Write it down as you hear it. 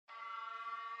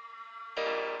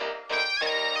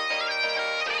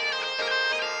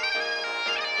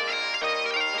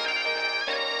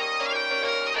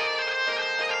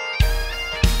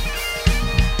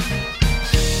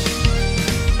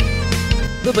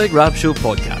The Big Rab Show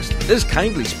podcast is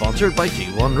kindly sponsored by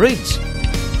G1 Reeds.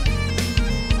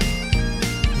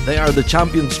 They are the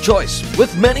champion's choice,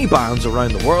 with many bands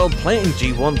around the world playing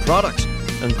G1 products,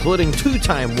 including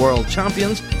two-time world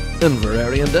champions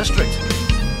Inverarian District.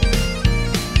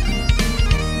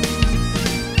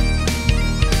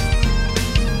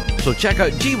 So check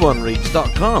out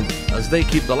g1reeds.com as they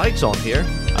keep the lights on here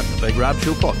at the Big Rab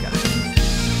Show podcast.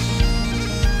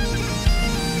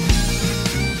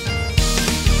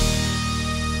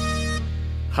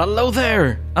 Hello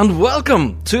there, and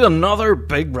welcome to another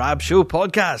Big Rab Show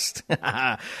podcast.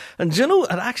 And you know,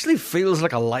 it actually feels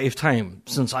like a lifetime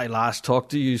since I last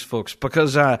talked to you folks,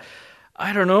 because I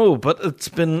don't know, but it's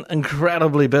been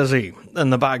incredibly busy in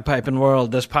the bagpiping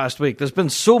world this past week. There's been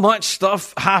so much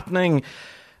stuff happening.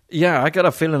 Yeah, I got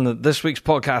a feeling that this week's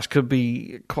podcast could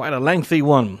be quite a lengthy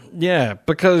one. Yeah,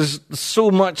 because so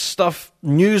much stuff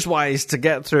news-wise to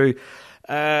get through.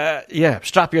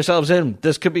 Strap yourselves in.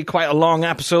 This could be quite a long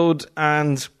episode,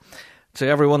 and to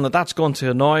everyone that's going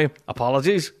to annoy,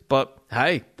 apologies, but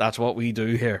hey, that's what we do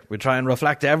here. We try and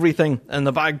reflect everything in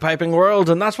the bagpiping world,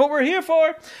 and that's what we're here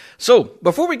for. So,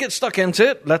 before we get stuck into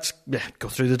it, let's go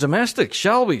through the domestics,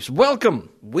 shall we? Welcome.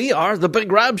 We are the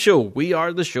Big Rab Show. We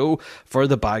are the show for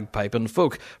the bagpiping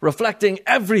folk, reflecting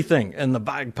everything in the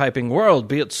bagpiping world,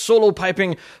 be it solo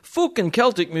piping, folk and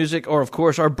Celtic music, or of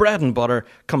course our bread and butter,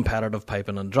 competitive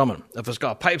piping and drumming. If it's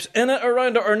got pipes in it,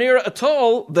 around it, or near it at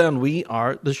all, then we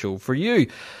are the show for you.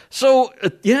 So,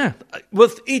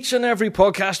 with each and every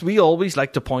podcast, we always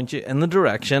like to point you in the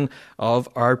direction of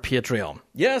our Patreon.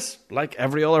 Yes, like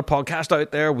every other podcast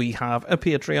out there, we have a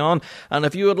Patreon, and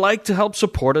if you would like to help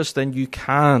support us, then you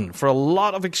can, for a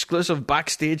lot of exclusive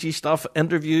backstagey stuff,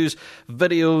 interviews,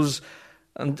 videos,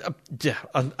 and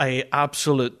an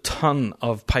absolute ton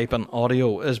of piping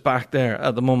audio is back there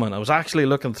at the moment. I was actually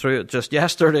looking through it just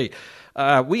yesterday.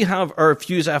 We have our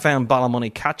Fuse FM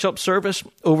Ballymoney catch-up service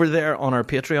over there on our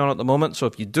Patreon at the moment, so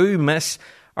if you do miss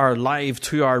our live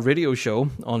 2-hour radio show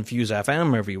on Fuse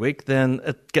FM every week, then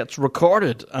it gets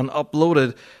recorded and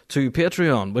uploaded to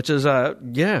Patreon, which is an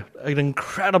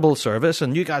incredible service,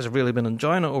 and you guys have really been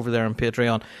enjoying it over there on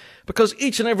Patreon, because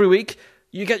each and every week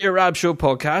you get your Rab Show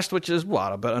podcast, which is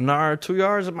about an hour, 2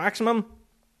 hours at maximum,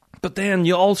 but then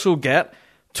you also get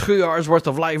 2 hours worth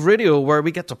of live radio where we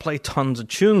get to play tons of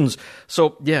tunes.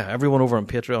 So yeah, everyone over on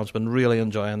Patreon's been really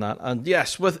enjoying that. And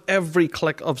yes, with every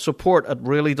click of support, it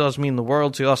really does mean the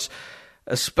world to us,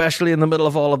 especially in the middle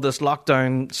of all of this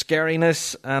lockdown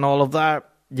scariness and all of that.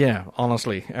 Yeah,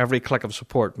 honestly, every click of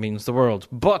support means the world.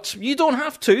 But you don't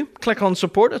have to click on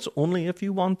support. It's only if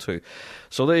you want to.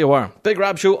 So there you are. Big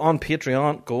Rab Show on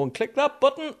Patreon. Go and click that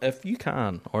button if you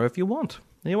can, or if you want.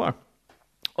 There you are.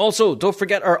 Also, don't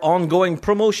forget our ongoing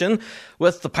promotion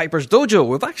with the Piper's Dojo.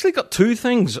 We've actually got two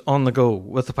things on the go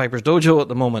with the Piper's Dojo at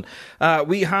the moment.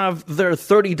 We have their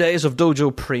 30 days of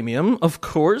Dojo Premium, of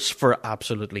course, for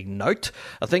absolutely nout.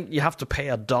 I think you have to pay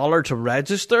 $1 to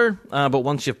register, but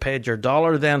once you've paid your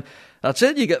 $1, then that's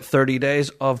it. You get 30 days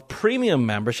of premium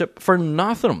membership for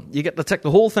nothing. You get to take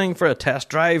the whole thing for a test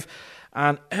drive.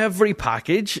 And every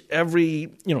package,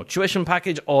 every tuition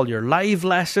package, all your live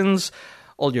lessons,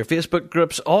 all your Facebook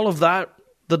groups, all of that,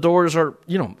 the doors are,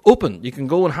 open. You can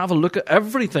go and have a look at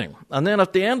everything. And then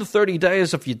at the end of 30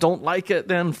 days, if you don't like it,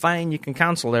 then fine, you can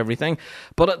cancel everything.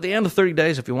 But at the end of 30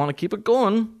 days, if you want to keep it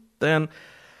going, then,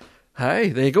 hey,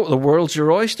 there you go. The world's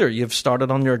your oyster. You've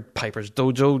started on your Piper's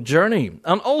Dojo journey.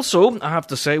 And also, I have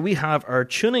to say, we have our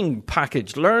tuning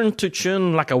package. Learn to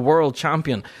tune like a world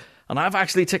champion. And I've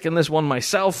actually taken this one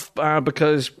myself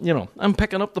because, I'm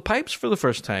picking up the pipes for the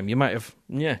first time. You might have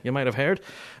heard.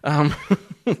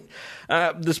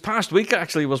 This past week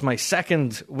actually was my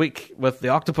second week with the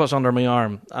octopus under my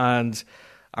arm. And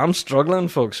I'm struggling,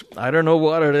 folks. I don't know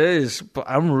what it is, but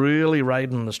I'm really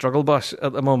riding the struggle bus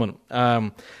at the moment.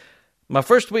 My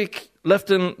first week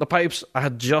lifting the pipes, I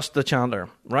had just the chanter,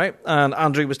 right? And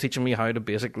Andrew was teaching me how to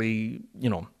basically,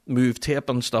 move tape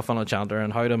and stuff on a chanter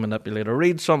and how to manipulate a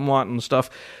reed somewhat and stuff.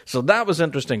 So that was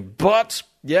interesting. But,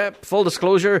 yeah, full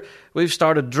disclosure, we've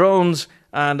started drones.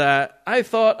 And I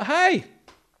thought, hey,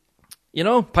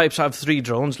 pipes have 3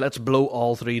 drones. Let's blow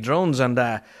all 3 drones. And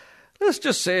let's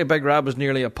just say Big Rab was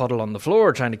nearly a puddle on the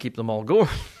floor trying to keep them all going.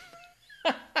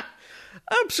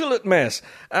 Absolute mess.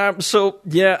 So,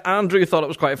 yeah, Andrew thought it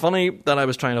was quite funny that I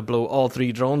was trying to blow all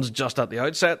 3 drones just at the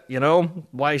outset.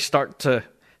 Why start to,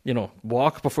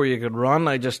 walk before you could run?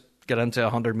 I just get into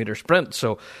a 100-meter sprint.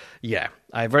 So, yeah,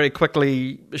 I very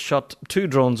quickly shut 2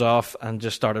 drones off and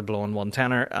just started blowing one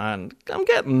tenor, and I'm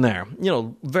getting there.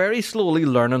 Very slowly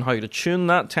learning how to tune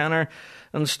that tenor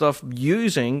and stuff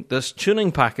using this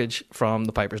tuning package from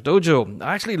the Piper's Dojo.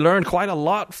 I actually learned quite a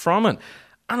lot from it,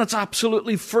 and it's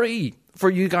absolutely free for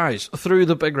you guys through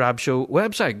the Big Rab Show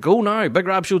website. Go now,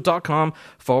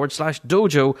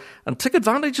 bigrabshow.com/dojo, and take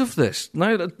advantage of this.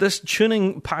 Now that this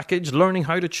tuning package, learning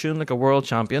how to tune like a world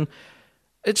champion,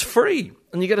 it's free.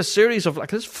 And you get a series of,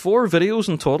 there's 4 videos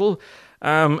in total.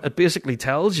 It basically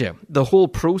tells you the whole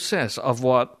process of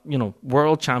what,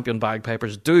 world champion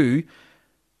bagpipers do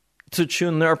to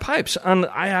tune their pipes. And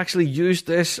I actually used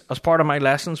this as part of my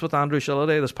lessons with Andrew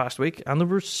Shilliday this past week, and they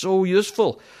were so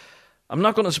useful. I'm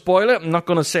not going to spoil it. I'm not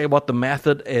going to say what the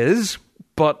method is,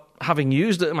 but having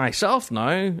used it myself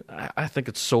now, I think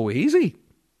it's so easy.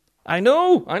 I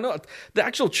know. The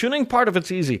actual tuning part of it's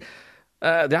easy.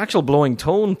 The actual blowing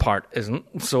tone part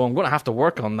isn't, so I'm going to have to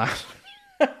work on that.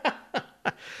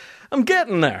 I'm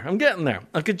getting there.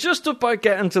 I could just about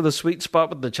get into the sweet spot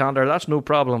with the chanter. That's no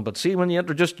problem. But see, when you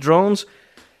introduce drones,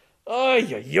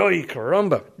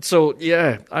 caramba. So,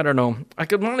 yeah, I don't know. I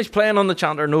could manage playing on the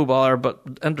chanter, no bother, but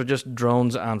introduce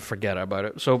drones and forget about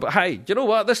it. So, but hey, you know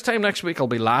what? This time next week I'll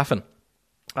be laughing.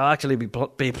 I'll actually be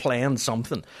playing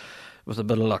something with a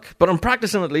bit of luck. But I'm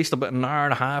practicing at least about an hour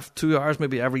and a half, 2 hours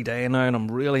maybe every day now, and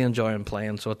I'm really enjoying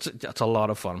playing. So it's a lot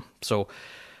of fun. So,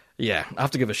 yeah, I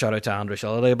have to give a shout out to Andrew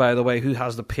Shilliday, by the way, who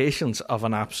has the patience of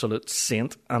an absolute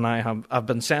saint. And I've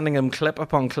been sending him clip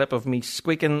upon clip of me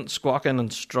squeaking, squawking,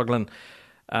 and struggling.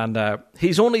 And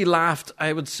he's only laughed,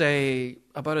 I would say,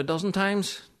 about a dozen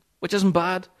times, which isn't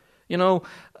bad.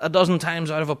 A dozen times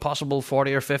out of a possible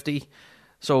 40 or 50.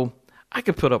 So I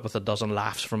could put up with a dozen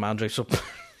laughs from Andrew. So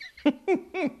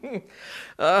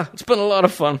it's been a lot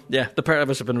of fun. Yeah, the pair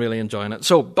of us have been really enjoying it.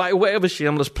 So, by way of a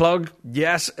shameless plug,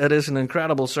 yes, it is an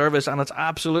incredible service and it's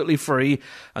absolutely free.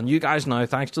 And you guys now,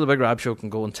 thanks to the Big Rab Show,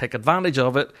 can go and take advantage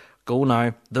of it. Go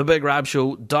now,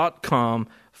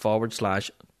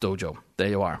 thebigrabshow.com/dojo. There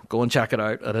you are. Go and check it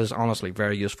out. It is honestly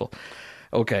very useful.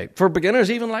 Okay, for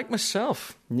beginners even like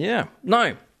myself. Yeah.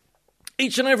 Now,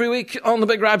 each and every week on the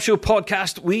Big Rab Show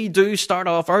podcast, we do start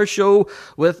off our show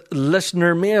with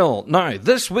listener mail. Now,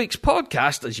 this week's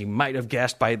podcast, as you might have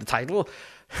guessed by the title,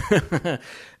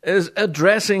 is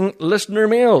addressing listener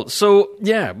mail. So,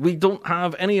 yeah, we don't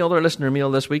have any other listener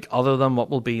mail this week other than what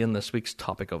will be in this week's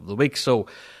topic of the week. So,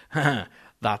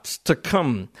 that's to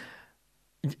come.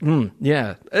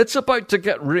 Yeah, it's about to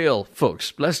get real,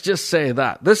 folks. Let's just say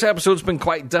that. This episode's been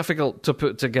quite difficult to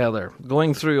put together,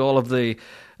 going through all of the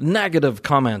negative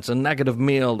comments and negative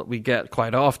mail that we get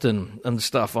quite often and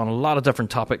stuff on a lot of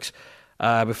different topics.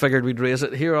 We figured we'd raise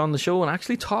it here on the show and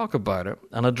actually talk about it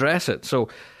and address it. So,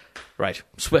 right,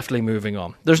 swiftly moving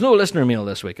on. There's no listener mail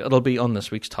this week. It'll be on this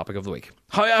week's topic of the week.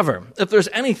 However, if there's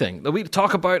anything that we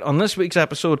talk about on this week's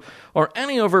episode or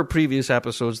any of our previous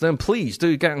episodes, then please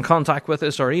do get in contact with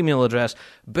us. Our email address,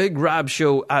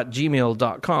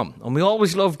 bigrabshow@gmail.com. And we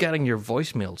always love getting your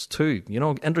voicemails too.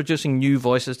 Introducing new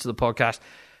voices to the podcast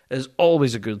is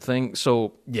always a good thing.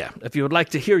 So, yeah, if you would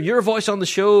like to hear your voice on the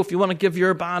show, if you want to give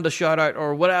your band a shout out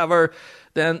or whatever,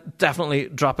 then definitely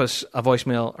drop us a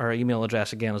voicemail. Our email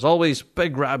address again, as always,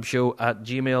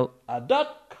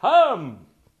 bigrabshow@gmail.com.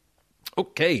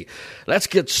 Okay, let's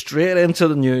get straight into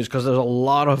the news because there's a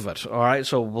lot of it. All right,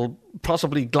 so we'll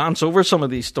possibly glance over some of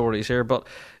these stories here, but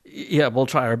yeah, we'll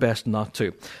try our best not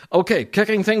to. Okay,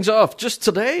 kicking things off. Just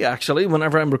today, actually,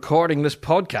 whenever I'm recording this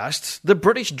podcast, the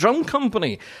British Drum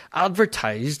Company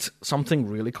advertised something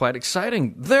really quite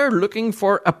exciting. They're looking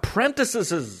for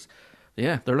apprentices.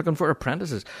 Yeah, they're looking for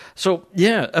apprentices. So,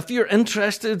 yeah, if you're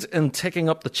interested in taking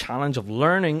up the challenge of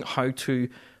learning how to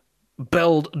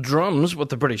build drums with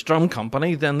the British Drum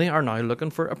Company, then they are now looking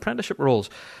for apprenticeship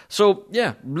roles. So,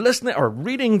 yeah, listening or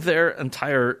reading their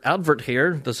entire advert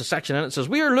here, there's a section in it that says,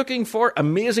 "We are looking for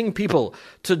amazing people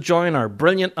to join our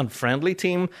brilliant and friendly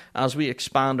team as we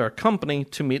expand our company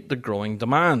to meet the growing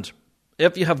demand.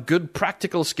 If you have good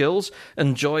practical skills,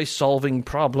 enjoy solving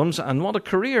problems, and want a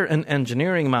career in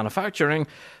engineering manufacturing,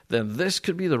 then this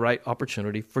could be the right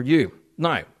opportunity for you."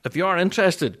 Now, if you are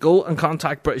interested, go and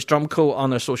contact British Drum Co. on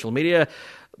their social media.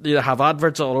 They have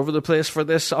adverts all over the place for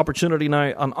this opportunity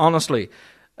now. And honestly,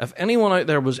 if anyone out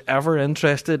there was ever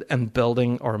interested in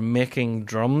building or making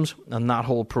drums and that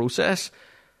whole process,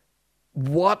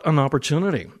 what an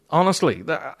opportunity. Honestly,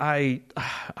 I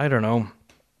don't know.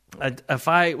 If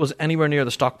I was anywhere near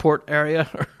the Stockport area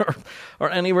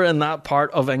or anywhere in that part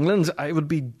of England, I would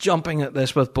be jumping at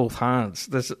this with both hands.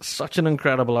 This is such an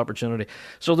incredible opportunity.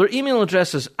 So their email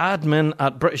address is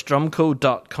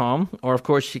admin@britishdrumco.com, or of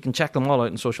course you can check them all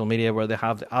out on social media where they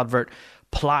have the advert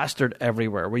plastered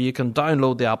everywhere, where you can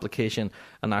download the application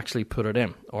and actually put it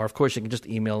in. Or of course you can just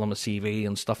email them a CV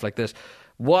and stuff like this.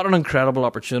 What an incredible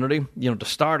opportunity, to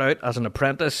start out as an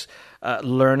apprentice,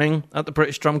 learning at the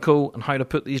British Drum Co. and how to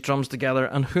put these drums together,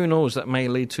 and who knows, that may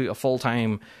lead to a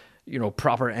full-time,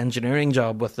 proper engineering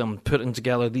job with them, putting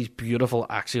together these beautiful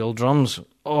axial drums.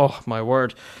 Oh, my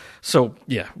word. So,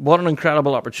 yeah, what an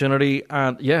incredible opportunity,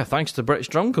 and yeah, thanks to British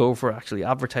Drum Co. for actually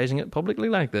advertising it publicly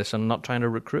like this and not trying to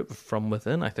recruit from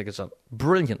within. I think it's a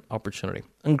brilliant opportunity.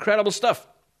 Incredible stuff.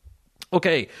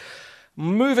 Okay.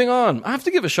 Moving on, I have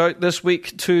to give a shout this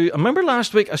week to, remember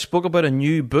last week I spoke about a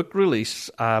new book release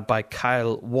by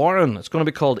Kyle Warren. It's going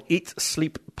to be called Eat,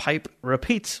 Sleep, Pipe,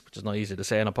 Repeat, which is not easy to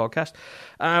say in a podcast.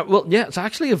 It's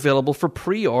actually available for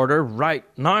pre-order right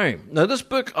now. Now, this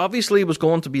book obviously was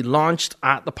going to be launched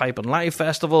at the Pipe and Live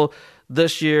Festival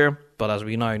this year, but as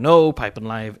we now know, Pipe and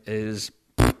Live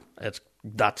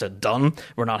that's it, done.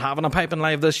 We're not having a Pipe and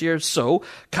Live this year, so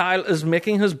Kyle is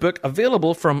making his book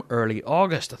available from early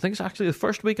August. I think it's actually the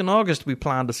first week in August we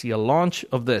plan to see a launch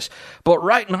of this. But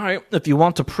right now, if you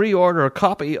want to pre-order a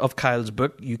copy of Kyle's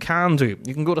book, you can do.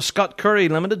 You can go to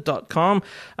scottcurrylimited.com,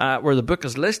 where the book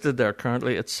is listed there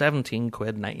currently at 17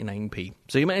 quid 99p.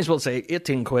 So you may as well say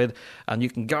 18 quid, and you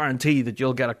can guarantee that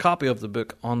you'll get a copy of the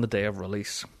book on the day of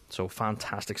release. So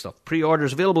fantastic stuff.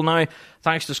 Pre-orders available now,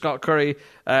 thanks to Scott Curry.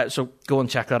 So go and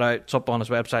check that out. It's up on his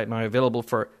website now, available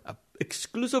for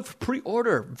exclusive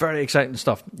pre-order. Very exciting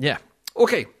stuff. Yeah.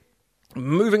 Okay,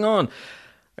 moving on.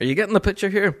 Are you getting the picture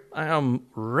here? I am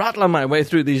rattling my way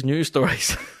through these news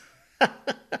stories.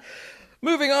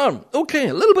 Moving on. Okay,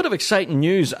 a little bit of exciting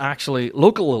news, actually,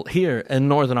 local here in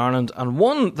Northern Ireland, and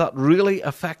one that really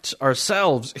affects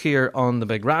ourselves here on the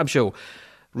Big Rab Show.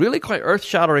 Really quite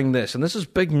earth-shattering this, and this is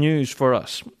big news for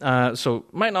us. So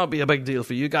might not be a big deal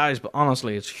for you guys, but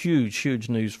honestly, it's huge, huge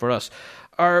news for us.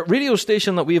 Our radio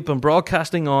station that we've been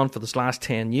broadcasting on for this last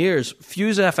 10 years,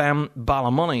 Fuse FM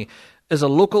Ballymoney, is a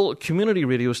local community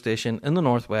radio station in the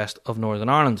northwest of Northern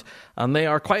Ireland, and they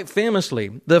are quite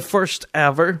famously the first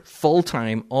ever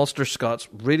full-time Ulster Scots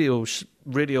radio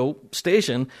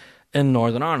station in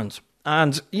Northern Ireland.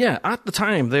 And yeah, at the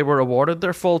time they were awarded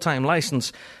their full-time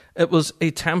licence, it was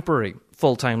a temporary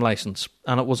full-time licence,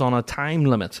 and it was on a time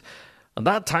limit. And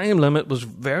that time limit was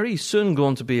very soon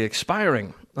going to be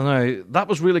expiring. Now, that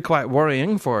was really quite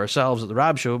worrying for ourselves at the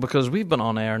Rab Show, because we've been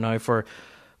on air now for,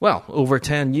 over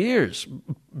 10 years,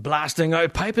 blasting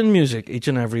out piping music each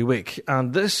and every week.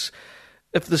 And this,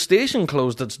 if the station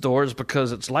closed its doors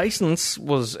because its licence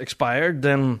was expired,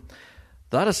 then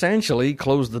that essentially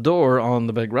closed the door on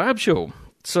the Big Rab Show.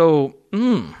 So,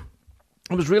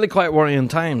 it was really quite worrying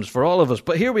times for all of us,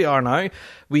 but here we are now.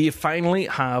 We finally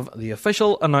have the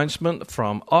official announcement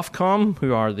from Ofcom,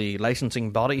 who are the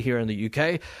licensing body here in the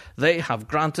UK. They have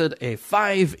granted a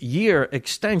 5-year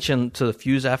extension to the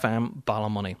Fuse FM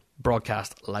Ballymoney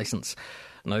broadcast licence.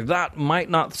 Now, that might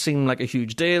not seem like a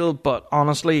huge deal, but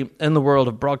honestly, in the world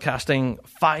of broadcasting,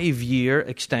 5-year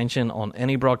extension on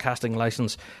any broadcasting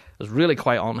licence is really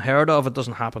quite unheard of. It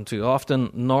doesn't happen too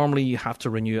often. Normally, you have to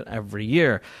renew it every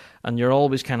year. And you're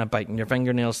always kind of biting your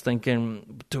fingernails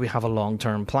thinking, do we have a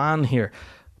long-term plan here?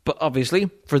 But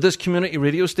obviously, for this community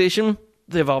radio station,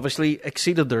 they've obviously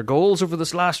exceeded their goals over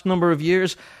this last number of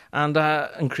years and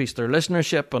increased their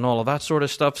listenership and all of that sort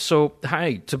of stuff. So,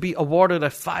 to be awarded a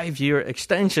 5-year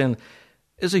extension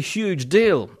is a huge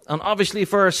deal. And obviously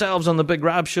for ourselves on the Big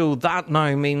Rab Show, that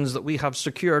now means that we have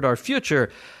secured our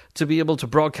future to be able to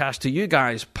broadcast to you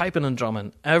guys, piping and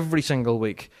drumming, every single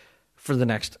week for the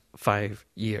next 5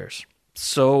 years.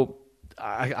 So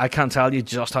I can't tell you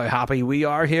just how happy we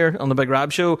are here on the Big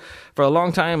Rab Show. For a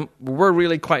long time, we're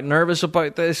really quite nervous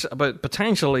about this, about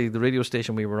potentially the radio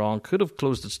station we were on could have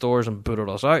closed its doors and booted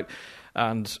us out.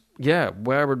 And yeah,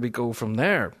 where would we go from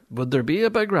there? Would there be a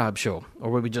Big Rab Show?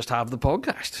 Or would we just have the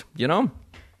podcast,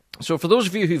 So for those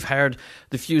of you who've heard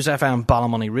the Fuse FM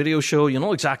Ballymoney radio show, you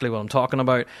know exactly what I'm talking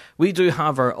about. We do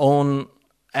have our own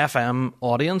FM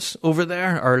audience over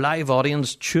there. Our live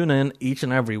audience tune in each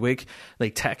and every week. They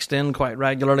text in quite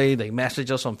regularly. They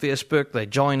message us on Facebook. They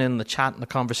join in the chat and the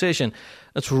conversation.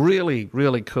 It's really,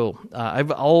 really cool.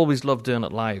 I've always loved doing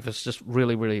it live. It's just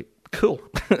really, really Cool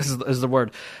is the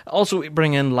word. Also, we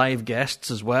bring in live guests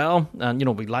as well,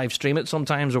 and we live stream it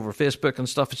sometimes over Facebook and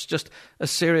stuff. It's just a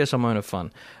serious amount of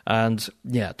fun. And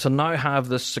yeah, to now have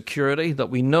this security that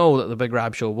we know that the Big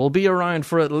Rab Show will be around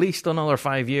for at least another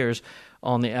 5 years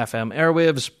on the FM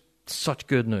airwaves, such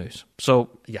good news. So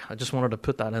yeah, I just wanted to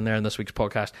put that in there in this week's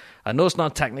podcast. I know it's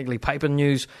not technically piping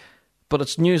news, but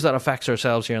it's news that affects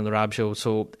ourselves here in the Rab Show.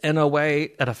 So in a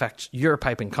way, it affects your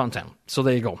piping content. So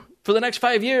there you go. For the next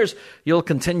 5 years, you'll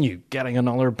continue getting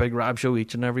another Big Rab Show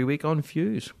each and every week on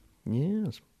Fuse.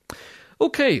 Yes.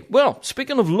 Okay, well,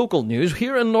 speaking of local news,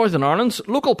 here in Northern Ireland,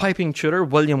 local piping tutor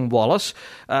William Wallace,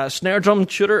 snare drum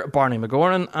tutor Barney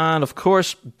McGoran, and of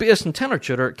course, bass and tenor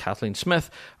tutor Kathleen Smith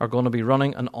are going to be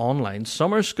running an online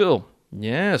summer school.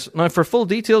 Yes. Now, for full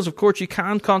details, of course, you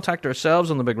can contact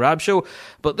ourselves on the Big Rab Show,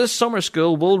 but this summer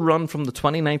school will run from the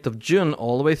 29th of June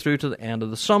all the way through to the end of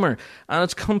the summer, and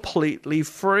it's completely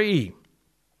free.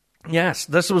 Yes,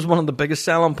 this was one of the biggest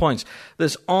selling points.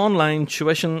 This online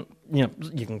tuition, you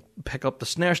can pick up the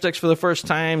snare sticks for the first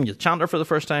time, you chanter for the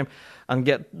first time, and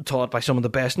get taught by some of the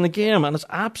best in the game, and it's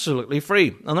absolutely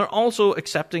free. And they're also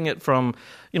accepting it from,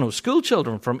 school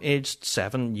children from aged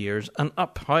 7 years and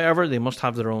up. However, they must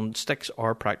have their own sticks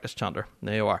or practice chanter.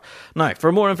 There you are. Now,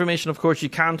 for more information, of course, you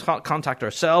can contact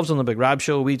ourselves on the Big Rab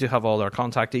Show. We do have all our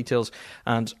contact details,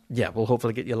 and yeah, we'll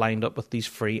hopefully get you lined up with these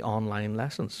free online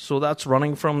lessons. So that's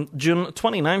running from June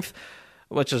 29th,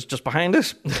 which is just behind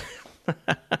us,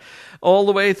 all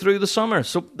the way through the summer.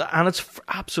 And it's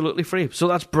absolutely free. So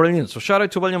that's brilliant. So shout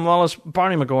out to William Wallace,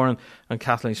 Barney McGoran, and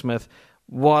Kathleen Smith.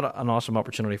 What an awesome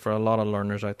opportunity for a lot of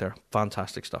learners out there.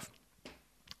 Fantastic stuff.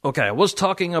 Okay, I was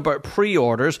talking about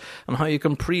pre-orders and how you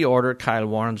can pre-order Kyle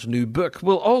Warren's new book.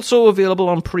 Well, also available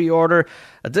on pre-order,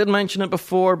 I did mention it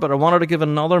before, but I wanted to give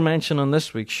another mention on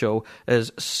this week's show,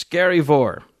 is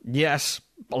Scaryvore. Yes,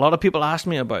 a lot of people asked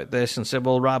me about this and said,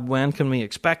 well, Rab, when can we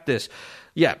expect this?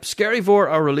 Yeah, Scaryvore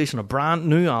are releasing a brand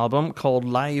new album called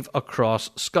Live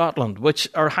Across Scotland, which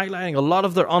are highlighting a lot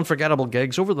of their unforgettable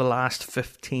gigs over the last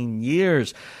 15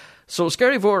 years. So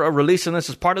Scaryvore are releasing this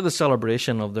as part of the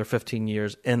celebration of their 15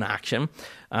 years in action.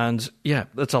 And yeah,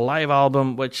 it's a live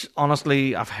album, which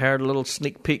honestly, I've heard a little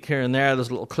sneak peek here and there.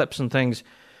 There's little clips and things.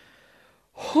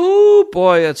 Oh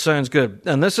boy, it sounds good.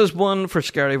 And this is one for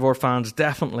Scaryvore fans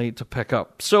definitely to pick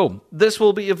up. So this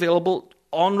will be available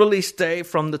on release day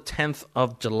from the 10th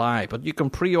of July, but you can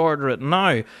pre-order it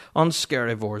now on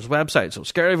Scaryvore's website. So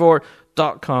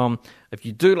scaryvore.com. If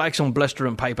you do like some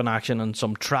blistering piping action and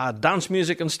some trad dance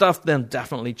music and stuff, then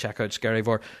definitely check out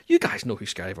Scaryvore. You guys know who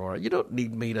Scaryvore are. You don't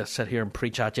need me to sit here and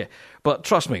preach at you. But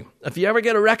trust me, if you ever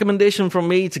get a recommendation from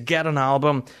me to get an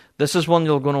album, this is one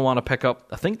you're going to want to pick up.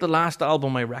 I think the last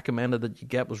album I recommended that you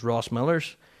get was Ross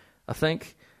Miller's, I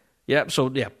think. So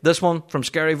this one from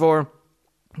Scaryvore.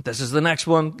 This is the next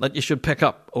one that you should pick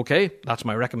up, okay? That's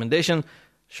my recommendation.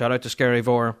 Shout out to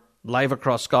Scaryvore, Live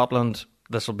Across Scotland.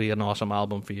 This will be an awesome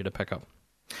album for you to pick up.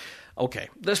 Okay,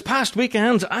 this past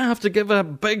weekend, I have to give a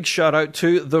big shout out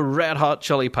to the Red Hot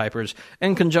Chili Pipers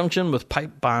in conjunction with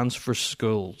Pipe Bands for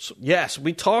Schools. Yes,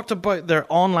 we talked about their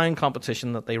online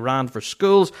competition that they ran for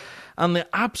schools and the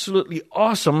absolutely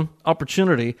awesome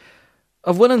opportunity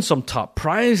of winning some top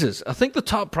prizes. I think the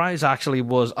top prize actually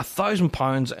was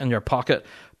 £1,000 in your pocket,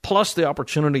 plus the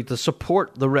opportunity to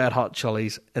support the Red Hot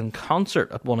Chilies in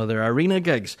concert at one of their arena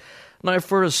gigs. Now,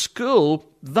 for a school,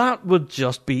 that would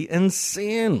just be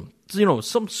insane.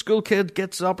 Some school kid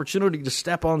gets the opportunity to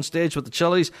step on stage with the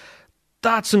Chilies.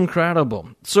 That's incredible.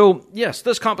 So, yes,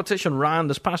 this competition ran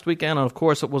this past weekend, and of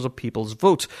course it was a people's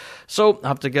vote. So, I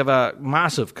have to give a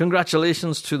massive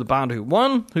congratulations to the band who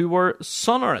won, who were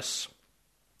Sonorous.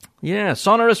 Yeah,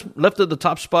 Sonorous lifted the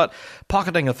top spot,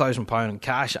 pocketing £1,000 in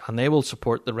cash, and they will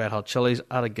support the Red Hot Chilies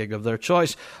at a gig of their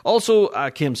choice. Also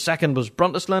came second was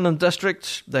Bruntisland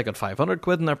District. They got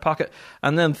 £500 in their pocket.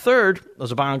 And then third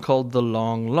was a band called The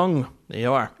Long Lung. There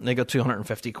you are. They got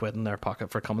 £250 in their pocket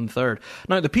for coming third.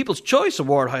 Now, the People's Choice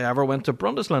Award, however, went to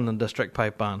Bruntisland District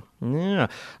Pipe Band. Yeah.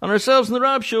 And ourselves in the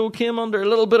Rab Show came under a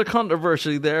little bit of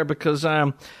controversy there because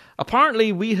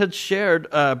apparently we had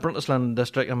shared Bruntisland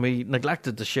District and we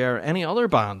neglected to share any other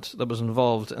band that was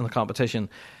involved in the competition.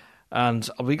 And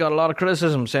we got a lot of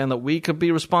criticism saying that we could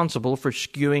be responsible for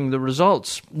skewing the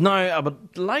results. Now, I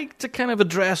would like to kind of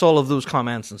address all of those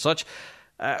comments and such.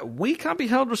 We can't be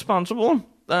held responsible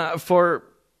for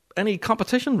any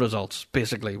competition results,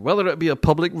 basically, whether it be a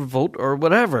public vote or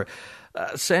whatever.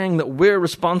 Saying that we're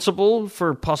responsible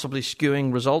for possibly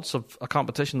skewing results of a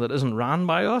competition that isn't ran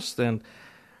by us, then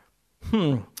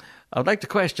I'd like to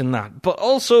question that. But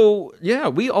also, yeah,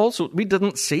 we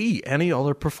didn't see any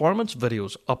other performance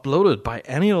videos uploaded by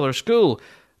any other school.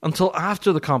 until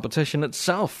after the competition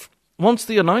itself. Once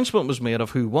the announcement was made of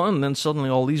who won, then suddenly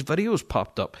all these videos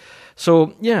popped up.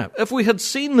 So, yeah, if we had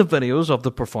seen the videos of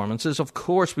the performances, of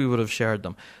course we would have shared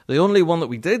them. The only one that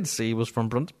we did see was from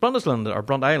Brundtland, or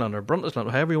Brunt Island, or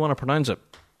Brundtland, however you want to pronounce it.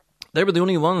 They were the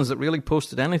only ones that really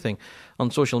posted anything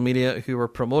on social media who were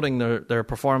promoting their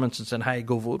performance and saying, hey,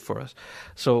 go vote for us.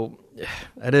 So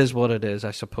it is what it is,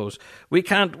 I suppose. We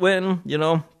can't win, you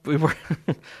know.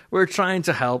 We're trying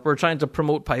to help. We're trying to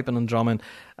promote piping and drumming.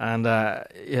 And,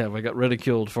 we got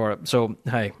ridiculed for it. So,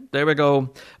 hey, there we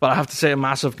go. But I have to say a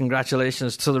massive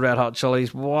congratulations to the Red Hot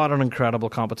Chilies. What an incredible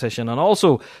competition. And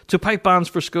also to Pipe Bands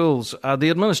for Schools.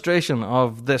 The administration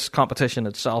of this competition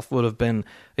itself would have been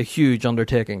a huge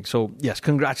undertaking. So, yes,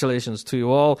 congratulations to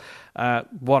you all.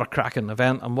 What a cracking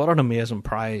event and what an amazing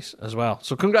prize as well.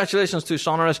 So congratulations to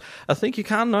Sonorous. I think you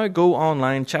can now go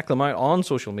online, check them out on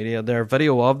social media. Their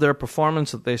video of their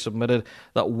performance that they submitted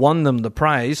that won them the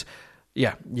prize.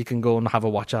 Yeah, you can go and have a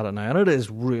watch at it now. And it is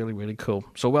really, really cool.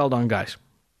 So well done, guys.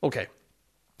 Okay.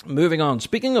 Moving on.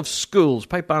 Speaking of schools,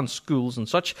 pipe band schools and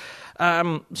such,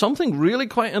 something really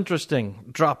quite interesting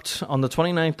dropped on the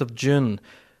 29th of June.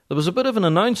 There was a bit of an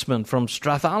announcement from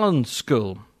Strathallan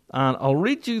School. And I'll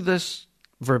read you this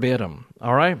verbatim,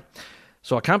 all right?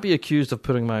 So I can't be accused of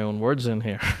putting my own words in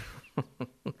here.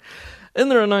 In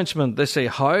their announcement, they say,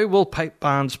 how will pipe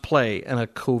bands play in a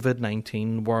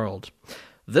COVID-19 world?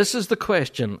 This is the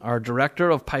question our Director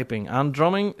of Piping and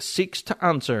Drumming seeks to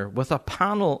answer with a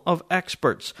panel of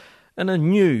experts in a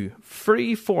new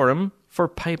free forum for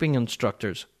piping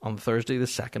instructors on Thursday the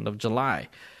 2nd of July.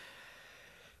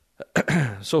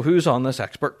 So who's on this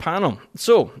expert panel?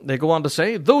 So they go on to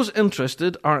say, those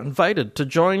interested are invited to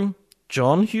join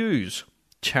John Hughes,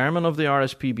 Chairman of the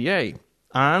RSPBA,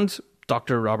 and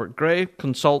Dr. Robert Gray,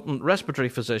 Consultant Respiratory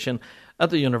Physician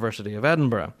at the University of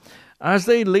Edinburgh, as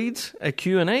they lead a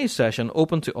Q&A session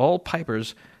open to all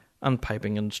pipers and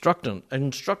piping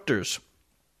instructors.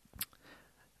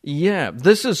 Yeah,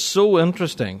 this is so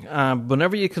interesting.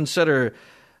 Whenever you consider,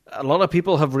 a lot of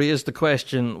people have raised the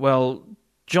question, well,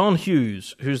 John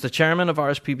Hughes, who's the chairman of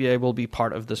RSPBA, will be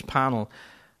part of this panel,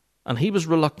 and he was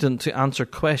reluctant to answer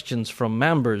questions from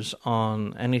members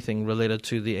on anything related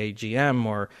to the AGM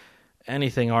or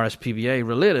anything RSPBA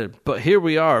related. But here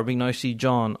we are, we now see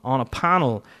John on a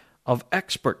panel of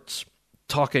experts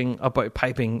talking about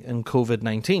piping in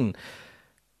COVID-19.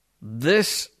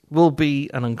 This will be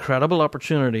an incredible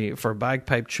opportunity for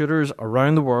bagpipe tutors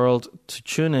around the world to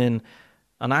tune in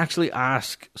and actually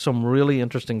ask some really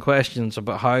interesting questions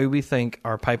about how we think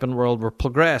our piping world will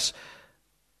progress,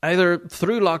 either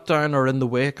through lockdown or in the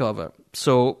wake of it.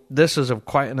 So this is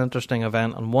quite an interesting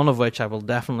event, and one of which I will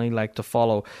definitely like to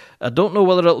follow. I don't know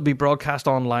whether it'll be broadcast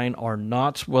online or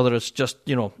not, whether it's just,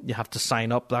 you have to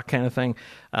sign up, that kind of thing,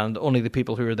 and only the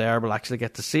people who are there will actually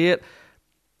get to see it.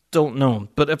 Don't know.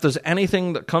 But if there's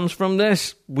anything that comes from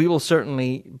this, we will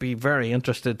certainly be very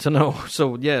interested to know.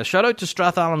 So, yeah, shout out to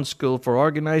Strathallan School for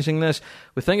organising this.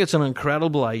 We think it's an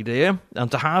incredible idea. And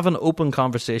to have an open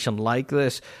conversation like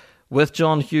this with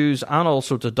John Hughes and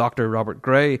also to Dr. Robert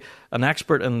Gray, an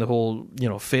expert in the whole,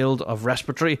 field of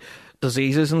respiratory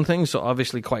diseases and things, so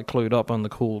obviously quite clued up on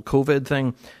the whole COVID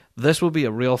thing. This will be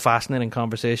a real fascinating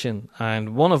conversation,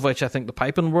 and one of which I think the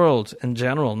piping world in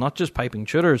general, not just piping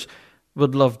tutors,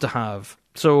 would love to have.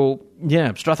 So,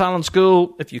 yeah, Strathallan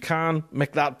School, if you can,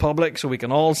 make that public so we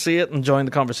can all see it and join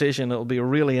the conversation. It'll be a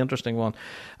really interesting one.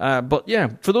 But, yeah,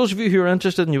 for those of you who are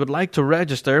interested and you would like to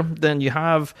register, then you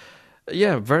have,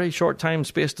 very short time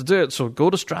space to do it. So go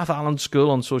to Strathallan School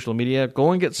on social media,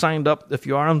 go and get signed up if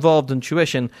you are involved in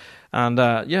tuition, and,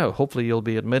 hopefully you'll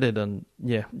be admitted and,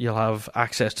 you'll have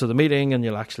access to the meeting and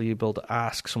you'll actually be able to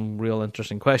ask some real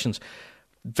interesting questions.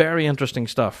 Very interesting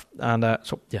stuff, and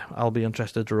I'll be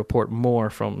interested to report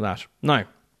more from that. Now,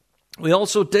 we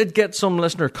also did get some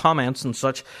listener comments and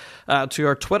such to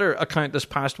our Twitter account this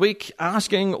past week,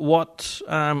 asking what,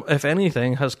 if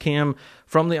anything, has came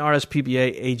from the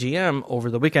RSPBA AGM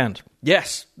over the weekend.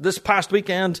 Yes, this past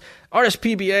weekend,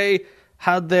 RSPBA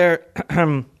had their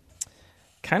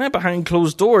kind of behind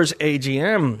closed doors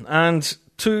AGM, and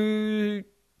to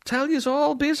tell you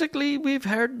all, basically, we've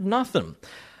heard nothing.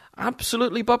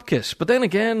 Absolutely bupkis. But then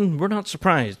again, we're not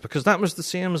surprised, because that was the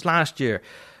same as last year.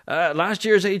 Last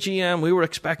year's AGM, we were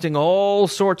expecting all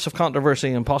sorts of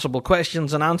controversy and possible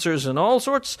questions and answers and all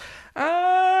sorts,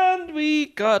 and we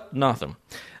got nothing.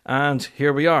 And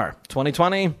here we are,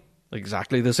 2020,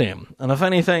 exactly the same. And if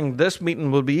anything, this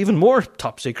meeting will be even more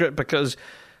top secret, because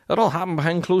it all happened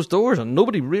behind closed doors and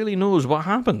nobody really knows what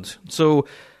happened. So,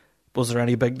 was there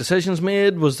any big decisions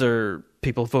made? Was there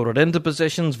people voted into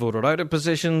positions, voted out of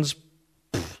positions?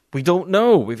 We don't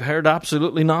know. We've heard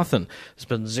absolutely nothing. There's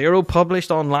been zero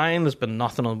published online. There's been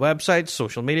nothing on websites,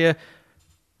 social media.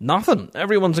 Nothing.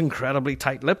 Everyone's incredibly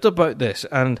tight-lipped about this.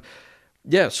 And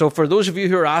yeah, so for those of you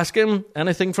who are asking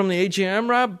anything from the AGM,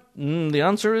 Rab, the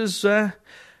answer is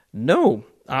no.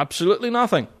 Absolutely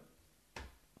nothing.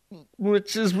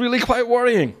 Which is really quite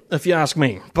worrying, if you ask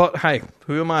me. But hey,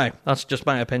 who am I? That's just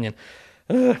my opinion.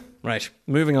 Right,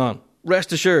 moving on.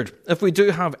 Rest assured, if we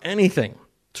do have anything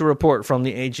to report from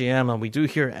the AGM and we do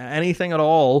hear anything at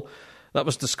all that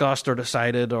was discussed or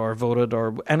decided or voted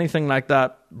or anything like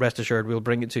that, rest assured we'll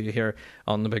bring it to you here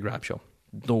on the Big Rab Show.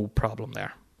 No problem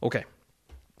there. Okay.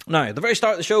 Now, at the very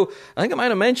start of the show, I think I might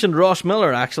have mentioned Ross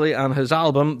Miller, actually, and his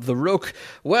album, The Roke.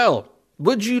 Well,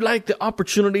 would you like the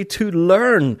opportunity to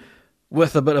learn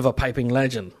with a bit of a piping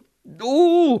legend?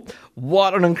 Oh,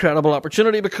 what an incredible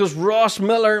opportunity, because Ross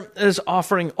Miller is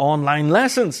offering online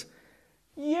lessons.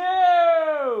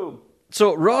 Yo!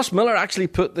 So Ross Miller actually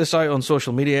put this out on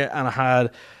social media, and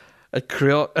it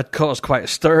caused quite a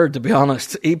stir, to be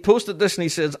honest. He posted this and he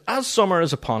says, "As summer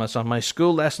is upon us and my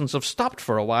school lessons have stopped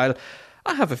for a while,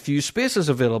 I have a few spaces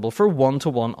available for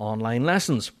one-to-one online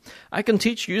lessons. I can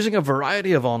teach using a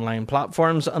variety of online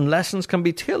platforms, and lessons can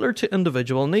be tailored to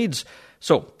individual needs.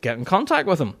 So get in contact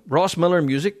with him.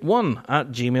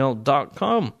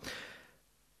 rossmillermusic1@gmail.com.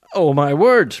 Oh my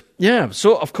word. Yeah,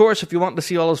 so of course, if you want to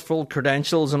see all his full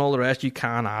credentials and all the rest, you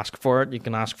can ask for it. You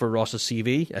can ask for Ross's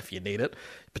CV if you need it,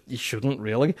 but you shouldn't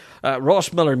really.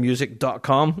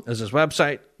 rossmillermusic.com is his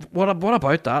website. What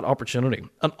about that opportunity?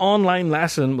 An online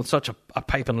lesson with such a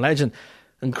piping legend.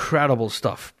 Incredible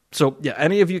stuff. So yeah,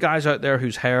 any of you guys out there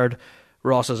who's heard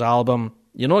Ross's album,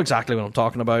 you know exactly what I'm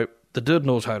talking about. The dude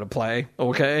knows how to play,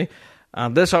 okay?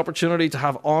 And this opportunity to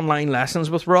have online lessons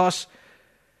with Ross,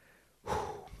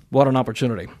 what an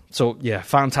opportunity. So, yeah,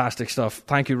 fantastic stuff.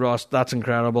 Thank you, Ross. That's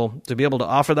incredible. To be able to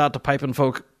offer that to piping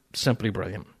folk, simply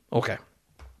brilliant. Okay.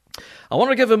 I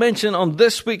want to give a mention on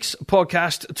this week's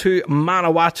podcast to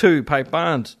Manawatu Pipe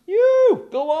Band. You!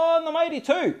 Go on, the mighty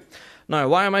two! Now,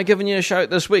 why am I giving you a shout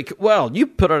this week? Well, you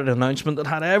put out an announcement that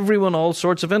had everyone all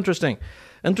sorts of interested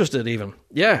even.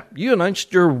 Yeah, you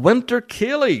announced your Winter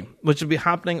Ceilidh, which will be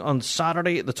happening on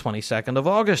Saturday, the 22nd of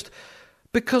August.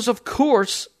 Because, of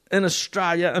course, in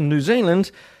Australia and New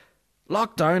Zealand,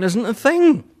 lockdown isn't a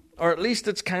thing. Or at least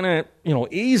it's kind of,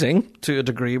 easing to a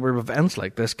degree where events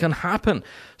like this can happen.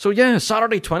 So yeah,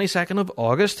 Saturday 22nd of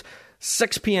August,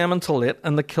 6 p.m. until late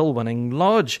in the Kilwinning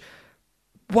Lodge.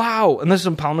 Wow, and this is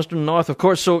in Palmerston North, of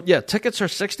course. So yeah, tickets are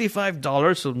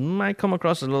 $65, so it might come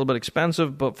across as a little bit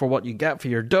expensive, but for what you get for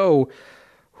your dough,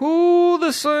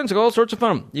 this sounds like all sorts of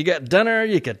fun. You get dinner,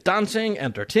 you get dancing,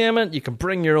 entertainment, you can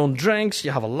bring your own drinks,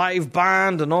 you have a live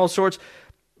band and all sorts.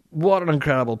 What an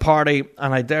incredible party,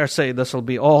 and I dare say this will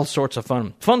be all sorts of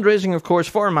fun. Fundraising, of course,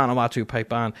 for Manawatu Pipe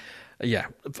Band. Yeah,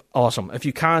 awesome. If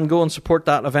you can, go and support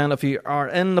that event. If you are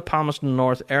in the Palmerston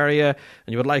North area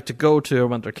and you would like to go to a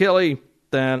Winter Ceilidh,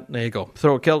 then there you go.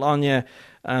 Throw a kilt on you,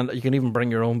 and you can even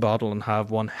bring your own bottle and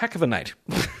have one heck of a night.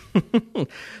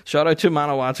 Shout out to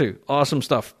Manawatu. Awesome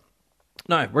stuff.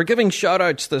 Now, we're giving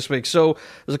shout-outs this week, so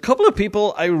there's a couple of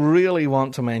people I really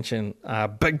want to mention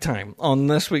big time on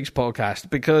this week's podcast,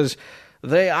 because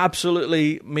they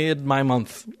absolutely made my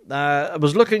month. It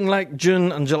was looking like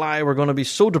June and July were going to be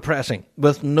so depressing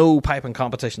with no piping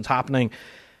competitions happening.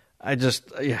 I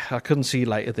couldn't see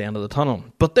light at the end of the tunnel.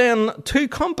 But then two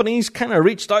companies kind of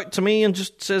reached out to me and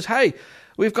just says, "Hey,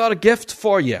 we've got a gift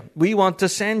for you. We want to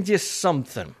send you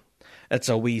something. It's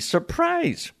a wee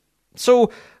surprise."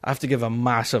 So I have to give a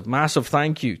massive, massive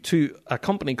thank you to a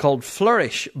company called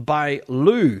Flourish by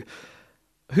Lou,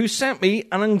 who sent me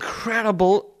an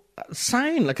incredible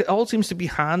sign. Like, it all seems to be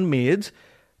handmade,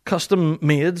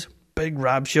 custom-made Big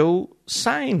Rab Show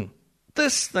sign.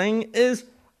 This thing is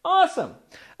awesome.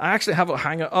 I actually have it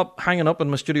hanging up in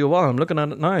my studio wall. I'm looking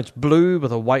at it now. It's blue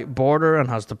with a white border and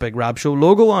has the Big Rab Show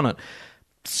logo on it.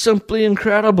 Simply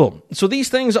incredible. So these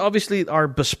things obviously are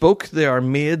bespoke. They are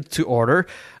made to order.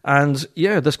 And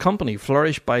yeah, this company,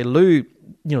 Flourish by Lou,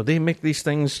 they make these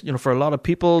things, for a lot of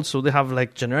people. So they have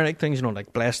like generic things,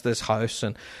 like bless this house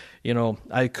and,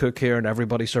 I cook here and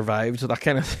everybody survived. So that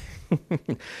kind of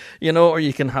thing. Or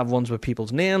you can have ones with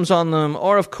people's names on them.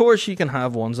 Or of course you can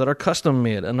have ones that are custom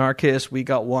made. In our case, we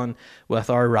got one with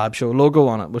our Rab Show logo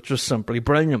on it, which was simply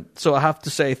brilliant. So I have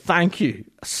to say thank you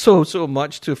so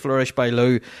much to Flourish by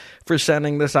Lou for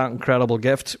sending this out incredible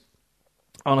gift.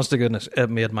 Honest to goodness, it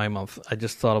made my month. I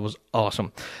just thought it was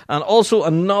awesome. And also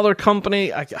another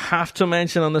company I have to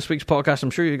mention on this week's podcast, I'm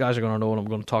sure you guys are going to know what I'm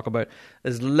going to talk about,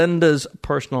 is Linda's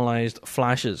Personalised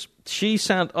Flashes. She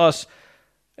sent us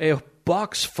a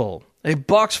box full a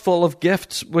box full of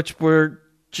gifts, which were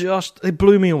they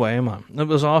blew me away, man. It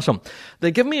was awesome.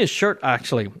 They gave me a shirt,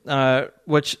 actually,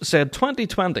 which said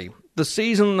 2020, the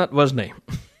season that wasn't.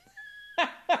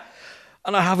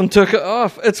 And I haven't took it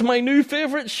off. It's my new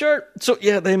favourite shirt. So,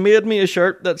 yeah, they made me a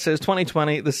shirt that says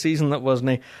 2020, the season that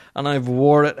wasn't. And I've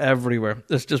wore it everywhere.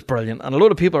 It's just brilliant. And a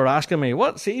lot of people are asking me,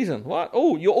 what season? What?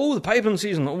 Oh, the piping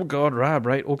season. Oh, God, Rab,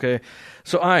 right, okay.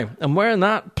 So I'm wearing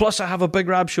that. Plus, I have a Big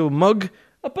Rab Show mug.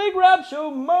 A Big Rab Show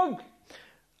mug.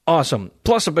 Awesome.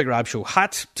 Plus a Big Rab Show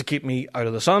hat to keep me out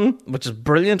of the sun, which is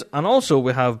brilliant. And also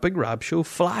we have Big Rab Show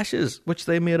flashes, which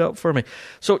they made up for me.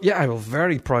 So yeah, I will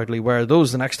very proudly wear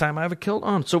those the next time I have a kilt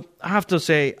on. So I have to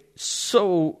say,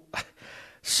 so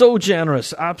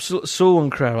generous, absolutely, so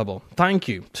incredible. Thank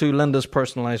you to Linda's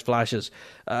Personalised Flashes.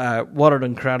 What an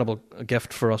incredible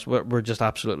gift for us. We're just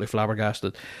absolutely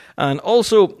flabbergasted. And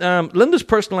also, Linda's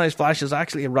Personalised Flashes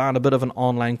actually ran a bit of an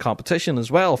online competition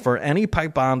as well for any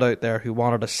pipe band out there who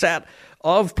wanted a set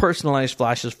of personalised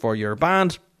flashes for your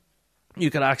band.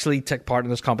 You could actually take part in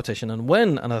this competition and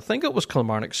win. And I think it was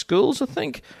Kilmarnock Schools,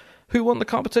 who won the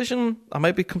competition. I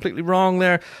might be completely wrong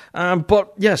there.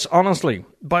 But yes, honestly,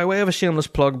 by way of a shameless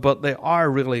plug, but they are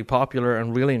really popular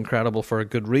and really incredible for a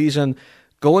good reason.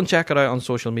 Go and check it out on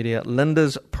social media.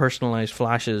 Linda's Personalised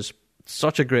Flashes.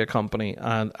 Such a great company.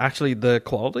 And actually, the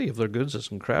quality of their goods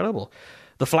is incredible.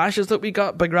 The flashes that we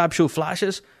got, Big Rab Show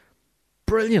flashes,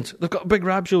 brilliant. They've got Big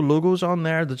Rab Show logos on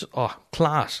there. They're just,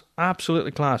 class.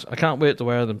 Absolutely class. I can't wait to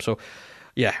wear them. So,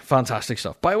 yeah, fantastic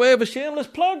stuff. By way of a shameless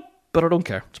plug, but I don't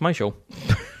care. It's my show.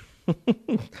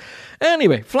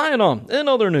 Anyway, flying on. In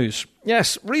other news.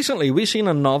 Yes, recently we've seen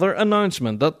another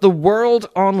announcement that the World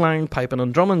Online Piping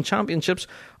and Drumming Championships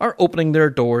are opening their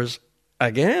doors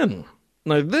again.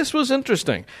 Now, this was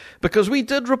interesting because we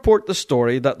did report the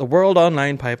story that the World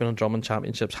Online Piping and Drumming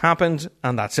Championships happened,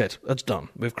 and that's it. It's done.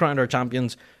 We've crowned our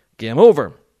champions. Game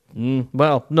over.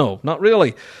 Well, no, not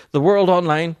really. The World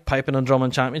Online Piping and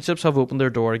Drumming Championships have opened their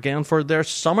door again for their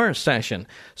summer session.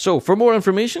 So, for more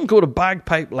information, go to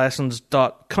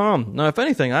bagpipelessons.com. Now, if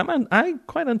anything, I'm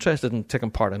quite interested in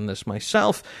taking part in this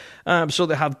myself. So,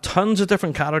 they have tons of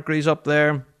different categories up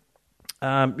there.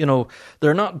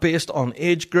 They're not based on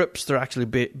age groups. They're actually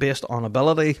based on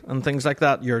ability and things like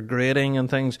that. Your grading and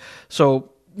things.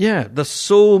 So, yeah, there's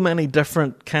so many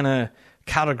different kind of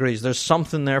categories. There's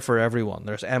something there for everyone.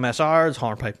 There's MSRs,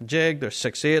 hornpipe and jig. There's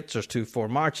 6/8s. There's 2/4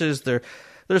 marches. There's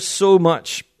so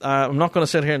much. I'm not going to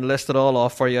sit here and list it all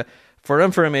off for you. For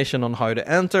information on how to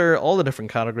enter, all the different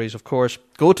categories, of course,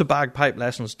 go to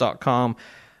bagpipelessons.com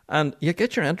and you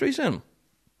get your entries in.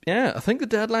 Yeah, I think the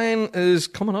deadline is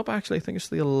coming up, actually. I think it's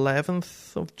the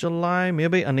 11th of July,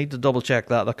 maybe. I need to double check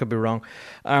that. That could be wrong.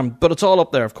 But it's all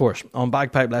up there, of course, on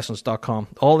bagpipelessons.com.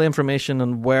 All the information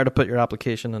and where to put your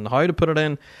application and how to put it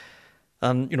in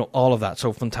and, all of that.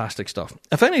 So fantastic stuff.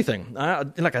 If anything,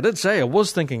 like I did say, I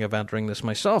was thinking of entering this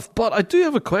myself, but I do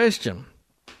have a question.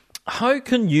 How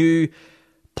can you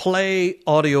play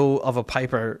audio of a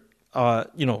piper,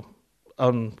 playing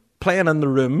in the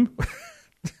room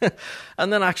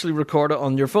and then actually record it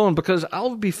on your phone? Because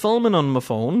I'll be filming on my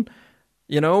phone,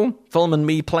 filming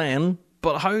me playing,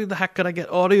 but how the heck could I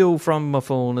get audio from my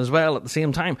phone as well at the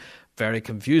same time? Very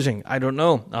confusing. I don't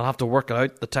know. I'll have to work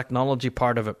out the technology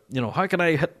part of it. How can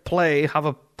I hit play, have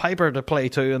a piper to play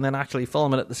to, and then actually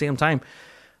film it at the same time?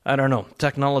 I don't know.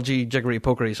 Technology,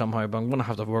 jiggery-pokery somehow, but I'm going to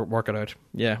have to work it out.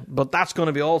 Yeah, but that's going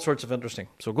to be all sorts of interesting.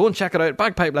 So go and check it out,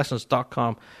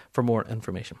 bagpipelessons.com for more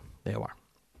information. There you are.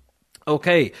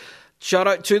 Okay, shout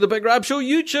out to the Big Rab Show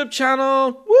YouTube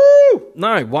channel. Woo!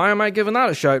 Now, why am I giving that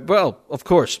a shout? Well, of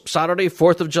course, Saturday,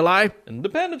 4th of July,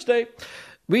 Independence Day,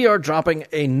 we are dropping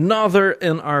another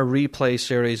in our replay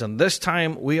series, and this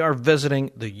time we are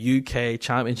visiting the UK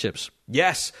Championships.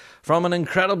 Yes, from an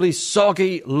incredibly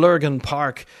soggy Lurgan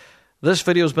Park. This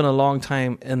video's been a long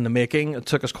time in the making. It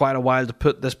took us quite a while to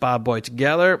put this bad boy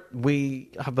together. We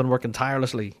have been working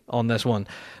tirelessly on this one.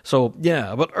 So,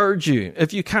 yeah, I would urge you,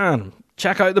 if you can,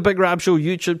 check out the Big Rab Show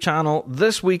YouTube channel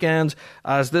this weekend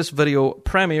as this video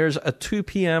premieres at 2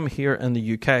 p.m. here in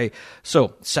the UK.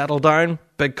 So, settle down,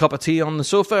 big cup of tea on the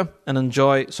sofa, and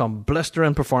enjoy some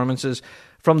blistering performances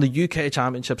from the UK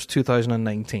Championships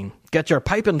 2019. Get your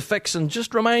piping fix and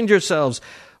just remind yourselves,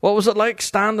 what was it like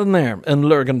standing there in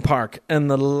Lurgan Park in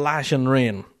the lashing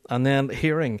rain and then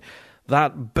hearing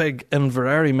that big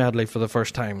Inverary medley for the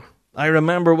first time? I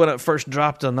remember when it first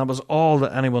dropped, and that was all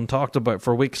that anyone talked about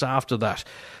for weeks after that.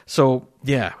 So,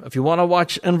 yeah, if you want to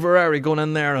watch Inverary going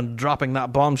in there and dropping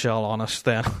that bombshell on us,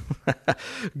 then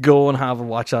go and have a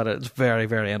watch at it. It's very,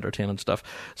 very entertaining stuff.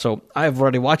 So, I've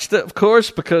already watched it, of course,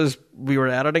 because we were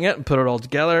editing it and put it all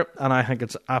together, and I think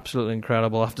it's absolutely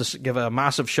incredible. I have to give a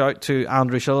massive shout to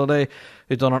Andrew Shilliday,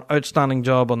 who's done an outstanding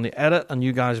job on the edit, and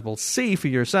you guys will see for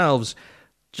yourselves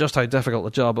just how difficult the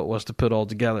job it was to put all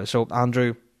together. So,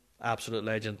 Andrew, absolute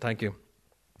legend. Thank you.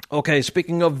 Okay,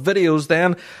 speaking of videos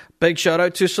then, big shout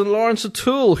out to St. Lawrence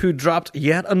O'Toole, who dropped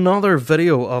yet another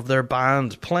video of their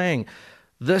band playing.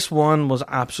 This one was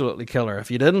absolutely killer.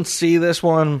 If you didn't see this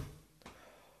one,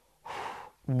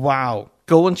 wow.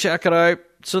 Go and check it out.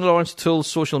 St. Lawrence O'Toole's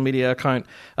social media account.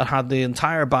 It had the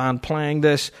entire band playing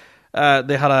this.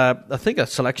 They had a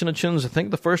selection of tunes. I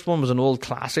think the first one was an old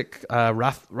classic,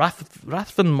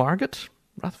 Rathven Margaret,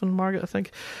 I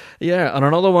think. Yeah, and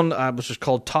another one was just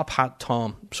called Top Hat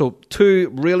Tom. So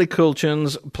 2 really cool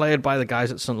tunes played by the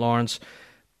guys at St. Lawrence.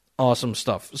 Awesome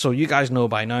stuff. So you guys know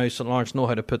by now, St. Lawrence know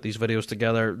how to put these videos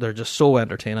together. They're just so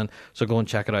entertaining. So go and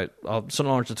check it out. St.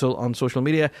 Lawrence O'Toole on social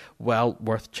media, well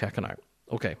worth checking out.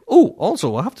 Okay. Oh,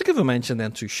 also, I have to give a mention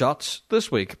then to Shots this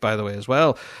week, by the way, as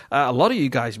well. A lot of you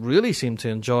guys really seem to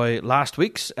enjoy last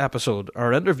week's episode,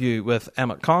 our interview with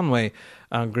Emmett Conway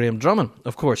and Graham Drummond,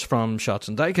 of course, from Shots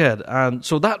and Dykehead. And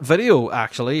so that video,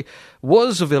 actually,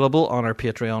 was available on our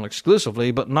Patreon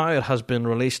exclusively, but now it has been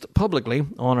released publicly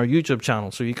on our YouTube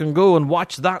channel. So you can go and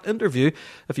watch that interview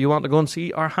if you want to go and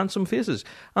see our handsome faces.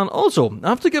 And also, I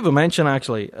have to give a mention,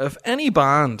 actually, if any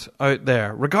band out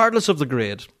there, regardless of the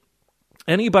grade,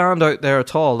 any band out there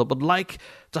at all that would like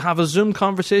to have a Zoom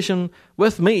conversation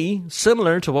with me,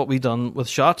 similar to what we've done with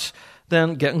Shots,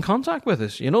 then get in contact with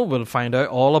us. You know, we'll find out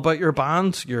all about your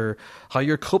band, how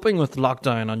you're coping with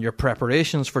lockdown and your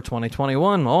preparations for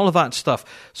 2021, all of that stuff.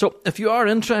 So if you are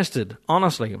interested,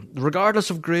 honestly, regardless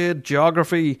of grade,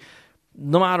 geography,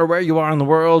 no matter where you are in the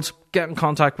world, get in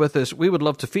contact with us. We would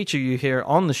love to feature you here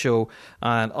on the show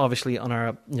and obviously on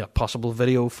our possible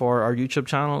video for our YouTube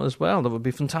channel as well. That would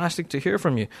be fantastic to hear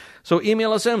from you. So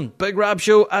email us in,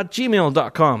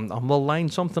 bigrabshow@gmail.com, and we'll line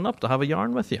something up to have a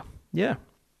yarn with you. Yeah.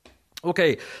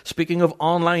 Okay, speaking of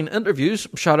online interviews,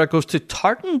 shout out goes to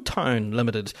Tartan Town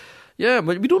Limited. Yeah,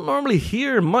 but we don't normally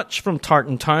hear much from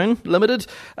Tartan Town Limited,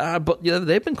 but yeah,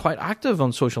 they've been quite active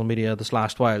on social media this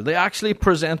last while. They actually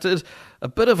presented a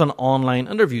bit of an online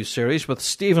interview series with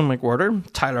Stephen McWhirter,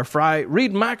 Tyler Fry,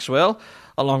 Reid Maxwell,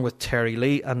 along with Terry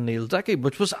Lee and Neil Dickey,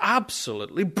 which was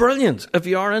absolutely brilliant. If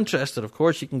you are interested, of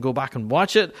course, you can go back and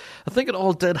watch it. I think it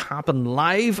all did happen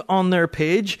live on their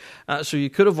page, so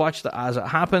you could have watched it as it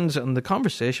happens, and the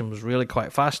conversation was really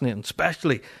quite fascinating,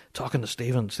 especially talking to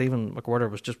Stephen. Stephen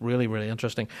McWhirter was just really, really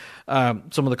interesting.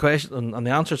 Some of the questions and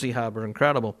the answers he had were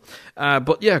incredible.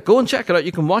 But yeah, go and check it out.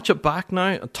 You can watch it back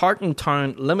now at Tartan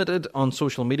Town Limited on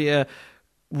social media.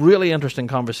 Really interesting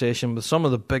conversation with some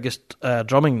of the biggest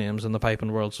drumming names in the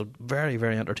piping world. So very,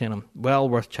 very entertaining. Well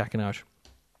worth checking out.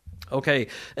 Okay,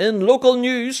 in local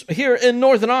news here in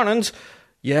Northern Ireland,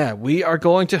 yeah, we are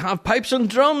going to have Pipes and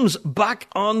Drums back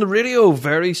on the radio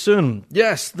very soon.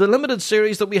 Yes, the limited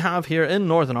series that we have here in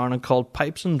Northern Ireland called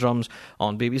Pipes and Drums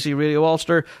on BBC Radio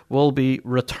Ulster will be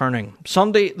returning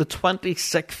Sunday the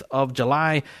 26th of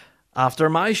July after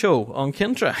my show on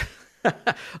Kintra.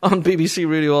 On BBC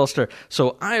Radio Ulster.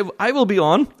 So I will be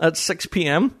on at 6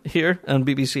 p.m. here on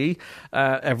BBC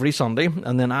every Sunday,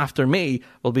 and then after me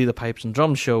will be the Pipes and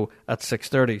Drums show at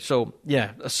 6:30. So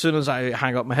yeah, as soon as I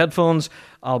hang up my headphones,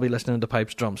 I'll be listening to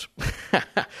Pipes Drums.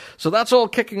 So that's all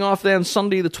kicking off then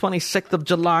Sunday the 26th of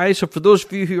July. So for those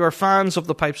of you who are fans of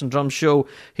the Pipes and Drums show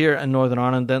here in Northern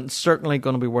Ireland, then it's certainly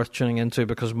going to be worth tuning into,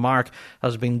 because Mark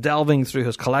has been delving through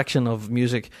his collection of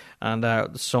music, and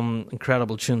some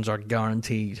incredible tunes are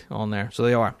guaranteed on there. So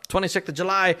they are. 26th of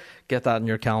July, get that in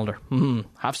your calendar.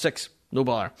 6:30. No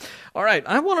bother. All right,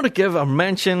 I wanted to give a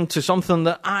mention to something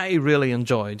that I really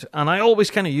enjoyed. And I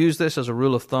always kind of use this as a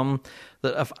rule of thumb,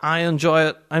 that if I enjoy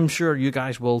it, I'm sure you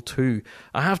guys will too.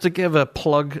 I have to give a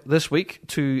plug this week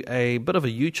to a bit of a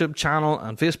YouTube channel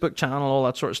and Facebook channel, all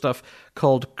that sort of stuff,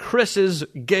 called Chris's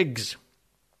Gigs.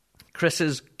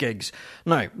 Chris's Gigs.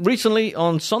 Now, recently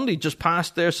on Sunday, just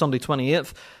past there, Sunday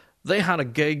 28th, they had a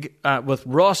gig with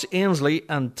Ross Ainsley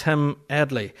and Tim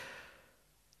Edley.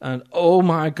 And oh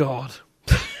my God,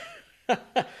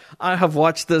 I have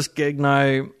watched this gig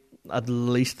now at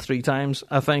least 3 times,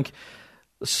 I think,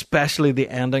 especially the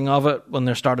ending of it when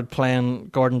they started playing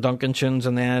Gordon Duncan tunes,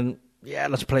 and then, yeah,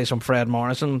 let's play some Fred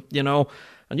Morrison, you know.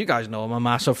 And you guys know I'm a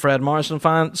massive Fred Morrison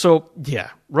fan. So, yeah,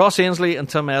 Ross Ainsley and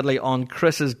Tim Edley on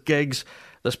Chris's Gigs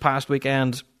this past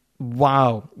weekend.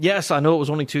 Wow. Yes, I know it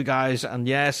was only two guys, and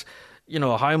yes, you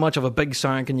know, how much of a big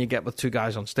sound can you get with two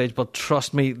guys on stage? But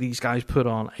trust me, these guys put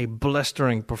on a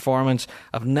blistering performance.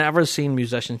 I've never seen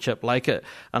musicianship like it.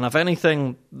 And if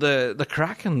anything, the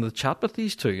crack in the chat with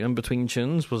these two in between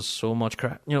tunes was so much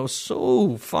crack. You know,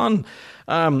 so fun.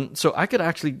 So I could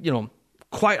actually, you know,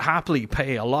 quite happily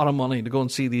pay a lot of money to go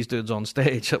and see these dudes on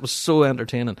stage. It was so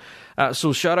entertaining.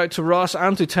 So shout out to Ross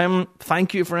and to Tim.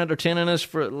 Thank you for entertaining us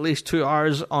for at least 2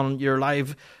 hours on your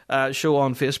live show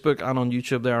on Facebook and on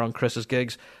YouTube there on Chris's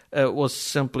Gigs. It was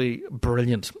simply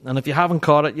brilliant. And if you haven't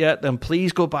caught it yet, then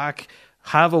please go back,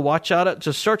 have a watch at it.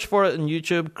 Just search for it on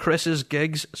YouTube. Chris's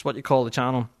Gigs is what you call the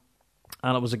channel.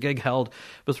 And it was a gig held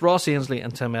with Ross Ainsley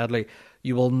and Tim Edley.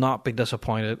 You will not be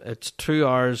disappointed. It's 2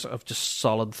 hours of just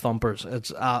solid thumpers.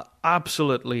 It's an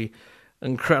absolutely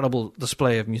incredible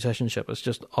display of musicianship. It's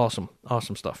just awesome,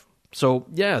 awesome stuff. So,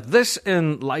 yeah, this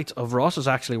in light of Ross is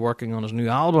actually working on his new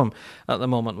album at the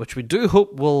moment, which we do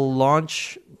hope will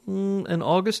launch in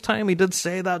August time. He did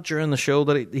say that during the show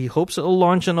that he hopes it will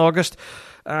launch in August.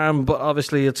 But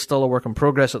obviously it's still a work in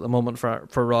progress at the moment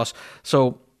for Ross.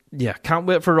 So, yeah, can't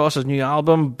wait for Ross's new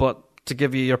album, but to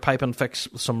give you your pipe and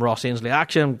fix with some Ross Ainsley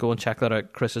action, go and check that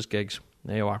out, Chris's Gigs.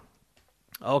 There you are.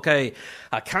 Okay,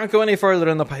 I can't go any further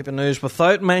in the piping news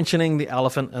without mentioning the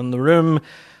elephant in the room,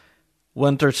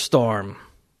 Winter Storm.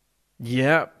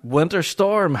 Yeah, Winter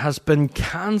Storm has been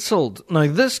cancelled. Now,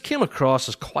 this came across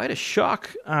as quite a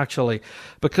shock, actually,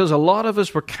 because a lot of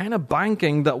us were kind of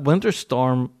banking that Winter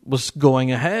Storm was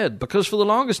going ahead, because for the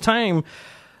longest time,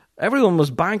 everyone was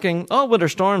banking, oh, Winter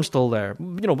Storm's still there.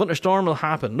 You know, Winter Storm will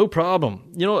happen, no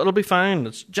problem. You know, it'll be fine.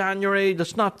 It's January,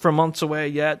 it's not for months away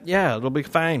yet. Yeah, it'll be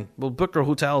fine. We'll book our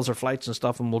hotels or flights and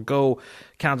stuff and we'll go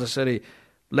Kansas City.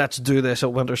 Let's do this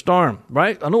at Winter Storm,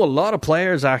 right? I know a lot of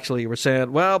players actually were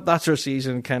saying, well, that's our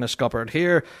season kind of scuppered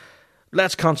here.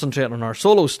 Let's concentrate on our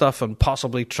solo stuff and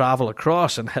possibly travel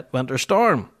across and hit Winter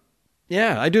Storm.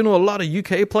 Yeah, I do know a lot of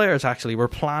UK players actually were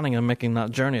planning on making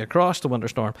that journey across to Winter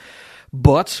Storm.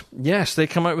 But, yes, they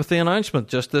come out with the announcement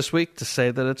just this week to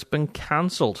say that it's been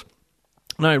cancelled.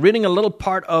 Now, reading a little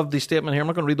part of the statement here, I'm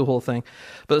not going to read the whole thing,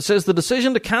 but it says the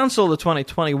decision to cancel the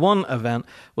 2021 event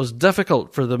was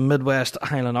difficult for the Midwest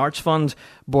Highland Arts Fund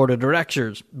Board of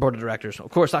Directors. Of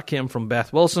course, that came from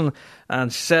Beth Wilson,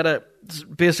 and said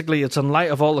it, basically, it's in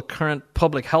light of all the current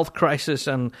public health crisis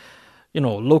and, you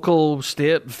know, local,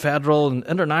 state, federal, and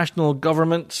international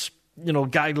governments, you know,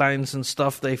 guidelines and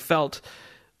stuff, they felt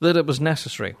that it was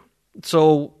necessary.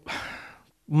 So,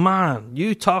 man,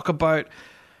 you talk about,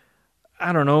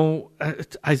 I don't know,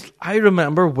 I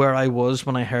remember where I was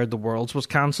when I heard the Worlds was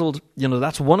cancelled. You know,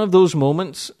 that's one of those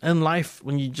moments in life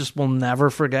when you just will never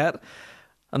forget.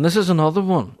 And this is another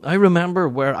one. I remember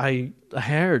where I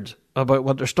heard about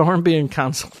Winter Storm being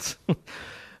cancelled.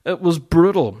 It was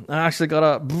brutal. I actually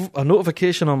got a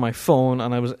notification on my phone,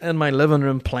 and I was in my living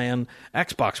room playing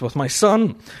Xbox with my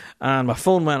son, and my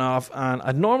phone went off, and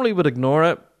I normally would ignore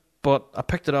it, but I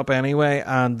picked it up anyway,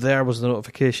 and there was the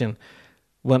notification,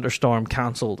 Winter Storm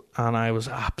cancelled, and I was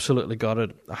absolutely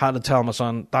gutted. I had to tell my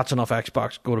son, that's enough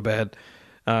Xbox, go to bed.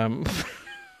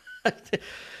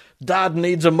 Dad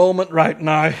needs a moment right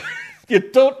now. You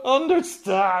don't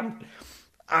understand.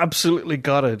 Absolutely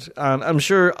gutted, and I'm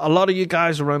sure a lot of you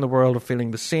guys around the world are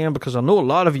feeling the same, because I know a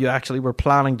lot of you actually were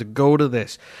planning to go to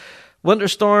this Winter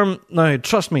Storm. Now,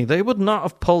 trust me, they would not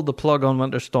have pulled the plug on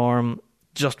Winter Storm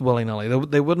just willy-nilly.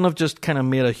 They wouldn't have just kind of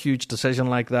made a huge decision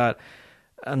like that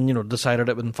and, you know, decided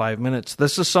it within 5 minutes.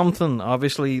 This is something,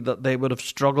 obviously, that they would have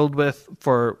struggled with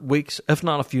for weeks, if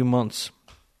not a few months.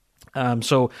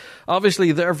 So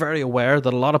obviously they're very aware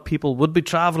that a lot of people would be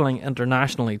travelling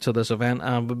internationally to this event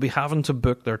and would be having to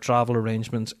book their travel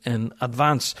arrangements in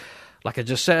advance. Like I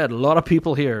just said, a lot of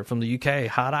people here from the UK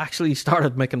had actually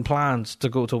started making plans to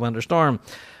go to Winter Storm.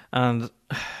 And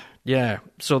yeah,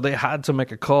 so they had to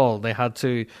make a call. They had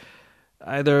to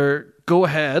either go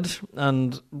ahead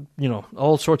and, you know,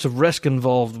 all sorts of risk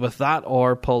involved with that,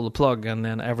 or pull the plug, and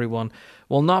then everyone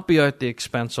will not be out the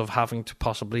expense of having to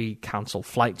possibly cancel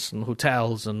flights and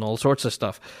hotels and all sorts of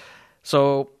stuff.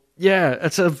 So, yeah,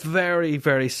 it's a very,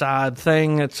 very sad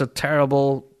thing. It's a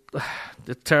terrible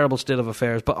state of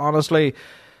affairs. But honestly,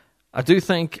 I do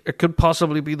think it could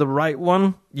possibly be the right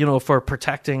one, you know, for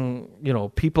protecting, you know,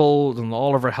 people, and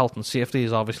all of our health and safety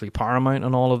is obviously paramount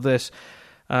in all of this.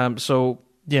 So,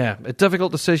 yeah, a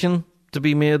difficult decision to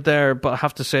be made there, but I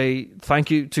have to say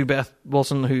thank you to Beth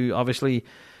Wilson, who obviously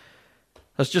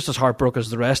is just as heartbroken as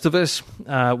the rest of us.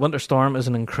 Winter Storm is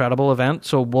an incredible event,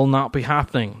 so will not be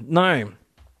happening. Now,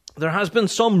 there has been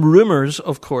some rumours,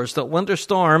 of course, that Winter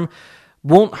Storm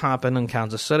won't happen in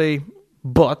Kansas City,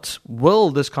 But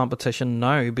will this competition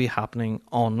now be happening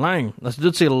online? I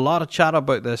did see a lot of chat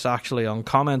about this actually on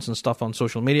comments and stuff on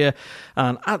social media.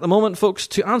 And at the moment, folks,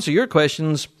 to answer your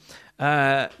questions,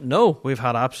 no, we've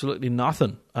had absolutely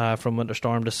nothing from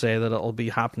Winterstorm to say that it'll be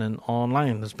happening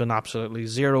online. There's been absolutely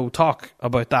zero talk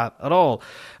about that at all.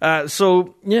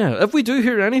 So, yeah, if we do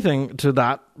hear anything to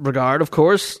that regard, of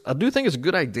course, I do think it's a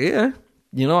good idea.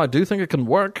 I do think it can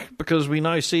work because we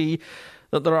now see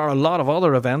that there are a lot of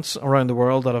other events around the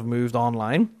world that have moved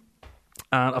online.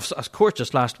 And of course,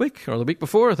 just last week or the week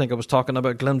before, I think I was talking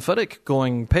about Glenfiddich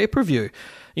going pay-per-view.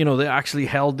 They actually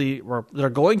they're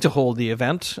going to hold the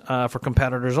event for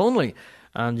competitors only.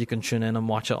 And you can tune in and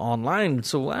watch it online.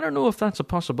 So I don't know if that's a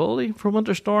possibility for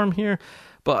Winterstorm here.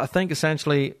 But I think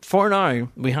essentially, for now,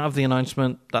 we have the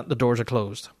announcement that the doors are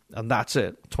closed. And that's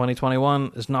it.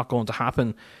 2021 is not going to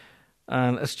happen.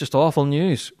 And it's just awful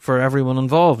news for everyone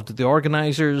involved. The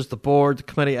organisers, the board, the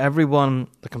committee, everyone,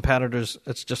 the competitors.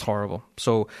 It's just horrible.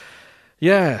 So,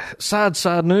 yeah,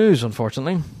 sad news,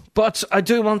 unfortunately. But I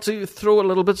do want to throw a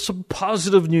little bit some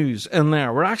positive news in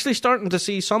there. We're actually starting to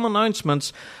see some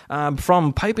announcements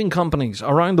from piping companies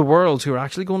around the world who are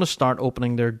actually going to start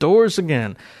opening their doors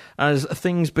again as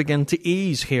things begin to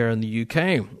ease here in the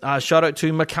UK. Shout out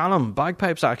to McCallum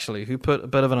Bagpipes, actually, who put a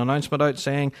bit of an announcement out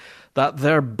saying that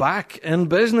they're back in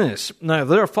business. Now,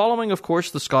 they're following, of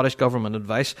course, the Scottish Government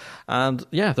advice, and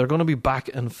yeah, they're going to be back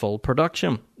in full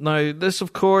production. Now, this,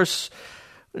 of course,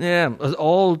 is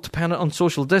all dependent on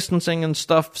social distancing and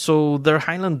stuff, so their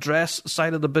Highland Dress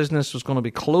side of the business was going to be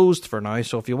closed for now,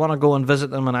 so if you want to go and visit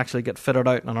them and actually get fitted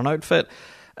out in an outfit,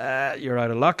 you're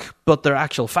out of luck. But their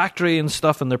actual factory and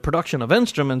stuff and their production of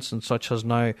instruments and such has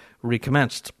now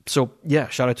recommenced. So yeah,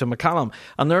 shout out to McCallum.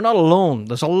 And they're not alone.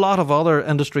 There's a lot of other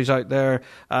industries out there,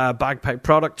 bagpipe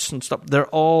products and stuff. They're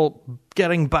all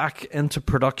getting back into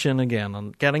production again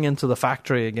and getting into the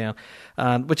factory again,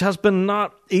 which has been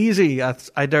not easy,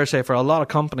 I dare say, for a lot of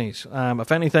companies.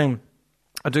 If anything,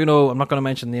 I do know, I'm not going to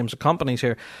mention names of companies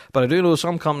here, but I do know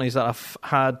some companies that have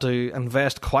had to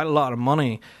invest quite a lot of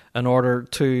money in order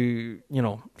to,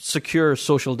 secure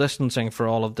social distancing for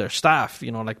all of their staff,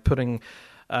 like putting,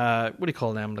 what do you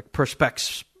call them, like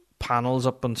perspex panels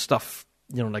up and stuff,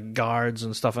 like guards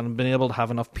and stuff, and being able to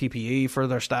have enough PPE for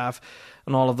their staff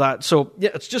and all of that. So,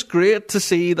 yeah, it's just great to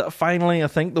see that finally I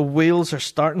think the wheels are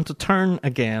starting to turn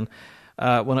again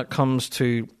when it comes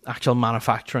to actual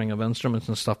manufacturing of instruments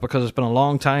and stuff, because it's been a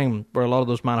long time where a lot of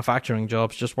those manufacturing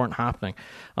jobs just weren't happening.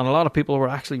 And a lot of people were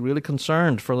actually really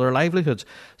concerned for their livelihoods.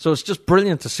 So it's just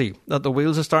brilliant to see that the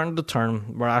wheels are starting to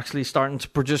turn. We're actually starting to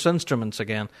produce instruments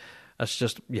again. It's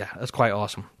just, it's quite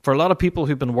awesome. For a lot of people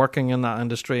who've been working in that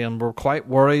industry and were quite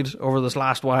worried over this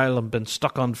last while and been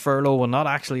stuck on furlough and not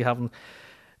actually having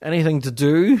anything to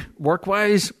do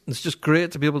work-wise, it's just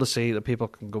great to be able to see that people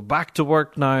can go back to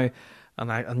work now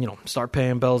and start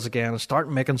paying bills again and start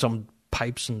making some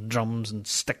pipes and drums and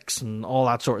sticks and all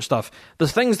that sort of stuff. The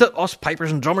things that us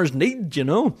pipers and drummers need,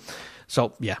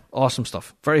 So, yeah, awesome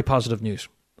stuff. Very positive news.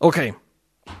 Okay,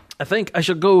 I think I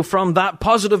should go from that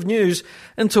positive news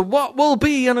into what will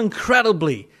be an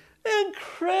incredibly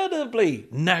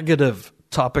negative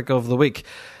topic of the week.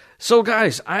 So,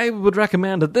 guys, I would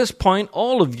recommend at this point,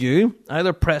 all of you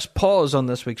either press pause on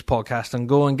this week's podcast and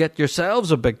go and get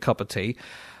yourselves a big cup of tea,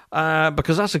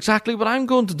 because that's exactly what I'm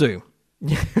going to do.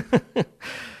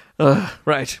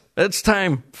 Right, it's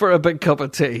time for a big cup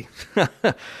of tea.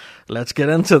 Let's get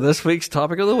into this week's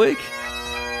topic of the week.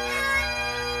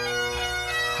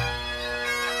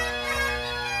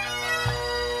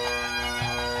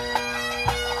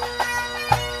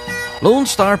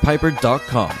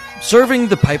 LoneStarPiper.com, serving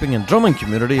the piping and drumming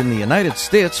community in the United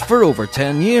States for over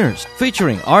 10 years,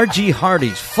 featuring R.G.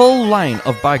 Hardy's full line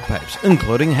of bagpipes,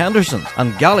 including Henderson's,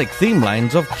 and Gaelic theme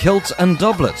lines of kilts and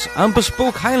doublets, and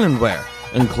bespoke Highland wear,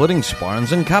 including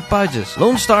sporrans and cap badges.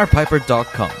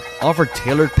 LoneStarPiper.com offer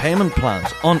tailored payment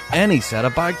plans on any set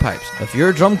of bagpipes. If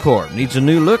your drum corps needs a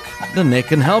new look, then they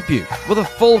can help you with a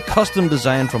full custom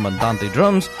design from Andante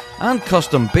Drums and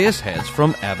custom bass heads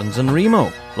from Evans and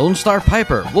Remo. Lone Star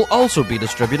Piper will also be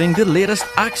distributing the latest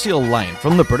Axial line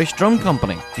from the British Drum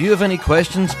Company. If you have any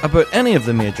questions about any of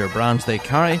the major brands they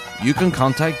carry, you can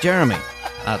contact Jeremy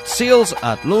at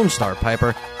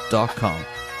sales@LoneStarPiper.com.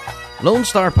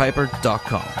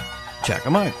 LoneStarPiper.com. Check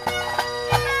them out.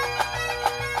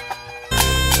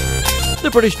 The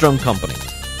British Drum Company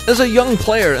is a young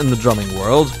player in the drumming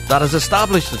world that has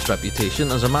established its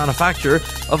reputation as a manufacturer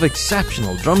of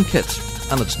exceptional drum kits,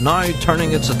 and it's now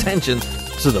turning its attention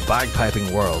to the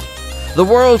bagpiping world. The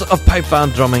world of pipe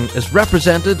band drumming is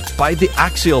represented by the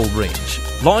Axial range,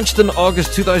 launched in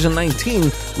August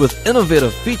 2019 with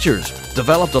innovative features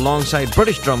developed alongside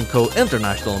British Drum Co.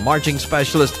 international marching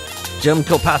specialist Jim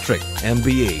Kilpatrick,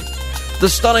 MBE. The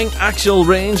stunning axial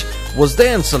range was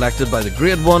then selected by the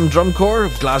Grade 1 Drum Corps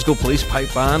of Glasgow Police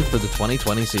Pipe Band for the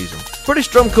 2020 season. British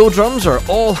Drum Co. drums are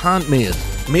all handmade,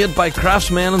 made by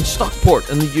craftsmen in Stockport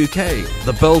in the UK.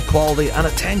 The build quality and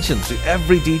attention to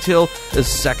every detail is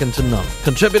second to none,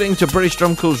 contributing to British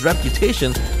Drum Co.'s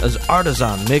reputation as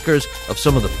artisan makers of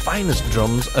some of the finest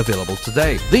drums available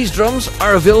today. These drums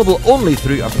are available only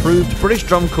through approved British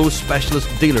Drum Co. specialist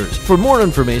dealers. For more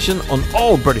information on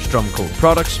all British Drum Co.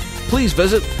 products, please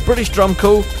visit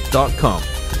BritishDrumCo.com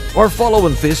or follow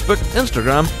on Facebook,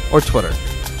 Instagram or Twitter.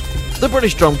 The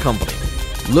British Drum Company.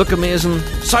 Look amazing,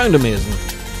 sound amazing,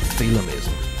 feel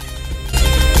amazing.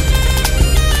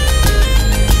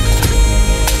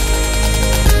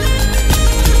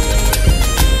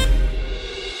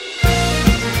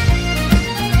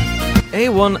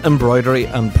 A1 Embroidery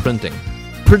and Printing.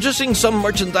 Producing some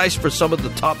merchandise for some of the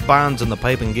top bands in the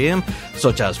piping game,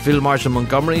 such as Field Marshal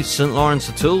Montgomery, St. Lawrence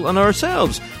O'Toole and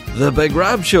ourselves, The Big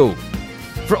Rab Show.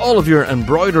 For all of your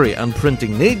embroidery and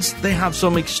printing needs, they have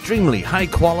some extremely high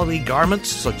quality garments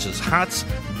such as hats,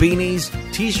 beanies,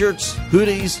 t-shirts,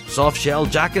 hoodies, soft shell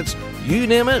jackets, you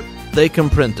name it, they can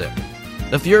print it.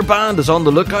 If your band is on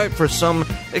the lookout for some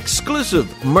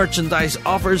exclusive merchandise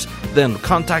offers, then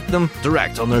contact them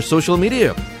direct on their social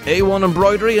media. A1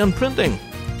 Embroidery and Printing.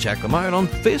 Check them out on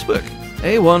Facebook.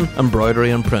 A1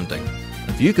 Embroidery and Printing.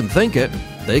 If you can think it,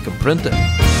 they can print it.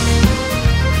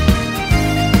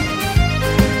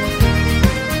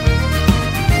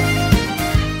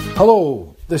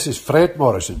 Hello, this is Fred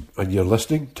Morrison, and you're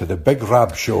listening to The Big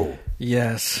Rab Show.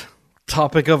 Yes,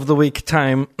 topic of the week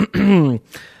time.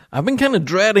 I've been kind of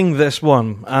dreading this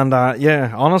one, and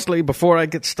honestly, before I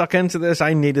get stuck into this,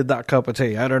 I needed that cup of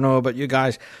tea. I don't know about you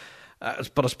guys,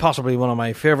 but it's possibly one of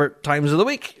my favourite times of the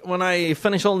week, when I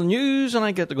finish all the news and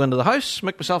I get to go into the house,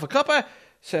 make myself a cuppa,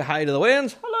 say hi to the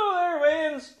Waynes. Hello there,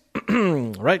 Waynes.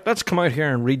 Right, let's come out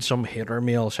here and read some hater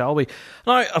mail, shall we?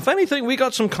 Now, if anything, we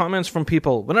got some comments from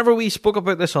people. Whenever we spoke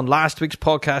about this on last week's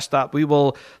podcast, that we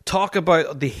will talk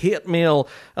about the hate mail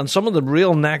and some of the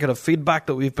real negative feedback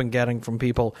that we've been getting from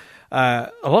people. A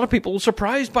lot of people were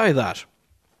surprised by that,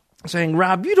 saying,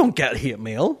 Rab, you don't get hate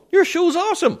mail. Your show's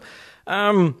awesome.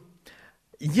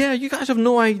 Yeah, you guys have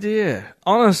no idea.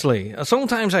 Honestly,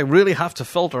 sometimes I really have to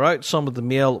filter out some of the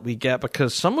mail we get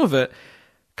because some of it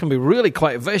can be really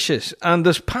quite vicious. And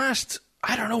this past,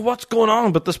 I don't know what's going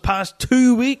on, but this past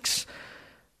 2 weeks,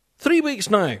 3 weeks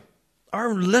now,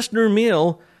 our listener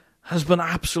mail has been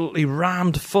absolutely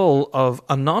rammed full of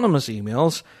anonymous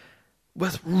emails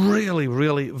with really,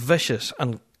 really vicious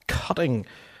and cutting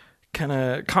kind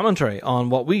of commentary on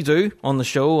what we do on the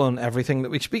show and everything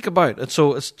that we speak about. And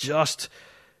so it's just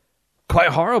quite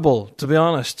horrible, to be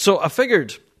honest. So I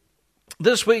figured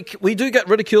this week, we do get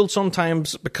ridiculed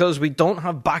sometimes because we don't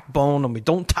have backbone and we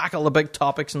don't tackle the big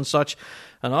topics and such.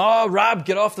 And, oh, Rab,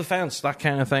 get off the fence, that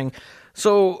kind of thing.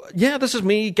 So, yeah, this is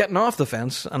me getting off the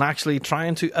fence and actually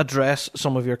trying to address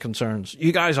some of your concerns.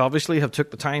 You guys obviously have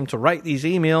took the time to write these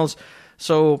emails.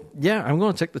 So, yeah, I'm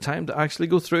going to take the time to actually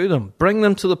go through them, bring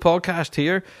them to the podcast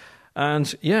here,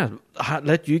 and, yeah,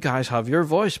 let you guys have your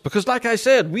voice. Because, like I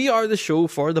said, we are the show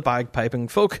for the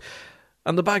bagpiping folk.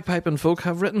 And the bagpiping folk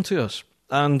have written to us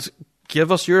and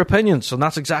give us your opinions. And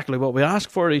that's exactly what we ask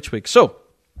for each week. So,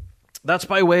 that's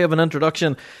by way of an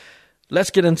introduction.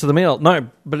 Let's get into the mail.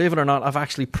 Now, believe it or not, I've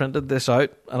actually printed this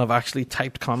out and I've actually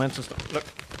typed comments and stuff. Look,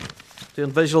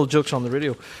 doing visual jokes on the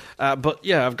radio. But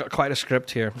yeah, I've got quite a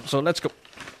script here. So let's go.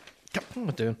 What am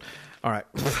I doing? All right.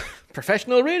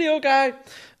 Professional radio guy.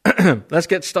 Let's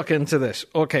get stuck into this.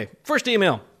 Okay, first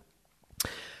email.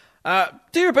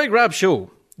 Dear Big Rab Show,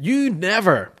 you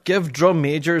never give drum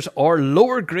majors or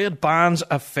lower grade bands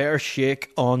a fair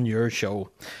shake on your show,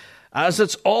 as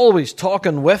it's always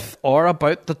talking with or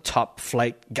about the top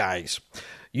flight guys.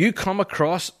 You come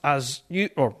across as you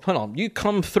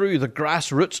come through the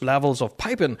grassroots levels of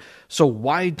piping, so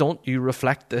why don't you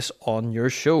reflect this on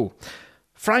your show?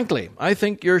 Frankly, I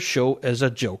think your show is a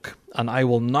joke, and I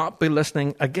will not be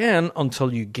listening again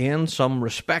until you gain some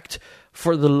respect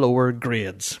for the lower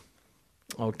grades.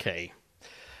 Okay.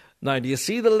 Now, do you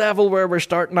see the level where we're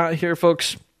starting at here,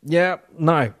 folks? Yeah,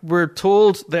 now, we're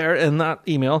told there in that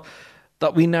email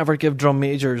that we never give drum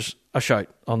majors a shout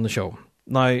on the show.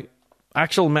 Now,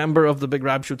 actual member of the Big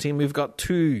Rab Show team, we've got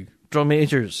 2 drum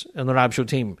majors in the Rab Show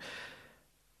team.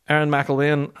 Aaron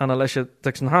McElwain and Alicia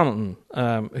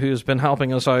Dixon-Hamilton, who's been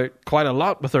helping us out quite a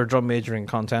lot with our drum majoring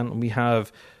content. And we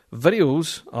have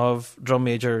videos of drum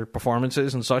major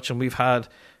performances and such, and we've had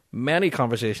many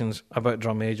conversations about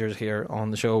drum majors here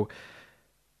on the show.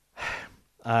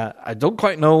 I don't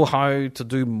quite know how to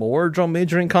do more drum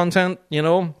majoring content, you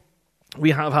know.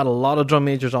 We have had a lot of drum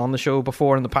majors on the show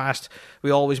before in the past.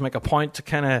 We always make a point to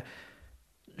kind of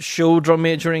show drum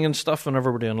majoring and stuff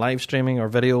whenever we're doing live streaming or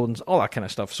video and all that kind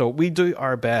of stuff. So we do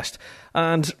our best.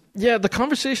 And yeah, the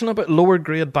conversation about lower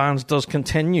grade bands does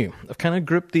continue. I've kind of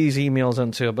grouped these emails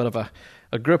into a bit of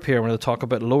a group here when I talk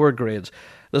about lower grades.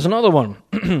 There's another one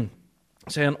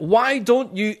saying, why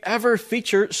don't you ever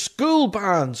feature school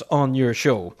bands on your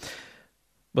show?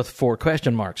 With 4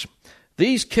 question marks.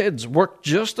 These kids work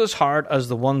just as hard as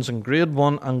the ones in grade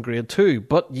 1 and grade 2,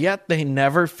 but yet they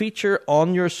never feature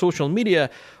on your social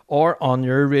media or on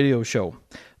your radio show.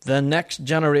 The next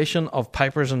generation of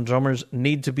pipers and drummers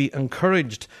need to be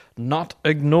encouraged, not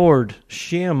ignored.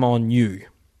 Shame on you.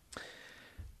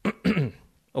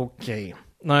 Okay.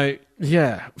 Now,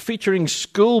 yeah, featuring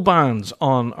school bands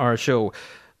on our show.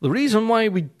 The reason why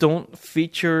we don't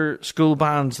feature school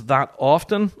bands that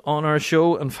often on our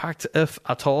show, in fact, if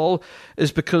at all,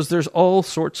 is because there's all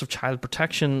sorts of child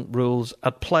protection rules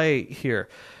at play here.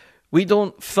 We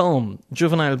don't film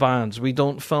juvenile bands. We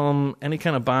don't film any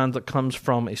kind of band that comes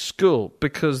from a school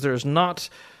because there's not,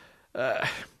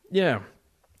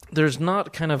 there's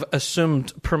not kind of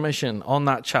assumed permission on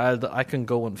that child that I can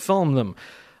go and film them.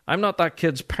 I'm not that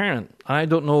kid's parent. I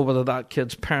don't know whether that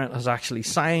kid's parent has actually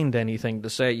signed anything to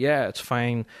say, yeah, it's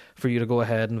fine for you to go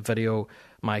ahead and video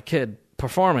my kid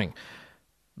performing.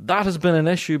 That has been an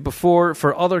issue before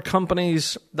for other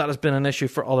companies. That has been an issue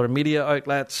for other media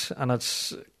outlets. And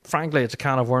frankly, it's a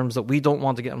can of worms that we don't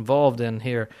want to get involved in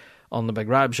here on the Big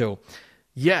Rab Show.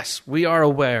 Yes, we are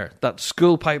aware that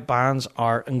school pipe bands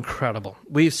are incredible.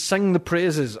 We sing the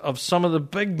praises of some of the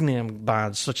big name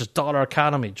bands such as Dollar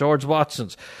Academy, George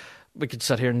Watson's. We could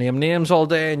sit here and name names all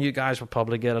day and you guys would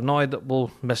probably get annoyed that we'll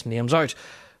miss names out.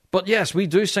 But yes, we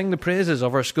do sing the praises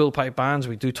of our school pipe bands.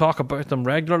 We do talk about them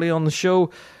regularly on the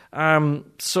show.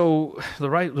 So the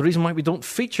reason why we don't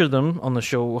feature them on the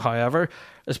show, however,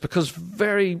 is because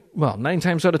 9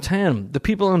 times out of 10, the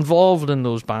people involved in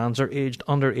those bands are aged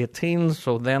under 18,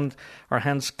 so then are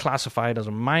hence classified as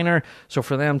a minor. So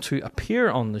for them to appear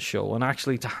on the show and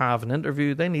actually to have an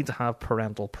interview, they need to have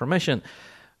parental permission.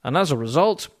 And as a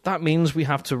result, that means we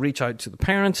have to reach out to the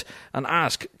parent and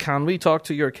ask, can we talk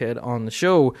to your kid on the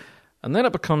show? And then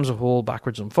it becomes a whole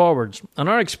backwards and forwards. In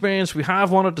our experience, we have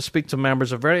wanted to speak to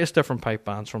members of various different pipe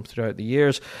bands from throughout the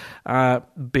years,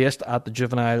 based at the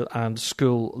juvenile and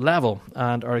school level.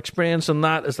 And our experience in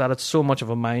that is that it's so much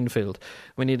of a minefield.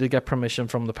 We need to get permission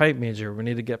from the pipe major. We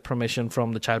need to get permission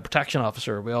from the child protection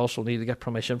officer. We also need to get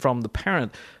permission from the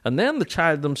parent. And then the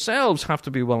child themselves have to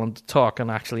be willing to talk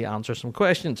and actually answer some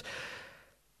questions.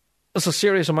 There's a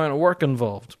serious amount of work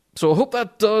involved. So I hope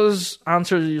that does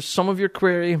answer some of your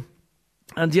query.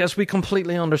 And yes, we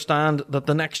completely understand that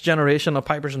the next generation of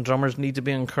pipers and drummers need to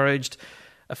be encouraged.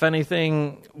 If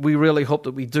anything, we really hope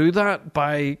that we do that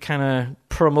by kind of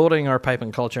promoting our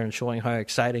piping culture and showing how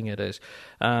exciting it is.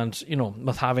 And, you know,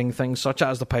 with having things such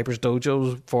as the Pipers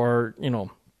Dojos for, you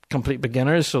know, complete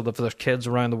beginners, so that if there's kids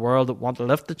around the world that want to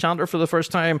lift the chanter for the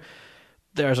first time,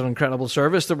 there's an incredible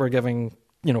service that we're giving,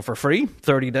 you know, for free,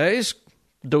 30 days.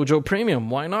 Dojo Premium,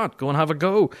 why not? Go and have a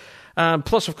go.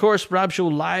 Plus, of course, Rab Show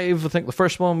Live, I think the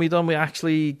first one we done, we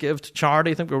actually give to charity.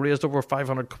 I think we raised over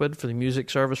 500 quid for the music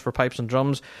service for pipes and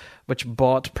drums, which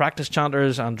bought practice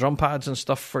chanters and drum pads and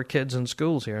stuff for kids in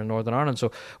schools here in Northern Ireland.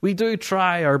 So we do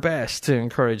try our best to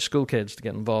encourage school kids to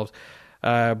get involved.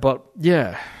 But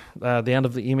yeah, the end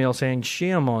of the email saying,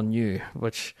 shame on you,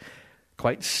 which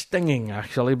quite stinging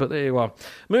actually, but there you are.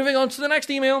 Moving on to the next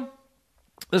email.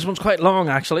 This one's quite long,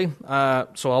 actually,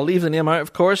 so I'll leave the name out,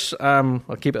 of course. I'll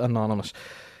keep it anonymous.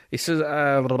 He says,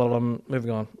 moving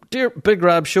on. Dear Big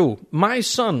Rab Show, my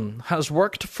son has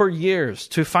worked for years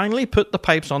to finally put the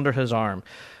pipes under his arm,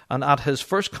 and at his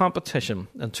first competition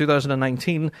in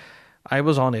 2019, I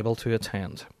was unable to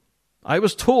attend. I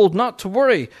was told not to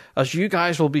worry, as you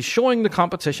guys will be showing the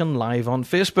competition live on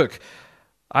Facebook.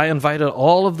 I invited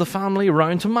all of the family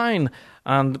round to mine,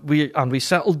 and we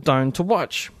settled down to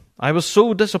watch. I was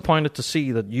so disappointed to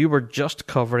see that you were just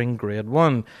covering grade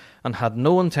 1 and had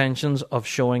no intentions of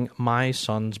showing my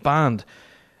son's band.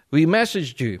 We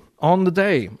messaged you on the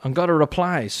day and got a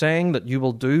reply saying that you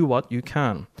will do what you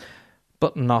can,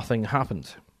 but nothing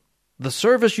happened. The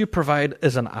service you provide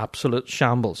is an absolute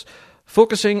shambles,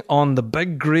 focusing on the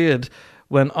big grade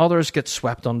when others get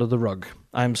swept under the rug.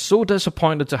 I am so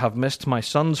disappointed to have missed my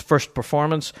son's first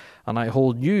performance, and I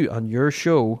hold you and your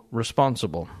show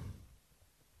responsible.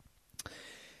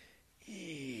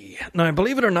 Now,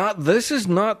 believe it or not, this is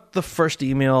not the first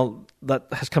email that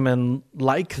has come in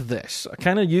like this. I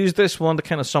kind of used this one to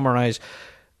kind of summarize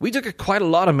We do get quite a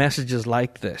lot of messages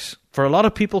like this for a lot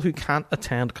of people who can't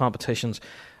attend competitions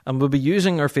and will be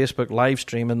using our Facebook live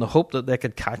stream in the hope that they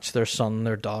could catch their son,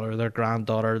 their daughter, their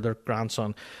granddaughter, their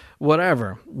grandson,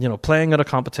 whatever, playing at a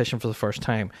competition for the first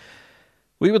time.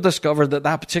 We would discover that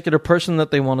that particular person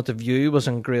that they wanted to view was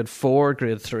in grade 4,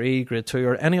 grade 3, grade 2,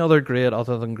 or any other grade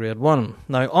other than grade 1.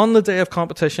 Now, on the day of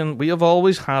competition, we have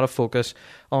always had a focus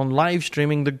on live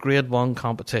streaming the grade 1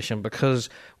 competition because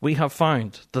we have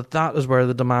found that that is where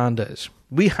the demand is.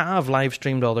 We have live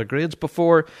streamed other grades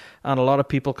before, and a lot of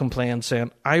people complained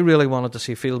saying, I really wanted to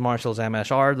see Field Marshal's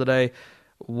MSR today.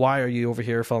 Why are you over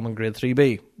here filming grade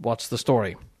 3B? What's the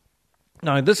story?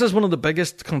 Now, this is one of the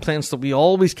biggest complaints that we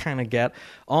always kind of get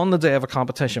on the day of a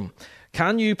competition.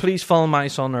 Can you please film my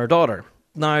son or daughter?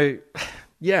 Now,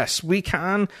 yes, we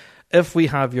can if we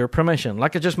have your permission.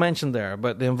 Like I just mentioned there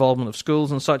about the involvement of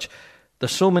schools and such,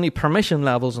 there's so many permission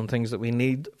levels and things that we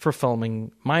need for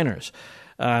filming minors.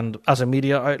 And as a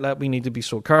media outlet, we need to be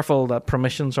so careful that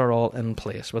permissions are all in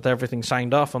place with everything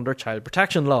signed off under child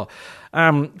protection law.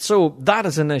 So that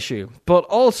is an issue. But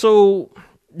also,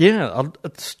 yeah,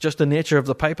 it's just the nature of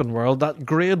the piping world that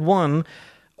grade 1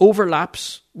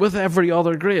 overlaps with every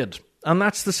other grade. And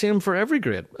that's the same for every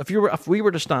grade. If we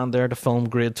were to stand there to film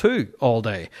grade 2 all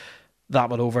day, that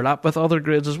would overlap with other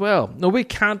grades as well. No, we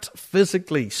can't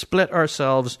physically split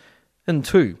ourselves in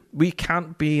two. We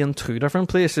can't be in two different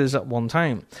places at one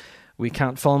time. We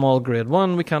can't film all grade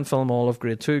 1, we can't film all of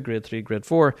grade 2, grade 3, grade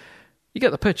 4. You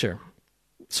get the picture.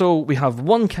 So we have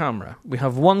one camera, we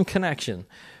have one connection,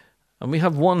 and we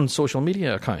have one social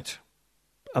media account.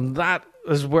 And that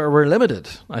is where we're limited,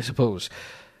 I suppose.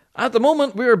 At the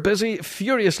moment, we're busy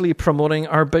furiously promoting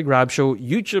our Big Rab Show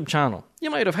YouTube channel. You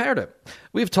might have heard it.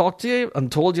 We've talked to you and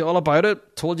told you all about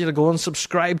it, told you to go and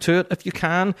subscribe to it if you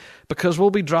can, because we'll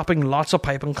be dropping lots of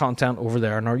piping content over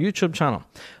there on our YouTube channel.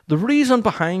 The reason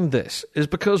behind this is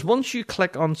because once you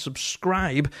click on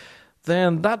subscribe,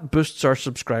 then that boosts our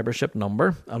subscribership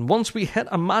number, and once we hit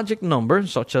a magic number,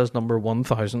 such as number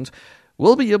 1000,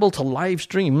 we'll be able to live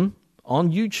stream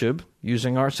on YouTube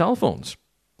using our cell phones.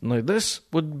 Now, this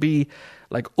would be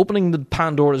like opening the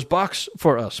Pandora's box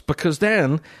for us, because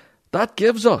then that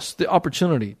gives us the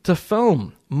opportunity to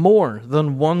film more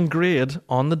than one grade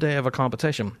on the day of a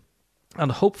competition,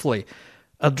 and hopefully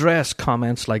address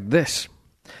comments like this,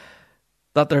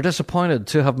 that they're disappointed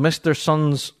to have missed their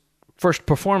son's first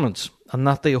performance and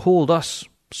that they hold us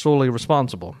solely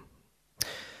responsible.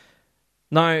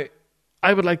 Now,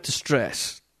 I would like to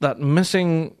stress that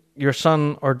missing your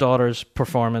son or daughter's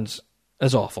performance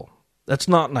is awful. It's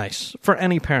not nice for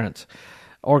any parent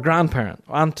or grandparent,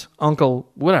 aunt,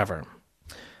 uncle, whatever.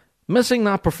 Missing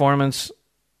that performance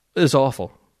is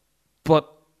awful,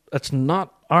 but it's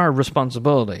not our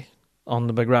responsibility on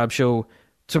the Big Rab Show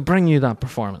to bring you that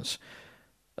performance.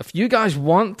 If you guys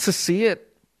want to see it,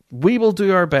 we will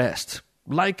do our best.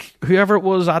 Like whoever it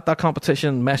was at that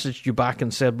competition messaged you back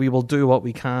and said, we will do what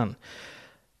we can.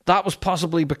 That was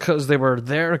possibly because they were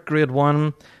there at grade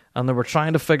 1 and they were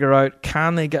trying to figure out,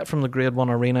 can they get from the grade 1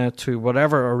 arena to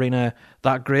whatever arena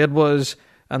that grade was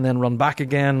and then run back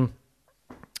again?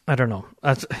 I don't know.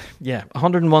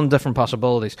 101 different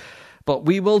possibilities. But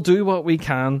we will do what we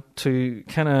can to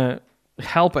kind of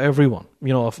help everyone.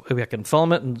 You know, if we can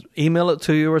film it and email it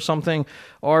to you or something,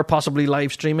 or possibly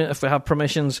live stream it if we have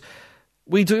permissions.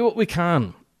 We do what we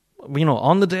can. You know,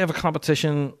 on the day of a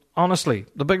competition, honestly,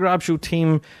 the Big Rab Show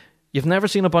team, you've never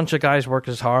seen a bunch of guys work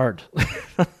as hard.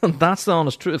 That's the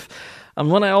honest truth.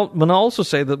 And when I also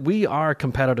say that we are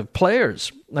competitive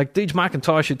players, like Deej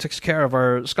McIntosh, who takes care of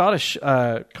our Scottish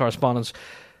correspondence,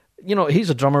 you know, he's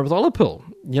a drummer with Ullapool,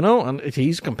 you know, and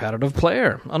he's a competitive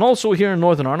player. And also here in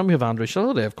Northern Ireland, we have Andrew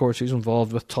Shilliday. Of course, he's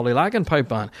involved with Tullylagan Pipe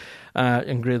Band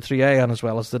in grade 3A, and as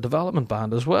well as the development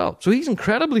band as well. So he's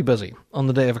incredibly busy on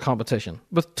the day of a competition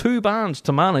with 2 bands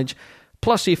to manage,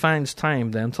 plus he finds time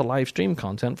then to live stream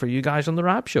content for you guys on the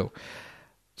Rab Show.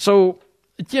 So,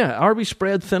 yeah, are we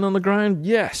spread thin on the ground?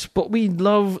 Yes, but we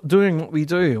love doing what we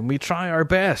do, and we try our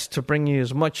best to bring you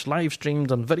as much live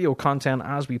streamed and video content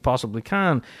as we possibly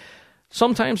can.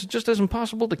 Sometimes it just isn't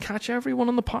possible to catch everyone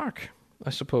in the park, I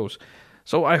suppose.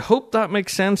 So I hope that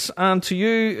makes sense, and to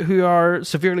you who are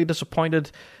severely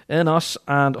disappointed in us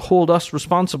and hold us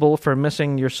responsible for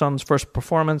missing your son's first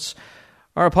performance,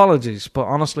 our apologies, but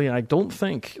honestly I don't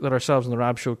think that ourselves in the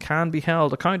Rab Show can be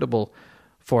held accountable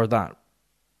for that.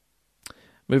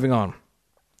 Moving on.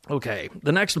 Okay,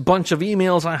 the next bunch of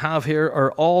emails I have here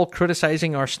are all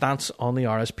criticising our stance on the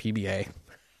RSPBA.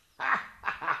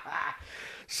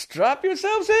 Strap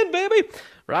yourselves in, baby.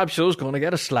 Rab Show's going to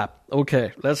get a slap.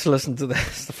 Okay, let's listen to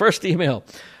this. The first email.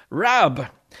 Rab,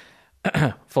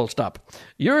 Full stop.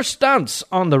 Your stance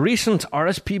on the recent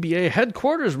RSPBA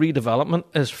headquarters redevelopment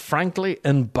is frankly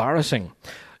embarrassing.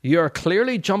 You are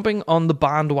clearly jumping on the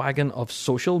bandwagon of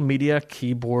social media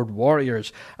keyboard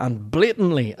warriors and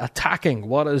blatantly attacking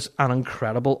what is an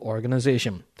incredible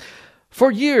organisation. For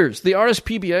years, the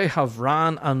RSPBA have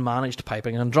ran and managed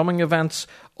piping and drumming events,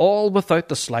 all without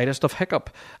the slightest of hiccup,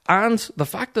 and the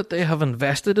fact that they have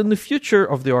invested in the future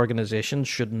of the organisation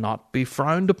should not be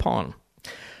frowned upon.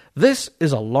 This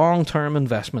is a long-term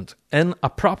investment in a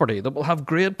property that will have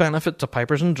great benefit to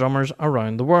pipers and drummers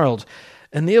around the world,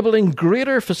 enabling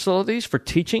greater facilities for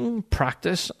teaching,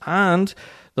 practice, and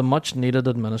the much-needed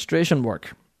administration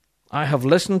work. I have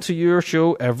listened to your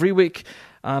show every week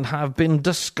and have been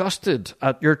disgusted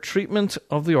at your treatment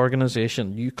of the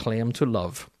organisation you claim to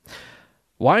love.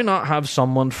 Why not have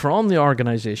someone from the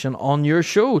organisation on your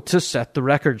show to set the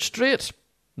record straight?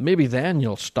 Maybe then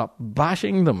you'll stop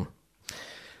bashing them.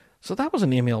 So that was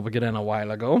an email we got in a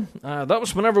while ago. That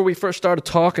was whenever we first started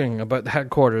talking about the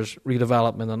headquarters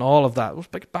redevelopment and all of that. It was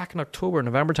back in October,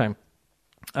 November time.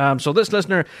 So this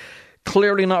listener,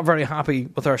 clearly not very happy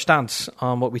with our stance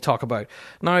on what we talk about.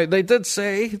 Now, they did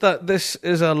say that this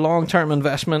is a long-term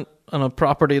investment in a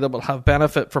property that will have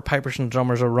benefit for pipers and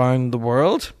drummers around the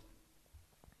world.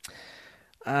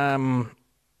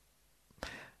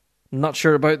 Not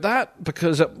sure about that,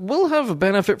 because it will have a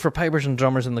benefit for pipers and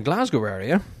drummers in the Glasgow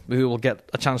area, who will get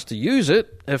a chance to use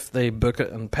it if they book it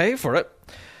and pay for it.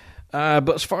 But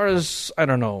as far as, I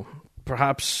don't know,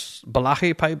 perhaps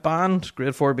Balachi Pipe Band,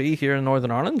 Grade 4B here in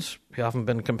Northern Ireland, who haven't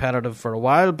been competitive for a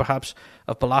while, perhaps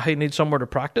if Balachi needs somewhere to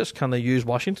practice, can they use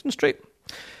Washington Street?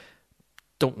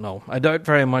 Don't know. I doubt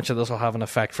very much that this will have an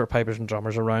effect for pipers and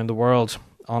drummers around the world,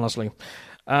 honestly.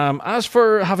 As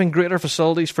for having greater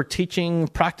facilities for teaching,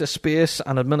 practice space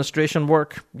and administration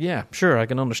work, yeah, sure, I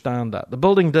can understand that. The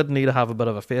building did need to have a bit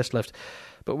of a facelift,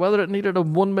 but whether it needed a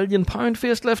 £1 million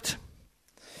facelift,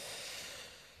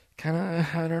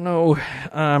 I don't know.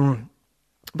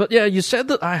 But yeah, you said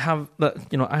that I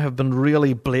have been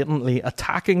really blatantly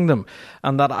attacking them,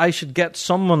 and that I should get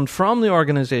someone from the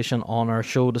organisation on our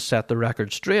show to set the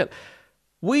record straight.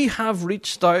 We have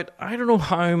reached out, I don't know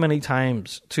how many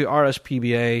times, to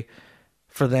RSPBA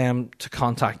for them to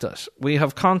contact us. We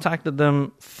have contacted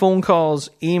them, phone calls,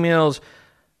 emails.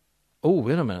 Oh,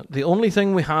 wait a minute. The only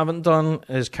thing we haven't done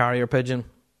is carrier pigeon.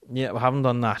 Yeah, we haven't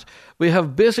done that. We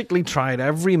have basically tried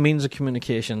every means of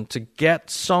communication to get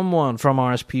someone from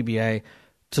RSPBA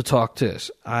to talk to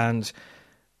us. And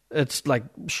it's like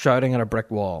shouting at a brick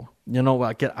wall.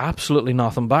 I get absolutely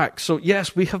nothing back. So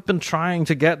yes, we have been trying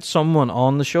to get someone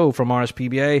on the show from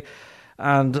RSPBA,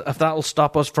 and if that will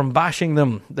stop us from bashing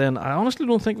them, then I honestly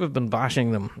don't think we've been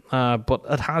bashing them. But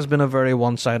it has been a very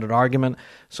one-sided argument,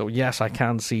 so yes, I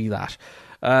can see that.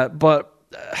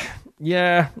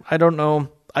 Yeah, I don't know.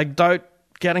 I doubt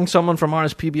getting someone from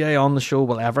RSPBA on the show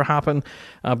will ever happen,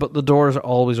 but the doors are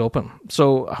always open.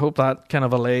 So I hope that kind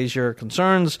of allays your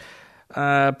concerns.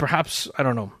 Perhaps, I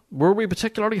don't know, were we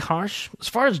particularly harsh? As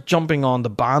far as jumping on the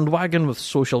bandwagon with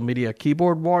social media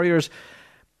keyboard warriors,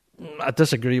 I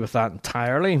disagree with that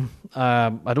entirely.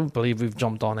 I don't believe we've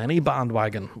jumped on any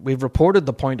bandwagon. We've reported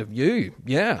the point of view,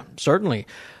 yeah, certainly.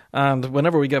 And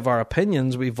whenever we give our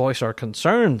opinions, we voice our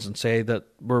concerns and say that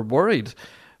we're worried.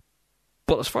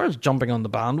 But as far as jumping on the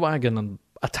bandwagon and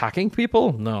attacking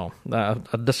people, no, I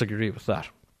disagree with that.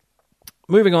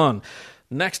 Moving on,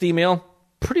 next email,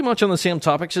 pretty much on the same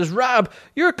topic, says, Rab,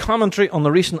 your commentary on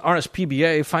the recent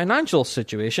RSPBA financial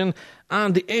situation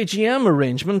and the AGM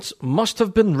arrangements must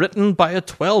have been written by a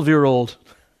 12-year-old.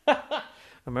 I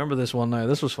remember this one now.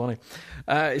 This was funny.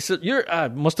 He said,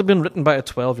 must have been written by a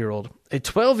 12-year-old. A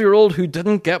 12-year-old who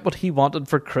didn't get what he wanted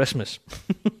for Christmas.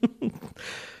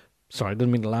 Sorry, I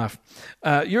didn't mean to laugh.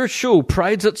 Your show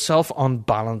prides itself on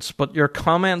balance, but your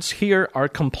comments here are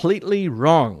completely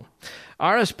wrong.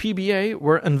 RSPBA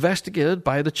were investigated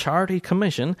by the Charity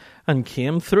Commission and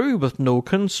came through with no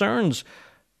concerns.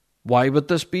 Why would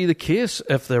this be the case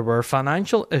if there were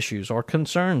financial issues or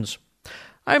concerns?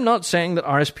 I'm not saying that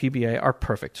RSPBA are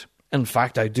perfect. In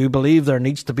fact, I do believe there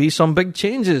needs to be some big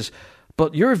changes,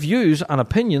 but your views and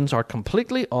opinions are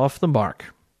completely off the mark.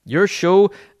 Your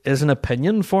show is an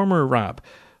opinion former, Rab.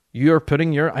 You're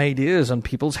putting your ideas in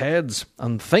people's heads,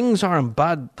 and things are in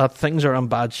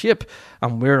bad shape,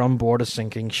 and we're on board a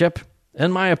sinking ship.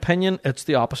 In my opinion, it's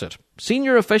the opposite.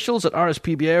 Senior officials at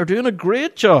RSPBA are doing a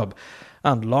great job,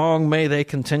 and long may they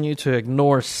continue to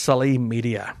ignore silly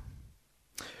media.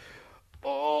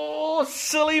 Oh,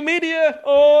 silly media!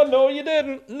 Oh, no you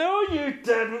didn't. No you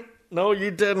didn't. No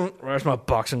you didn't. Where's my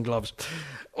boxing gloves?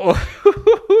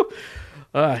 Oh,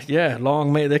 Yeah,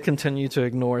 long may they continue to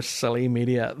ignore silly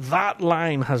media. That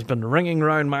line has been ringing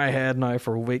round my head now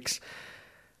for weeks.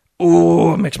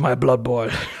 Oh, it makes my blood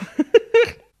boil.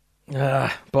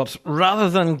 But rather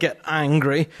than get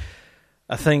angry,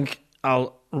 I think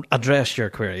I'll address your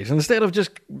queries instead of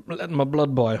just letting my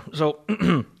blood boil. So,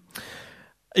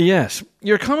 yes,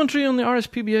 your commentary on the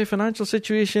RSPBA financial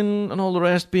situation and all the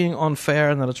rest being unfair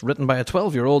and that it's written by a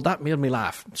 12-year-old, that made me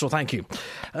laugh. So thank you.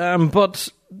 But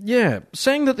yeah,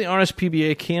 saying that the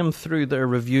RSPBA came through their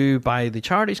review by the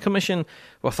Charities Commission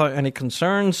without any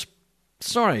concerns,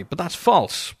 sorry, but that's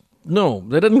false. No,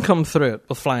 they didn't come through it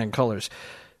with flying colours.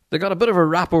 They got a bit of a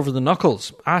rap over the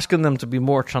knuckles, asking them to be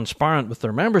more transparent with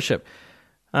their membership.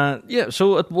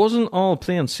 So it wasn't all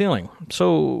plain sailing.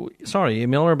 So, sorry,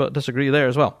 emailer, but disagree there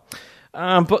as well.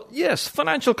 But yes,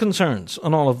 financial concerns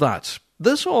and all of that.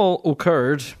 This all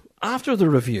occurred after the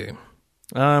review.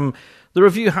 The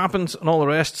review happened and all the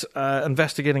rest,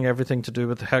 investigating everything to do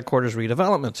with the headquarters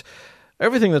redevelopment.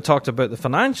 Everything that talked about the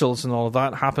financials and all of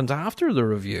that happened after the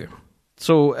review.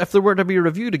 So if they were to be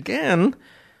reviewed again,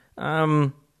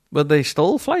 would they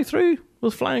still fly through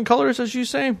with flying colours, as you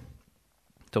say?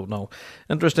 Don't know.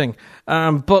 Interesting.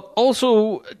 But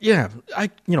also, yeah, I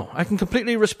can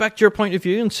completely respect your point of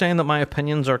view in saying that my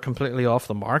opinions are completely off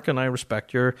the mark, and I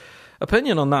respect your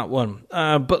opinion on that one.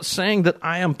 But saying that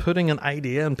I am putting an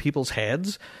idea in people's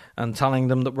heads and telling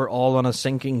them that we're all on a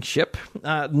sinking ship,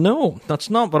 no, that's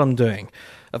not what I'm doing.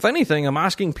 If anything, I'm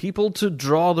asking people to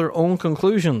draw their own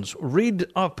conclusions. Read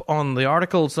up on the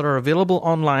articles that are available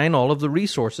online, all of the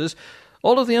resources,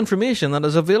 all of the information that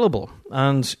is available,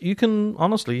 and you can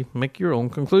honestly make your own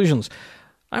conclusions.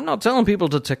 I'm not telling people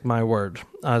to take my word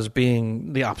as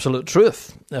being the absolute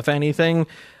truth. If anything,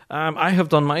 I have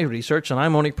done my research and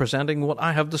I'm only presenting what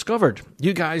I have discovered.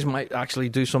 You guys might actually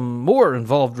do some more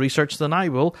involved research than I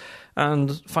will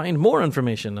and find more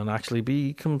information and actually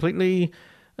be completely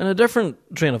in a different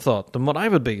train of thought than what I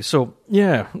would be. So,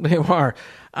 yeah, they are.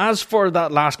 As for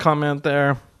that last comment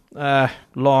there,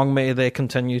 long may they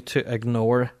continue to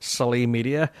ignore silly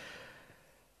media.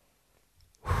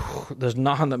 There's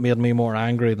nothing that made me more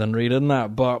angry than reading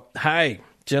that. But hey,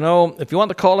 do you know, if you want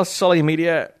to call us silly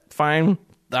media, fine,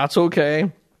 that's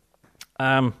okay.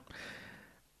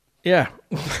 Yeah.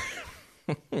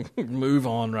 Move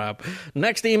on, Rab.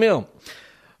 Next email.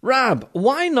 Rab,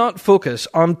 why not focus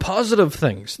on positive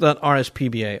things that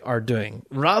RSPBA are doing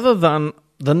rather than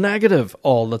the negative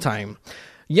all the time?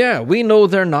 Yeah, we know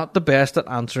they're not the best at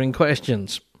answering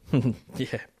questions.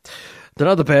 Yeah, they're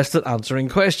not the best at answering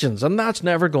questions, and that's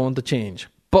never going to change.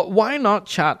 But why not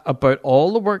chat about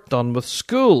all the work done with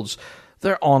schools,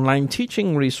 their online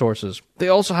teaching resources? They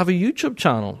also have a YouTube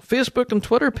channel, Facebook and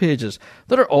Twitter pages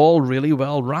that are all really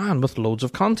well ran with loads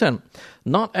of content.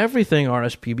 Not everything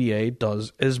RSPBA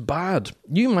does is bad.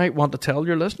 You might want to tell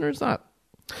your listeners that.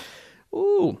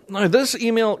 Ooh, now this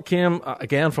email came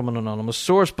again from an anonymous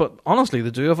source, but honestly, they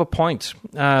do have a point.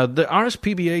 The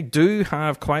RSPBA do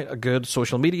have quite a good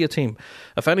social media team.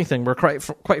 If anything, we're quite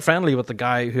friendly with the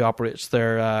guy who operates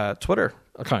their Twitter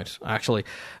account, actually.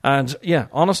 And yeah,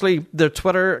 honestly, their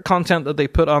Twitter content that they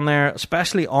put on there,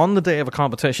 especially on the day of a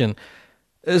competition,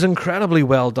 is incredibly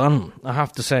well done, I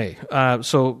have to say.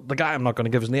 So the guy, I'm not going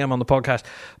to give his name on the podcast,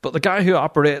 but the guy who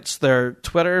operates their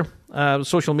Twitter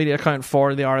social media account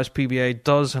for the RSPBA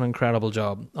does an incredible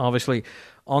job. Obviously,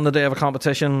 on the day of a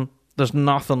competition, there's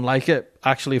nothing like it.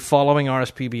 Actually, following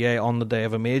RSPBA on the day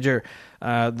of a major,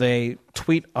 they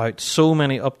tweet out so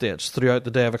many updates throughout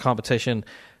the day of a competition,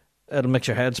 it'll make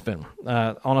your head spin.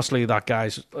 Honestly, that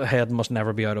guy's head must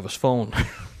never be out of his phone.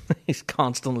 He's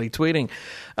constantly tweeting.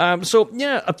 So,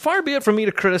 yeah, far be it from me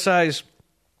to criticise.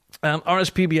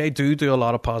 RSPBA do a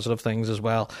lot of positive things as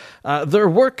well. Their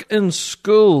work in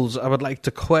schools, I would like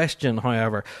to question,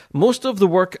 however. Most of the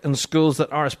work in schools that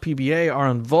RSPBA are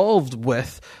involved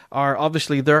with are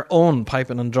obviously their own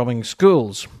piping and drumming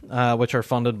schools, which are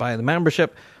funded by the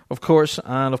membership, of course,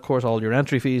 and of course all your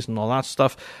entry fees and all that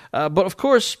stuff. But of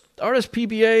course,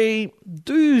 RSPBA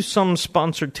do some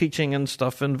sponsored teaching and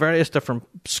stuff in various different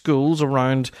schools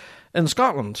around in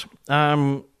Scotland.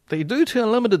 They do to a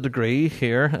limited degree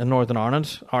here in Northern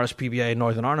Ireland. RSPBA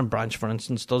Northern Ireland branch, for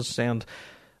instance, does send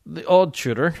the odd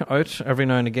tutor out every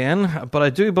now and again, but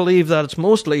I do believe that it's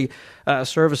mostly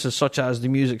services such as the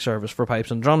music service for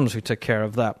pipes and drums who take care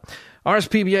of that.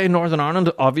 RSPBA Northern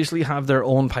Ireland obviously have their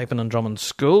own piping and drumming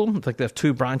school. I think they have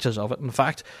 2 branches of it, in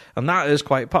fact, and that is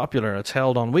quite popular. It's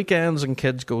held on weekends and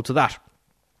kids go to that.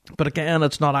 But again,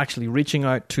 it's not actually reaching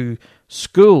out to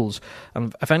schools.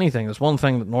 And if anything, there's one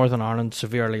thing that Northern Ireland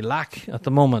severely lack at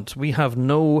the moment. We have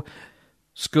no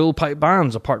school pipe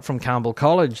bands apart from Campbell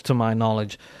College, to my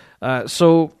knowledge.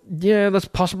 So, yeah, that's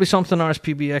possibly something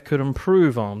RSPBA could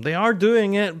improve on. They are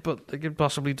doing it, but they could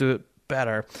possibly do it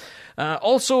better.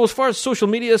 Also, as far as social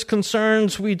media is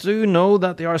concerned, we do know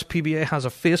that the RSPBA has a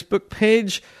Facebook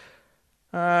page,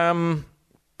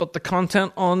 but the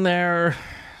content on there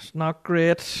is not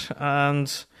great,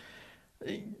 and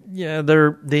yeah,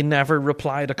 they never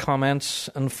reply to comments.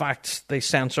 In fact, they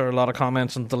censor a lot of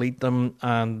comments and delete them,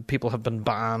 and people have been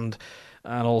banned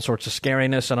and all sorts of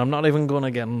scariness, and I'm not even going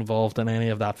to get involved in any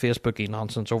of that Facebooky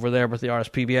nonsense over there with the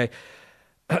RSPBA.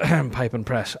 Pipe and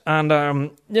press.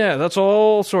 And yeah, that's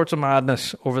all sorts of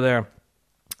madness over there.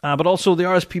 But also the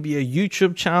RSPBA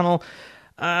YouTube channel.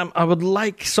 I would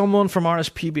like someone from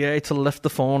RSPBA to lift the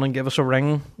phone and give us a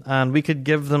ring, and we could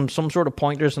give them some sort of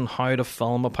pointers on how to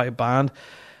film a pipe band.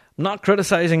 Not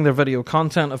criticizing their video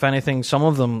content. If anything, some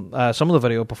of the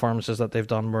video performances that they've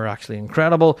done were actually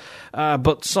incredible.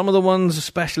 But some of the ones,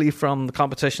 especially from the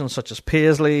competitions such as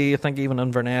Paisley, I think even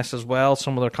Inverness as well,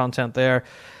 some of their content there,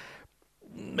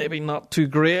 maybe not too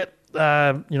great.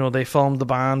 They filmed the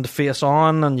band face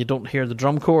on, and you don't hear the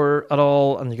drum corps at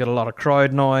all, and you get a lot of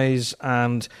crowd noise.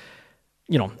 And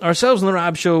ourselves in the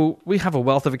Rab Show, we have a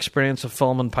wealth of experience of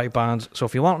filming pipe bands. So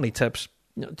if you want any tips,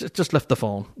 just lift the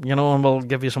phone, and we'll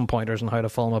give you some pointers on how to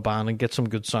film a band and get some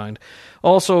good sound.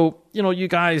 Also, you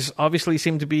guys obviously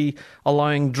seem to be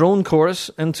allowing drone chorus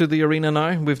into the arena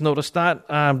now. We've noticed that.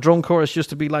 Drone chorus used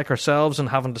to be like ourselves and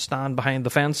having to stand behind the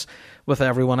fence with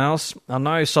everyone else. And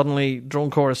now suddenly drone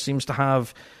chorus seems to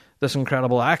have this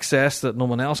incredible access that no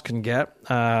one else can get.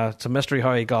 It's a mystery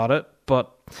how he got it,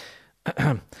 but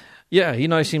yeah, he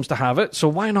now seems to have it, so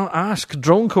why not ask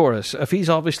Drone Chorus? If he's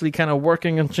obviously kind of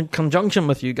working in conjunction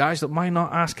with you guys, then why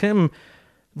not ask him,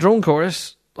 Drone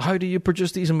Chorus, how do you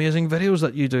produce these amazing videos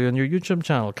that you do on your YouTube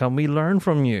channel? Can we learn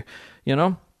from you?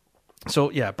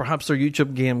 So, yeah, perhaps their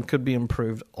YouTube game could be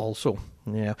improved also.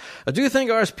 Yeah, I do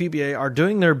think RSPBA are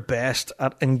doing their best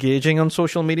at engaging on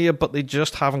social media, but they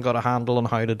just haven't got a handle on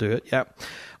how to do it yet.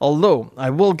 Although,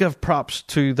 I will give props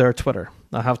to their Twitter.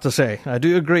 I have to say, I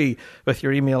do agree with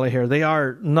your email here. They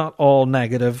are not all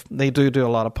negative. They do a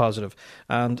lot of positive.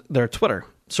 And their Twitter,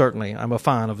 certainly, I'm a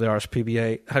fan of the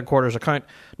RSPBA headquarters account.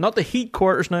 Not the Heat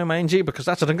quarters now, mind you, because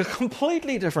that's a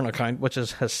completely different account, which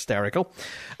is hysterical.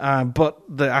 But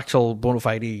the actual bona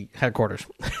fide headquarters.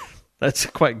 That's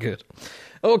quite good.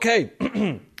 Okay,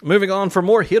 moving on for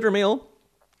more hater mail.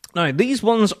 Now, these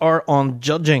ones are on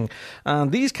judging, and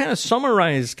these kind of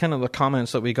summarize kind of the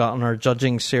comments that we got on our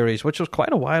judging series, which was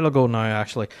quite a while ago now,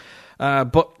 actually.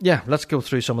 But yeah, let's go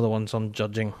through some of the ones on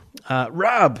judging.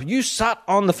 Rab, you sat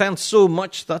on the fence so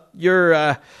much that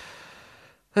your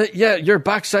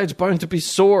backside's bound to be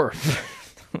sore.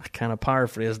 I kind of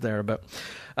paraphrased there a bit.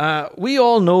 We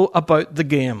all know about the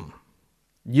game.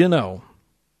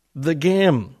 The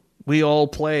game we all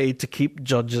play to keep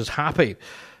judges happy.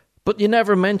 But you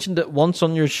never mentioned it once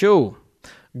on your show.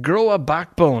 Grow a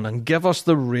backbone and give us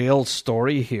the real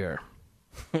story here.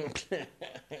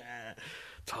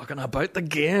 Talking about the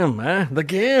game, eh? The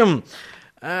game.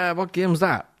 What game's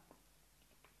that?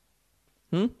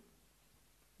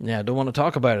 Yeah, I don't want to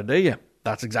talk about it, do you?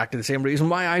 That's exactly the same reason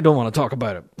why I don't want to talk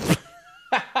about it.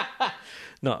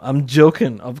 No, I'm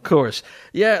joking, of course.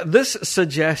 Yeah, this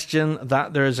suggestion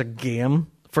that there is a game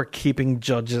for keeping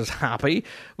judges happy.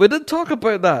 We did talk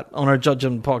about that on our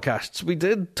judging podcasts. We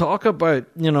did talk about,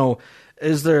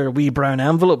 is there wee brown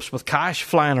envelopes with cash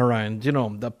flying around,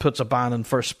 that puts a band in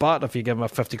first spot if you give them a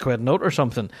 50 quid note or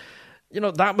something.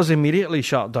 That was immediately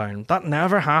shot down. That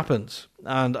never happens.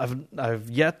 And I've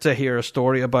yet to hear a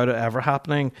story about it ever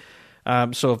happening.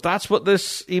 So if that's what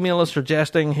this email is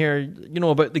suggesting here,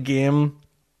 about the game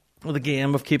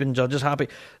of keeping judges happy.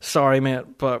 Sorry,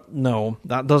 mate, but no,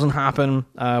 that doesn't happen.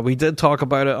 We did talk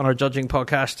about it on our judging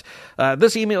podcast.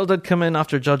 This email did come in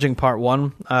after judging part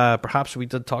 1. Perhaps we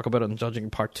did talk about it in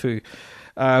judging part 2.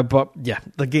 But yeah,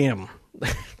 the game.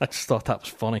 I just thought that was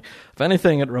funny. If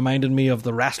anything, it reminded me of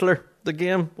the wrestler, the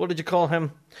game. What did you call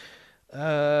him?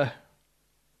 I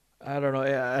don't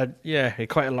know. Yeah, he had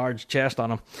quite a large chest on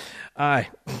him. Aye.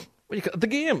 The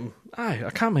game. Aye,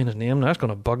 I can't mind his name now. That's going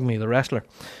to bug me, the wrestler.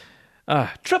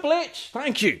 Triple H,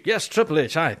 thank you. Yes, Triple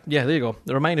H. Aye, yeah, there you go.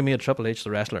 It reminded me of Triple H, the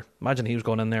wrestler. Imagine he was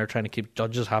going in there trying to keep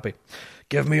judges happy.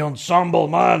 Give me ensemble,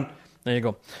 man. There you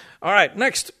go. All right,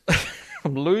 next.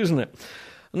 I'm losing it.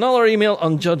 Another email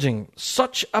on judging.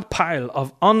 Such a pile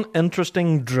of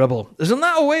uninteresting dribble. Isn't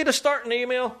that a way to start an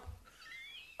email?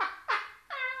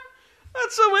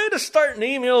 That's a way to start an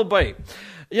email, boy.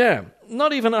 Yeah,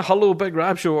 not even a hello Big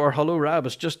Rab show or hello Rab.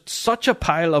 It's just such a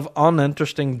pile of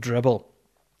uninteresting dribble.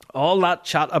 All that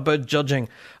chat about judging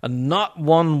and not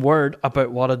one word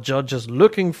about what a judge is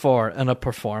looking for in a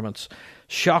performance.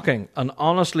 Shocking and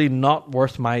honestly not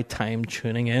worth my time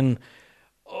tuning in.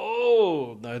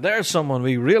 Oh, now there's someone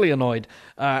we really annoyed.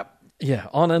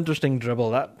 Uninteresting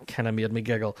dribble. That kind of made me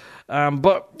giggle.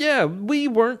 But yeah, we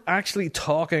weren't actually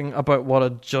talking about what a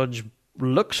judge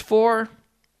looks for.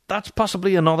 That's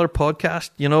possibly another podcast,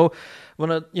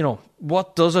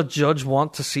 what does a judge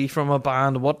want to see from a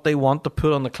band, what they want to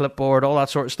put on the clipboard, all that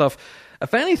sort of stuff.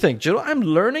 If anything, I'm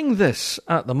learning this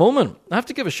at the moment. I have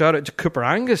to give a shout out to Cooper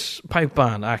Angus Pipe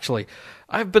Band, actually.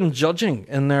 I've been judging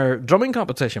in their drumming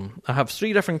competition. I have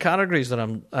 3 different categories that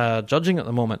I'm judging at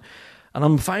the moment. And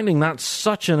I'm finding that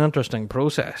such an interesting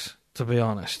process, to be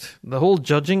honest. The whole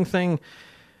judging thing,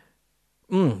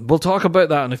 we'll talk about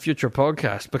that in a future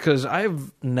podcast, because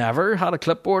I've never had a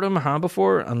clipboard in my hand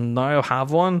before, and now I have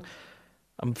one.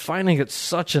 I'm finding it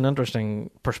such an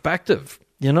interesting perspective.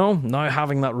 Now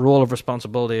having that role of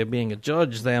responsibility of being a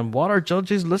judge, then what are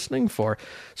judges listening for?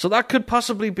 So that could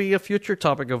possibly be a future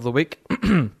topic of the week,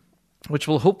 which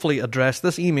will hopefully address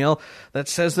this email that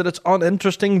says that it's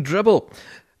uninteresting dribble.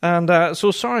 And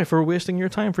so sorry for wasting your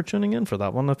time for tuning in for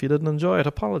that one. If you didn't enjoy it,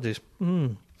 apologies.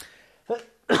 Moving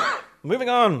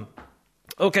on.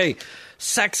 Okay,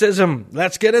 sexism.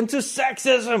 Let's get into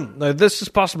sexism. Now, this is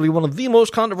possibly one of the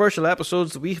most controversial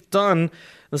episodes that we've done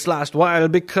this last while,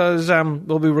 because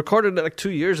we recorded it like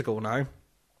 2 years ago now,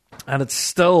 and it's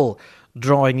still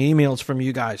drawing emails from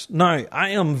you guys. Now, I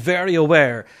am very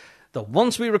aware that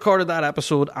once we recorded that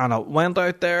episode and it went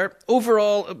out there,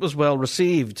 overall it was well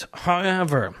received.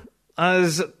 However,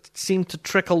 as it seemed to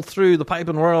trickle through the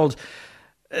piping world,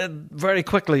 it very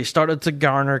quickly started to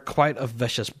garner quite a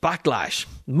vicious backlash,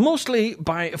 mostly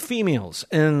by females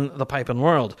in the piping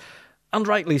world, and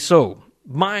rightly so.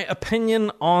 My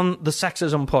opinion on the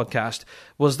Sexism podcast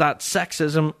was that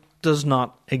sexism does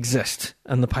not exist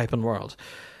in the piping world.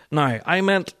 Now, I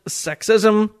meant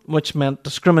sexism, which meant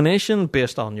discrimination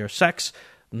based on your sex,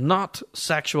 not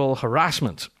sexual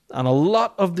harassment. And a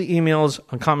lot of the emails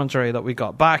and commentary that we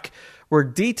got back were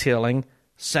detailing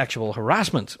sexual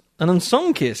harassment. And in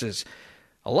some cases,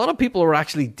 a lot of people were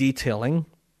actually detailing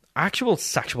actual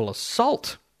sexual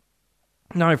assault.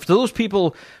 Now, for those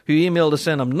people who emailed us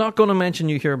in, I'm not going to mention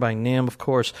you here by name, of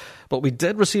course, but we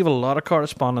did receive a lot of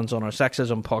correspondence on our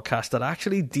Sexism podcast that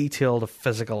actually detailed a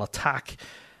physical attack.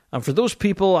 And for those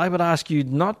people, I would ask you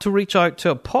not to reach out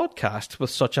to a podcast with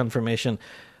such information,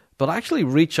 but actually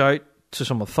reach out to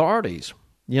some authorities,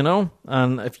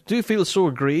 And if you do feel so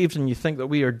aggrieved and you think that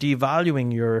we are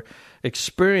devaluing your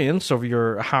experience of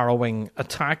your harrowing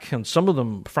attack, and some of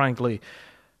them, frankly,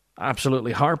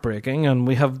 absolutely heartbreaking, and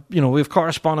we've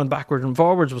corresponded backwards and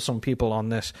forwards with some people on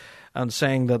this, and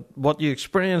saying that what you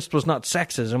experienced was not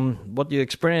sexism, what you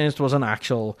experienced was an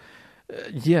actual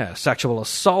sexual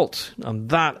assault, and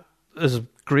that is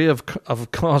grave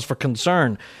of cause for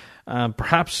concern.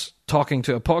 Perhaps talking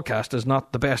to a podcast is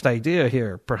not the best idea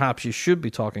here. Perhaps you should be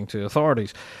talking to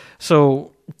authorities.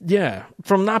 So,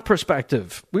 from that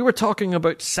perspective, we were talking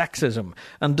about sexism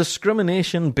and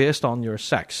discrimination based on your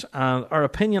sex. And our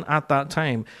opinion at that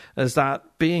time is that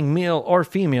being male or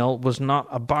female was not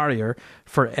a barrier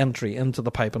for entry into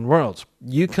the piping world.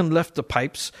 You can lift the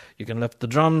pipes, you can lift the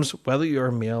drums, whether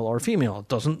you're male or female. It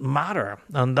doesn't matter.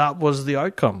 And that was the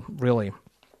outcome, really.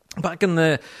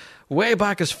 Way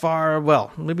back as far,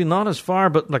 well, maybe not as far,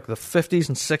 but like the 50s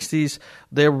and 60s,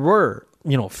 there were,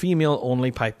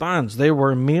 female-only pipe bands. There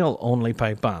were male-only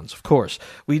pipe bands, of course.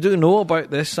 We do know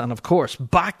about this, and of course,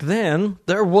 back then,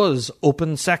 there was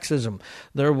open sexism.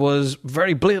 There was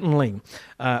very blatantly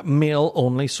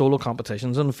male-only solo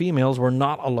competitions, and females were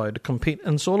not allowed to compete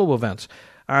in solo events.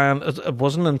 And it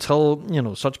wasn't until,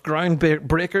 such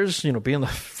groundbreakers, being the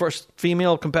first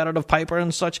female competitive piper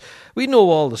and such, we know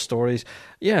all the stories.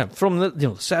 Yeah, from the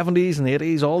 70s and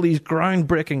 80s, all these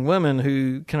groundbreaking women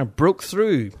who kind of broke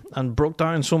through and broke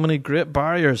down so many great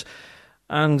barriers.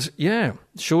 And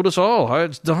showed us all how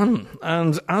it's done.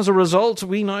 And as a result,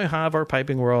 we now have our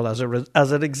piping world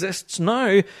as it exists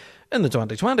now in the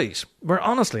 2020s. Where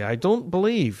honestly, I don't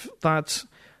believe that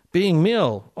being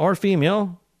male or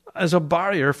female as a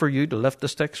barrier for you to lift the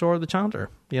sticks or the chanter,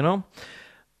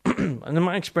 And in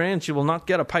my experience, you will not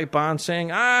get a pipe band saying,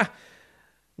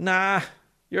 nah,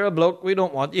 you're a bloke, we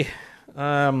don't want you.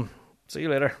 See you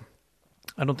later.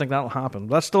 I don't think that'll happen.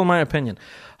 That's still my opinion.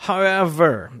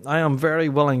 However, I am very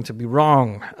willing to be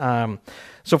wrong.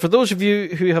 So for those of you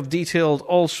who have detailed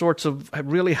all sorts of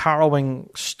really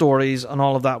harrowing stories and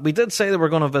all of that, we did say that we're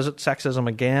going to visit sexism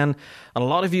again, and a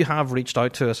lot of you have reached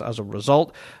out to us as a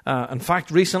result. In fact,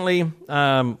 recently,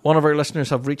 one of our listeners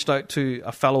have reached out to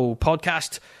a fellow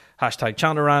podcast hashtag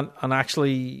Chandarant, and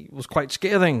actually was quite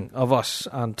scathing of us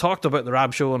and talked about the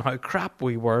Rab Show and how crap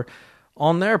we were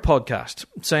on their podcast,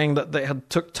 saying that they had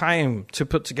took time to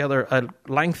put together a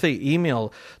lengthy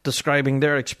email describing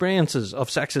their experiences of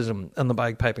sexism in the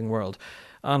bagpiping world.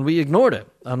 And we ignored it,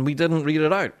 and we didn't read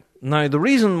it out. Now, the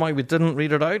reason why we didn't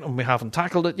read it out and we haven't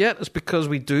tackled it yet is because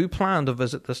we do plan to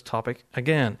visit this topic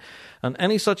again. And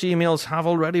any such emails have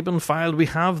already been filed. We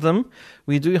have them.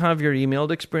 We do have your emailed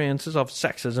experiences of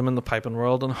sexism in the piping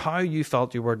world and how you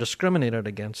felt you were discriminated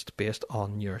against based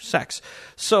on your sex.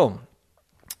 So,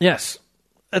 yes,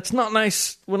 it's not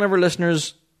nice whenever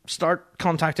listeners start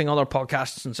contacting other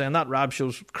podcasts and saying that Rab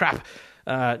Show's crap.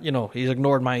 He's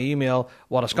ignored my email.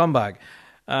 What a scumbag.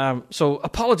 So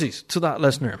apologies to that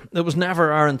listener. It was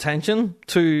never our intention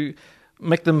to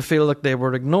make them feel like they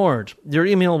were ignored. Your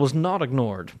email was not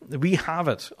ignored. We have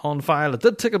it on file. It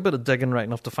did take a bit of digging right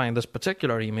enough to find this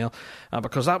particular email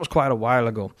because that was quite a while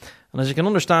ago. And as you can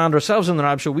understand, ourselves in the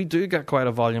Rab Show, we do get quite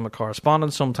a volume of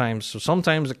correspondence sometimes. So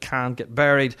sometimes it can get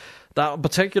buried. That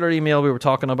particular email we were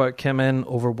talking about came in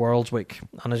over World's Week.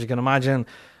 And as you can imagine,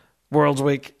 World's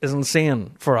Week is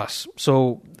insane for us.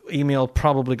 So email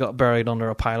probably got buried under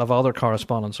a pile of other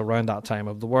correspondence around that time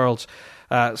of the Worlds.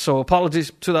 So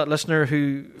apologies to that listener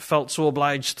who felt so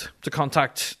obliged to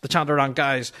contact the Chandarant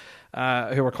guys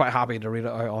who were quite happy to read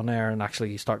it out on air and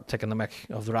actually start taking the mick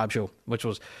of the Rab Show, which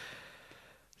was,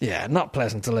 not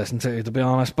pleasant to listen to be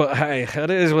honest. But hey,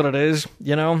 it is what it is.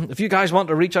 You know, if you guys want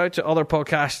to reach out to other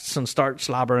podcasts and start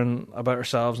slabbering about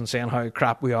ourselves and saying how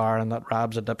crap we are and that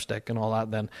Rab's a dipstick and all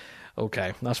that, then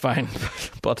okay, that's fine.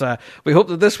 But we hope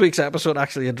that this week's episode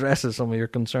actually addresses some of your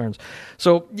concerns.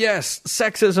 So, yes,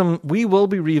 sexism, we will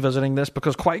be revisiting this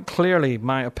because quite clearly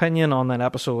my opinion on that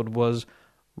episode was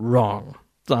wrong.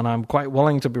 And I'm quite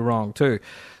willing to be wrong too.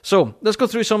 So, let's go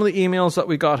through some of the emails that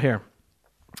we got here.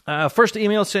 First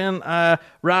email saying,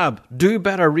 Rab, do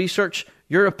better research.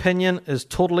 Your opinion is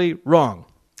totally wrong.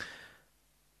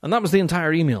 And that was the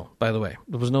entire email, by the way.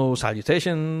 There was no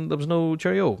salutation. There was no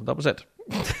cheerio. That was it.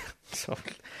 So,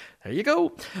 there you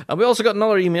go. And we also got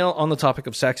another email on the topic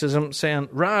of sexism saying,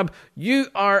 Rab, you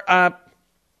are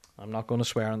I'm not going to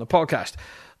swear on the podcast.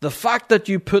 The fact that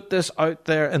you put this out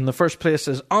there in the first place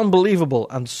is unbelievable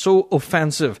and so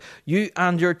offensive. You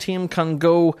and your team can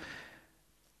go,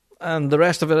 and the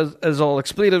rest of it is all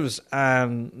expletives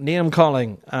and name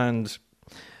calling and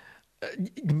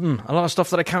a lot of stuff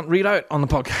that I can't read out on the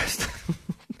podcast.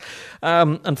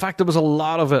 In fact, there was a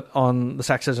lot of it on the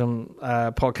sexism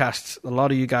podcasts. A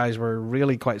lot of you guys were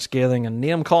really quite scathing and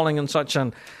name calling and such,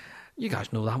 and you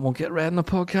guys know that won't get read in the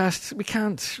podcast. We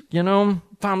can't,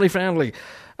 family friendly.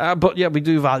 But yeah, we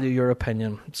do value your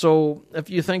opinion. So if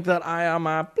you think that I am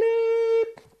a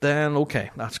bleep, then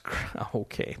okay, that's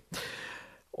okay.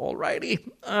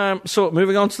 Alrighty. So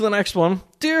moving on to the next one.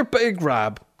 Dear Big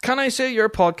Rab, can I say your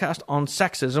podcast on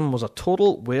sexism was a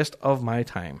total waste of my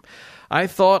time? I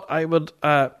thought I would,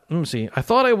 I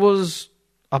thought I was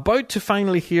about to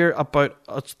finally hear about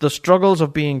the struggles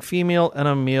of being female in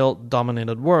a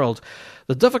male-dominated world,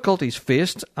 the difficulties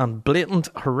faced and blatant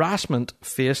harassment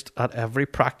faced at every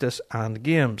practice and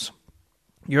games.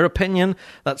 Your opinion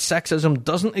that sexism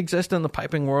doesn't exist in the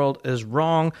piping world is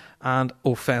wrong and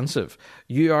offensive.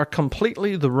 You are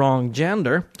completely the wrong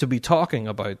gender to be talking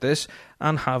about this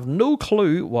and have no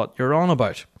clue what you're on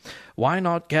about. Why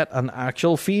not get an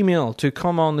actual female to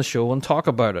come on the show and talk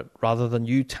about it, rather than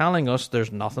you telling us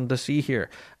there's nothing to see here?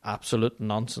 Absolute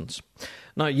nonsense.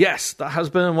 Now, yes, that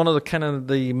has been one of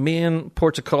the main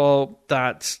ports of call,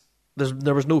 that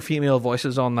there was no female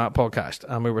voices on that podcast,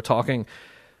 and we were talking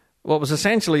what was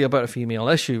essentially about a female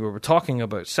issue. We were talking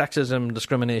about sexism,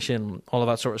 discrimination, all of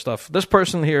that sort of stuff. This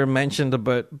person here mentioned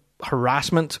about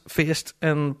harassment faced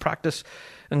in practice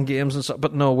and games and stuff,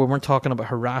 but no, we weren't talking about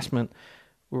harassment.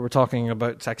 We were talking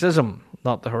about sexism,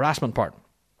 not the harassment part.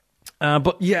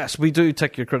 But yes, we do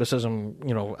take your criticism,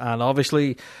 and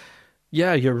obviously,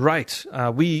 yeah, you're right.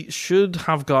 We should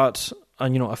have got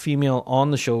a female on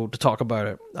the show to talk about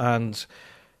it, and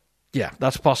yeah,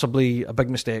 that's possibly a big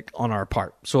mistake on our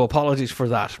part. So apologies for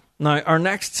that. Now, our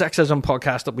next sexism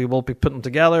podcast that we will be putting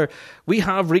together, we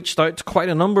have reached out to quite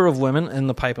a number of women in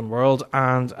the piping world,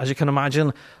 and as you can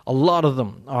imagine, a lot of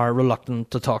them are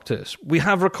reluctant to talk to us. We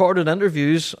have recorded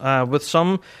interviews with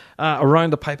some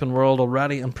around the piping world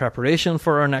already in preparation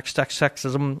for our next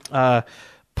sexism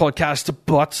podcast,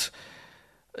 but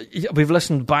we've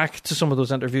listened back to some of those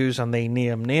interviews and they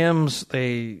name names,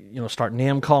 they start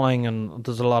name calling, and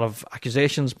there's a lot of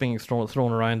accusations being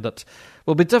thrown around that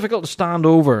will be difficult to stand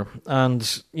over.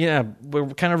 And yeah, we're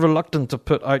kind of reluctant to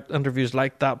put out interviews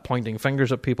like that pointing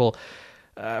fingers at people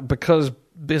because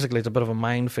basically it's a bit of a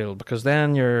minefield, because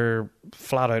then you're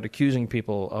flat out accusing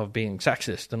people of being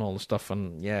sexist and all the stuff,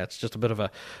 and yeah, it's just a bit of a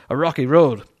rocky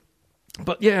road.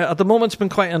 But yeah, at the moment it's been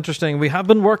quite interesting. We have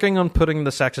been working on putting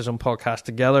the Sexism podcast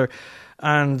together,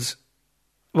 and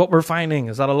what we're finding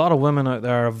is that a lot of women out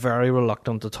there are very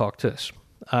reluctant to talk to us.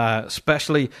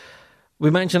 Especially, we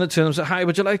mentioned it to them, say, hi,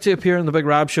 would you like to appear in the Big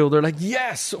Rab Show? They're like,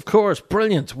 yes, of course,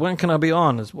 brilliant. When can I be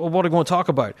on? Well, what are we going to talk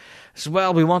about? I said,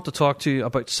 well, we want to talk to you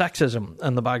about sexism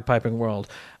in the bagpiping world.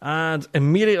 And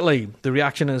immediately the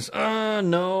reaction is,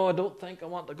 no, I don't think I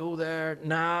want to go there.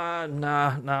 Nah,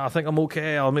 I think I'm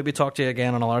okay. I'll maybe talk to you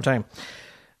again another time.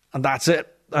 And that's it.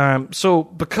 So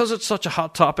because it's such a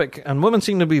hot topic and women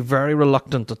seem to be very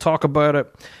reluctant to talk about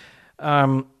it,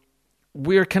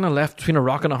 we're kind of left between a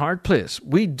rock and a hard place.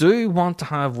 We do want to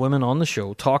have women on the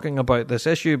show talking about this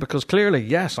issue, because clearly,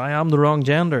 yes, I am the wrong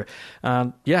gender.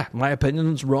 And yeah, my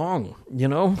opinion is wrong,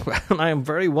 and I am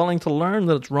very willing to learn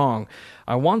that it's wrong.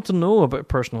 I want to know about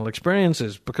personal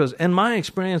experiences, because in my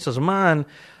experience as a man,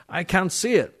 I can't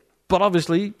see it. But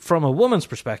obviously, from a woman's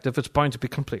perspective, it's bound to be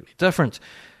completely different.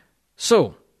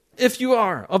 So, if you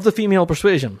are of the female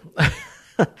persuasion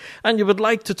and you would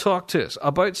like to talk to us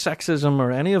about sexism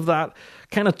or any of that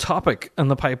kind of topic in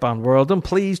the pipe band world, then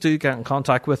please do get in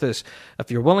contact with us.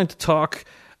 If you're willing to talk,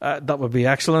 that would be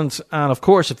excellent. And of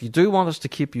course, if you do want us to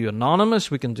keep you anonymous,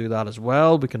 we can do that as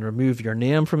well. We can remove your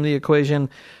name from the equation.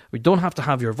 We don't have to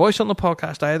have your voice on the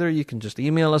podcast either. You can just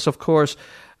email us, of course.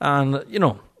 And,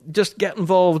 just get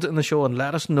involved in the show and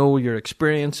let us know your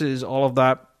experiences, all of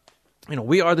that.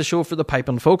 We are the show for the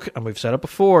piping folk, and we've said it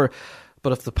before.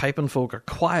 But if the piping folk are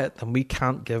quiet, then we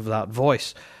can't give that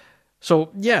voice. So,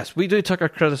 yes, we do take our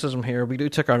criticism here. We do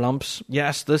take our lumps.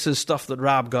 Yes, this is stuff that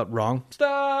Rab got wrong.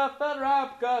 Stuff that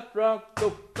Rab got wrong.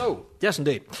 No. Yes,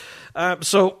 indeed.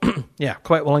 Yeah,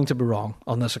 quite willing to be wrong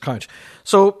on this account.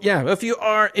 So, yeah, if you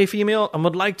are a female and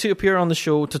would like to appear on the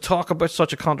show to talk about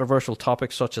such a controversial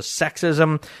topic such as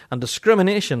sexism and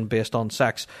discrimination based on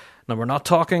sex. Now, we're not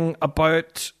talking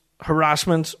about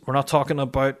harassment. We're not talking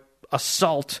about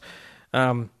assault.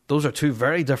 Those are two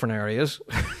very different areas,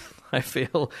 I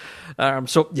feel.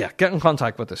 So, yeah, get in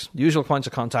contact with us. Usual points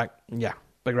of contact,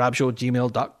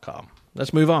 bigrabshow@gmail.com.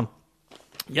 Let's move on.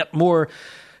 Yet more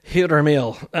hater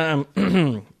mail.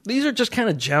 These are just kind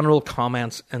of general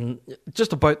comments and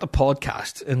just about the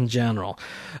podcast in general.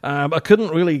 I couldn't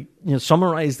really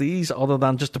summarize these other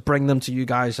than just to bring them to you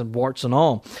guys in warts and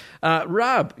all.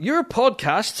 Rab, your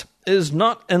podcast is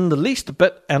not in the least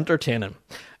bit entertaining.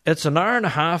 It's an hour and a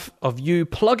half of you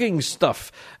plugging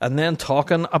stuff and then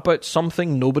talking about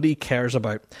something nobody cares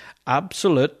about.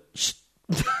 Absolute...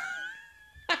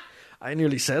 I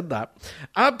nearly said that.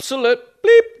 Absolute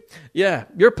bleep. Yeah,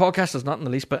 your podcast is not in the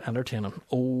least bit entertaining.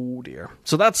 Oh, dear.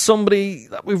 So that's somebody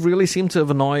that we've really seemed to have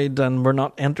annoyed, and we're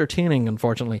not entertaining,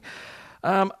 unfortunately.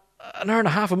 An hour and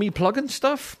a half of me plugging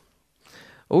stuff?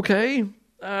 Okay.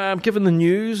 Giving the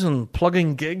news and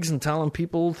plugging gigs and telling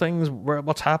people things,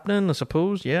 what's happening, I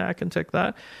suppose. Yeah, I can take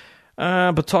that.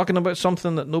 But talking about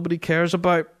something that nobody cares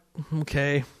about,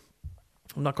 okay.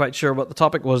 I'm not quite sure what the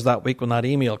topic was that week when that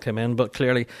email came in, but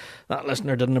clearly that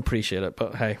listener didn't appreciate it.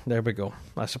 But hey, there we go.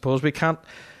 I suppose we can't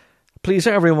please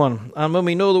everyone. And when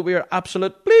we know that we are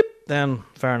absolute bleep, then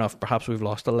fair enough. Perhaps we've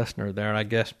lost a listener there, I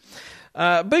guess.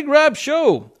 Big Rab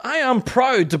Show. I am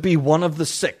proud to be one of the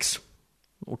 6.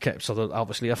 Okay, so they're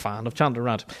obviously a fan of Chanter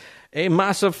Rant. A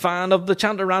massive fan of the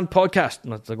Chanter Rant podcast.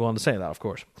 Let's go on to say that, of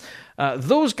course.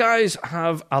 Those guys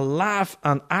have a laugh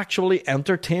and actually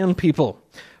entertain people,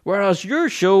 whereas your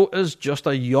show is just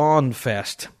a yawn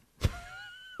fest.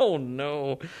 Oh,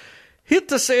 no. Hate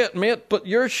to say it, mate, but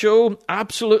your show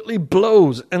absolutely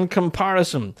blows in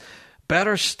comparison.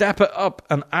 Better step it up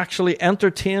and actually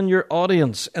entertain your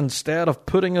audience instead of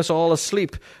putting us all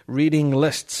asleep reading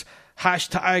lists.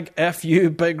 Hashtag FU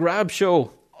Big Rab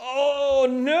Show. Oh,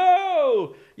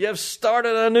 no! You've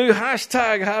started a new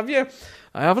hashtag, have you?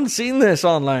 I haven't seen this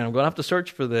online. I'm going to have to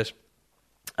search for this.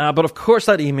 But of course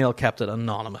that email kept it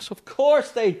anonymous. Of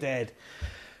course they did.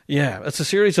 Yeah, it's a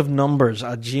series of numbers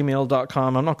at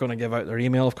gmail.com. I'm not going to give out their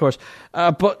email, of course.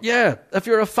 But yeah, if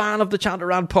you're a fan of the Chanter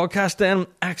Rant podcast, then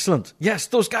excellent. Yes,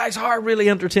 those guys are really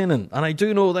entertaining. And I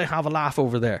do know they have a laugh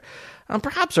over there. And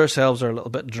perhaps ourselves are a little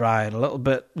bit dry and a little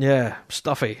bit,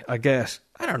 stuffy, I guess.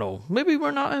 I don't know. Maybe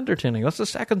we're not entertaining. That's the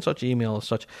second such email as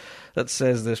such that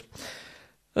says this.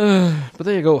 But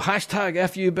there you go. Hashtag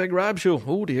FU Big Rab Show.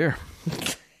 Oh, dear.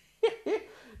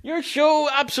 Your show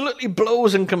absolutely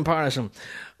blows in comparison.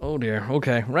 Oh, dear.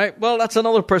 Okay. Right. Well, that's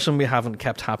another person we haven't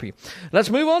kept happy.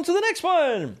 Let's move on to the next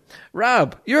one.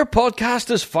 Rab, your podcast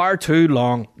is far too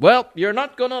long. Well, you're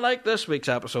not going to like this week's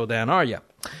episode then, are you?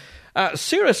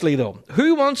 Seriously though,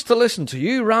 who wants to listen to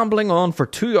you rambling on for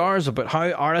 2 hours about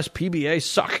how RSPBA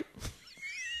suck?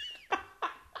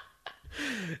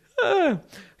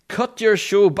 Cut your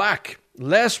show back.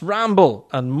 Less ramble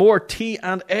and more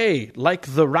T&A, like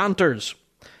the ranters.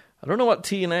 I don't know what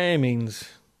T&A means.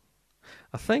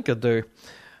 I think I do.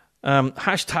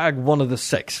 Hashtag one of the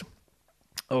six.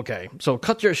 Okay, so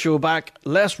cut your show back,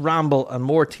 less ramble and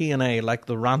more T&A, like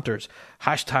the ranters.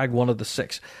 Hashtag one of the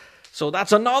six. So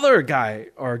that's another guy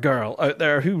or girl out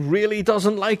there who really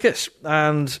doesn't like us.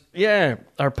 And yeah,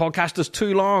 our podcast is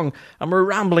too long and we're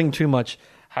rambling too much.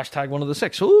 Hashtag one of the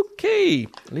six. Okay.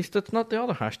 At least it's not the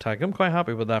other hashtag. I'm quite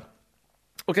happy with that.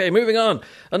 Okay, moving on.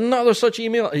 Another such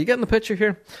email. Are you getting the picture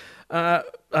here?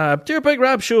 Dear Big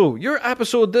Rab Show, your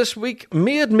episode this week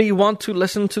made me want to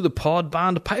listen to the Pod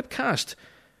Band Pipecast.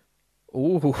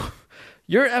 Oh,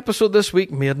 your episode this week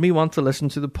made me want to listen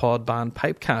to the Pod Band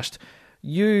Pipecast.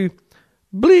 You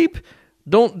bleep.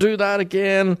 Don't do that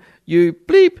again. You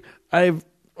bleep. I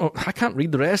can't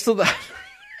read the rest of that.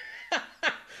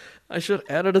 I should have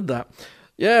edited that.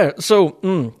 Yeah,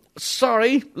 so,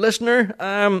 sorry,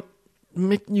 listener,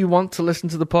 making you want to listen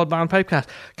to the Pod Band Pipecast.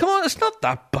 Come on, it's not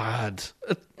that bad.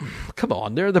 Come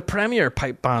on, they're the premier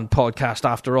pipe band podcast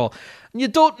after all. And you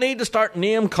don't need to start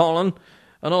name-calling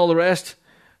and all the rest.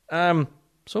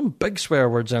 Some big swear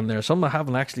words in there, some I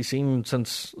haven't actually seen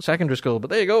since secondary school, but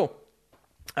there you go.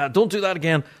 Don't do that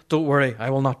again. Don't worry, I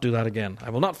will not do that again.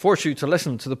 I will not force you to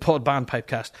listen to the Pod Band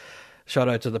Pipecast. Shout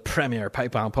out to the premier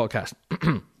pipe band podcast.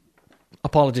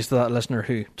 Apologies to that listener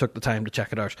who took the time to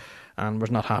check it out and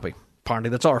was not happy. Apparently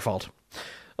that's our fault.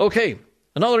 Okay,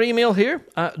 another email here.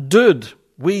 Dude,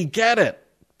 we get it.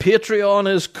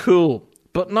 Patreon is cool,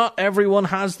 but not everyone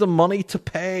has the money to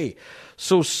pay.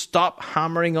 So stop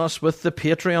hammering us with the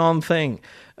Patreon thing.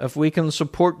 If we can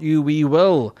support you, we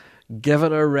will. Give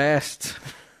it a rest.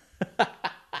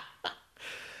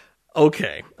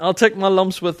 Okay, I'll take my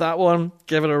lumps with that one.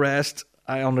 Give it a rest.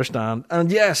 I understand.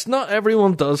 And yes, not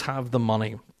everyone does have the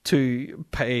money to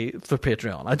pay for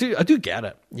Patreon. I do get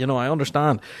it. You know, I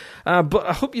understand. But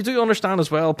I hope you do understand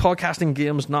as well, podcasting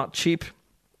game's not cheap.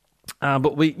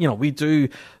 But we do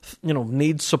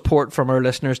need support from our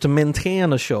listeners to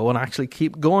maintain a show and actually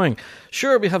keep going.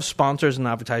 Sure, we have sponsors and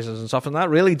advertisers and stuff, and that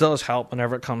really does help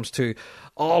whenever it comes to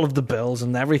all of the bills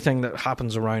and everything that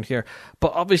happens around here.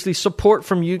 But obviously, support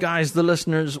from you guys, the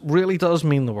listeners, really does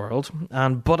mean the world.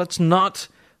 But it's not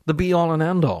the be-all and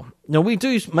end-all. Now, we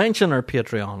do mention our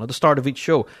Patreon at the start of each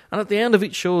show and at the end of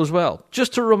each show as well,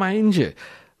 just to remind you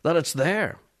that it's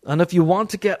there. And if you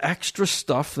want to get extra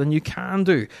stuff, then you can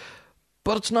do.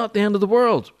 But it's not the end of the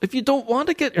world. If you don't want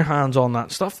to get your hands on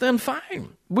that stuff, then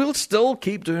fine. We'll still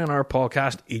keep doing our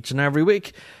podcast each and every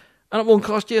week, and it won't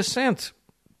cost you a cent.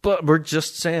 But we're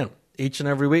just saying, each and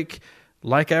every week,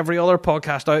 like every other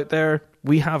podcast out there,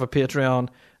 we have a Patreon.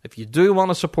 If you do want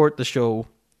to support the show,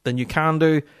 then you can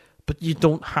do, but you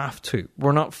don't have to.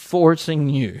 We're not forcing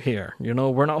you here. You know,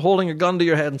 we're not holding a gun to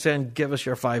your head and saying, give us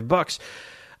your $5.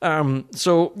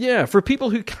 So yeah, for people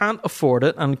who can't afford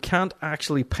it and can't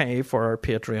actually pay for our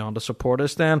Patreon to support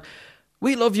us, then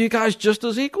we love you guys just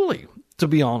as equally, to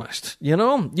be honest. You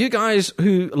know, you guys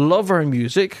who love our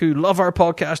music, who love our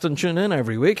podcast and tune in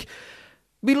every week,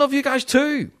 we love you guys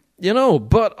too, you know.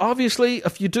 But obviously,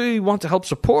 if you do want to help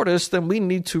support us, then we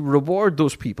need to reward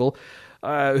those people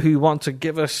who want to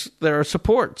give us their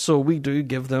support. So we do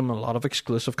give them a lot of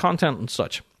exclusive content and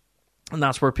such. And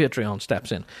that's where Patreon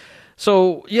steps in.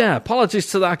 So, yeah, apologies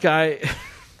to that guy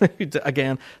who,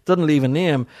 again, didn't leave a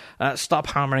name. Stop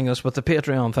hammering us with the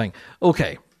Patreon thing.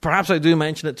 Okay, perhaps I do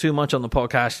mention it too much on the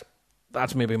podcast.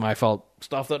 That's maybe my fault.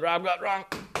 Stuff that Rob got wrong.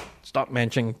 Stop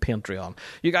mentioning Patreon.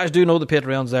 You guys do know the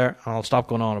Patreon's there, and I'll stop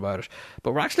going on about it.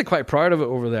 But we're actually quite proud of it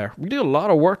over there. We do a lot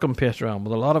of work on Patreon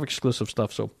with a lot of exclusive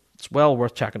stuff, so it's well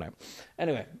worth checking out.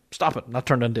 Anyway, stop it. That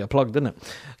turned into a plug, didn't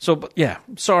it? So, but yeah,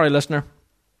 sorry, listener.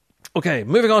 Okay,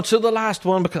 moving on to the last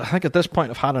one, because I think at this point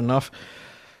I've had enough.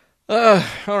 All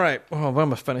right. Oh, when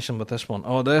am I finishing with this one?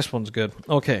 Oh, this one's good.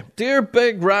 Okay. Dear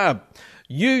Big Rab,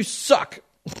 you suck.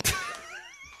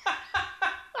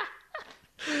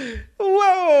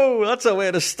 Whoa, that's a way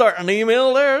to start an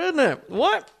email there, isn't it?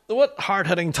 What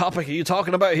hard-hitting topic are you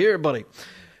talking about here, buddy?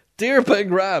 Dear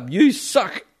Big Rab, you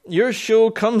suck. Your show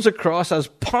comes across as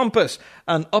pompous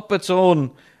and up its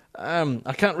own...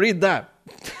 I can't read that.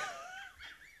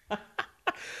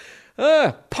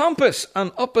 Pompous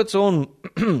and up its own,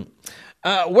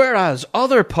 whereas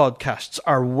other podcasts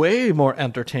are way more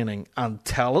entertaining and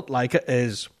tell it like it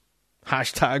is.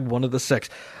 Hashtag one of the six.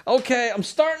 Okay, I'm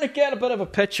starting to get a bit of a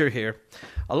picture here.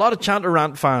 A lot of Chant or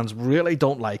Rant fans really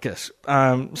don't like us.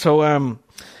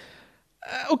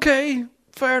 Okay,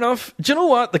 fair enough. Do you know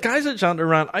what? The guys at Chant and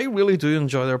Rant, I really do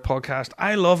enjoy their podcast.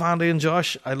 I love Andy and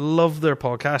Josh. I love their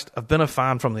podcast. I've been a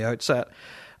fan from the outset.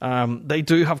 They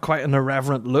do have quite an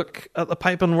irreverent look at the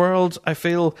piping world, I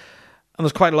feel. And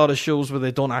there's quite a lot of shows where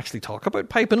they don't actually talk about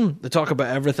piping. They talk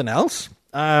about everything else.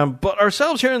 But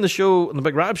ourselves here in the show, in the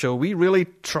Big Rab Show, we really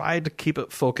try to keep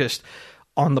it focused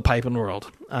on the piping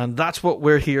world. And that's what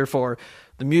we're here for.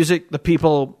 The music, the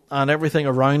people, and everything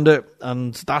around it.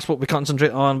 And that's what we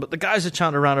concentrate on. But the guys at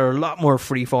Chant and Rant are a lot more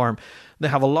freeform. They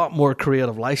have a lot more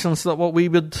creative license than what we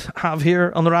would have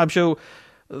here on the Rab Show.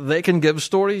 They can give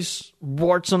stories,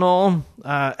 warts and all,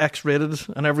 X-rated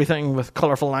and everything with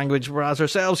colourful language, whereas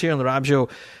ourselves here on the Rab Show,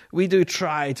 we do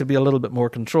try to be a little bit more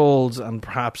controlled and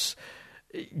perhaps,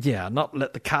 not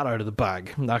let the cat out of the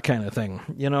bag, that kind of thing,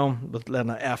 with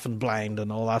letting an F and blind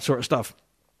and all that sort of stuff.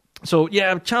 So,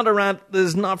 Chant and Rant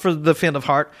is not for the faint of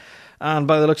heart, and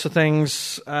by the looks of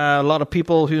things, a lot of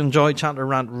people who enjoy Chant and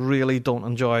Rant really don't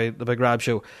enjoy the Big Rab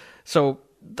Show. So,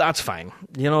 that's fine.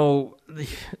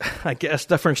 I guess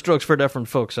different strokes for different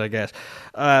folks, I guess.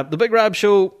 The Big Rab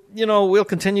Show, we'll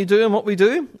continue doing what we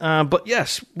do. But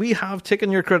yes, we have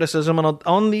taken your criticism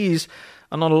on these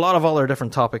and on a lot of other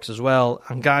different topics as well.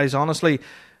 And guys, honestly,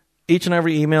 each and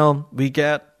every email we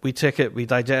get, we take it, we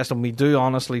digest, and we do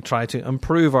honestly try to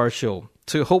improve our show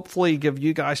to hopefully give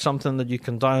you guys something that you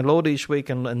can download each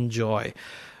week and enjoy.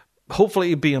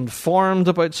 Hopefully be informed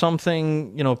about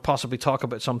something, possibly talk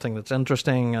about something that's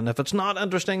interesting. And if it's not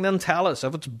interesting, then tell us.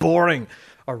 If it's boring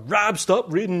or Rab,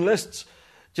 stop reading lists.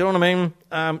 Do you know what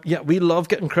I mean? We love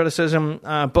getting criticism.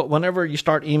 But whenever you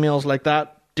start emails like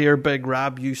that, dear Big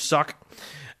Rab, you suck.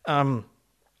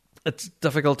 It's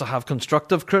difficult to have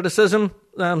constructive criticism.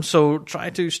 So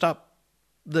try to stop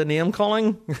the name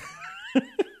calling.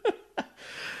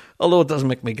 Although it doesn't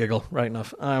make me giggle, right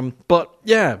enough.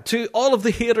 To all of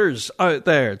the haters out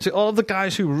there, to all of the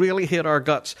guys who really hate our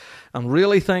guts and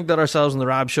really think that ourselves and the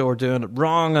Rab Show are doing it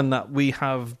wrong and that we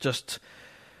have just,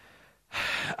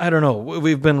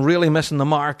 we've been really missing the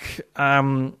mark.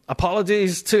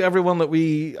 Apologies to everyone that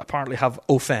we apparently have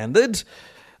offended.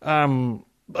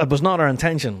 It was not our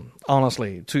intention,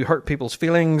 honestly, to hurt people's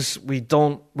feelings.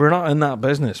 We're not in that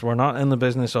business. We're not in the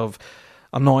business of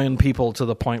annoying people to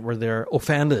the point where they're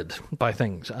offended by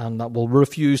things and that will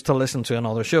refuse to listen to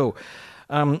another show.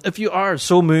 If you are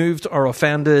so moved or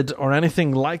offended or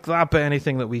anything like that by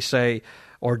anything that we say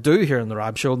or do here in the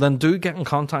Rab Show, then do get in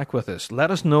contact with us.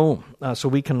 Let us know so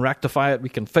we can rectify it, we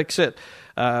can fix it,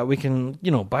 we can,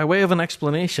 by way of an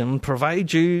explanation,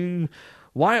 provide you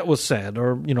why it was said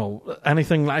or,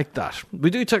 anything like that. We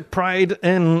do take pride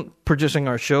in producing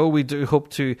our show. We do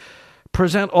hope to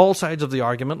present all sides of the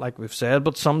argument, like we've said,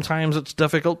 but sometimes it's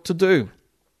difficult to do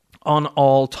on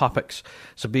all topics.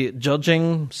 So be it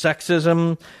judging,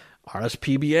 sexism,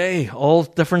 RSPBA, all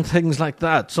different things like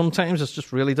that. Sometimes it's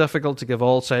just really difficult to give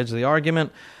all sides of the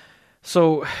argument.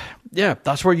 So,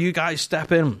 that's where you guys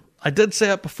step in. I did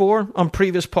say it before on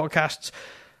previous podcasts.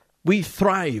 We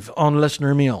thrive on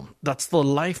listener mail. That's the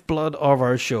lifeblood of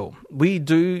our show. We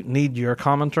do need your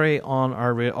commentary on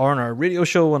our radio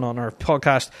show and on our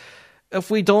podcast. If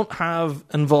we don't have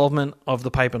involvement of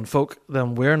the piping folk,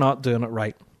 then we're not doing it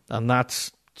right. And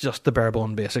that's just the bare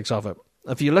bone basics of it.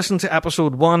 If you listen to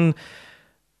episode one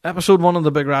of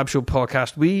the Big Rab Show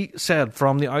podcast, we said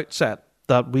from the outset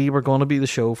that we were going to be the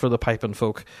show for the piping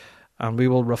folk and we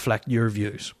will reflect your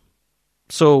views.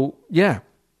 So, now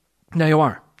you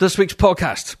are. This week's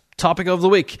podcast, topic of the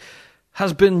week,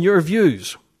 has been your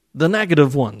views, the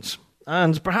negative ones.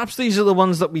 And perhaps these are the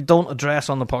ones that we don't address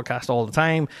on the podcast all the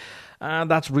time.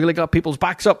 That's really got people's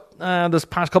backs up this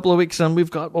past couple of weeks, and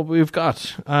we've got what we've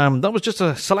got. That was just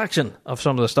a selection of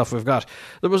some of the stuff we've got.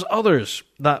 There was others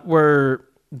that were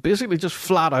basically just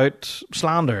flat out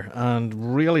slander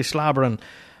and really slabbering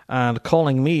and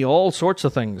calling me all sorts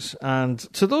of things. And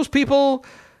to those people,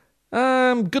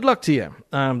 good luck to you.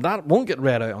 That won't get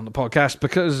read out on the podcast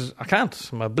because I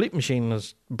can't. My bleep machine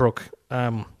is broke,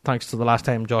 thanks to the last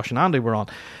time Josh and Andy were on.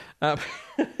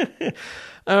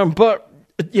 But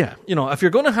if you're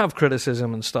going to have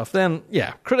criticism and stuff, then,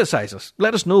 criticize us.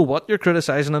 Let us know what you're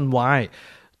criticizing and why.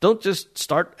 Don't just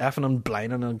start effing and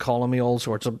blinding and calling me all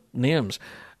sorts of names,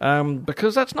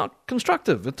 because that's not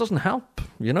constructive. It doesn't help,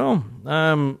 I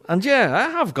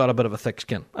have got a bit of a thick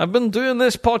skin. I've been doing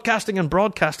this podcasting and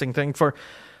broadcasting thing for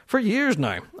years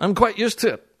now. I'm quite used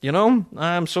to it,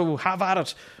 so have at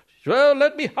it. Well,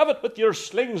 let me have it with your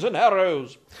slings and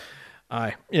arrows.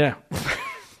 Aye, yeah.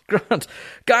 Grant.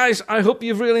 Guys, I hope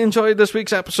you've really enjoyed this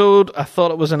week's episode. I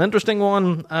thought it was an interesting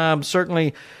one.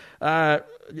 Certainly,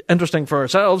 interesting for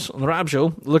ourselves on the Rab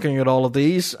Show, looking at all of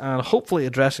these and hopefully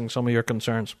addressing some of your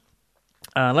concerns.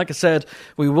 And like I said,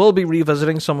 we will be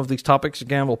revisiting some of these topics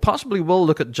again. We'll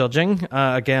look at judging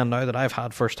again now that I've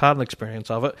had first-hand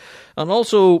experience of it. And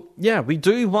also, we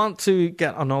do want to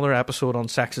get another episode on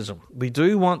sexism. We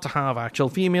do want to have actual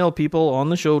female people on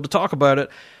the show to talk about it,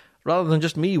 rather than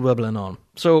just me wibbling on.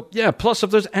 So, plus if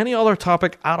there's any other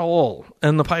topic at all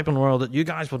in the piping world that you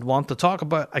guys would want to talk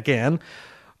about again,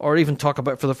 or even talk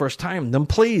about for the first time, then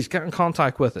please get in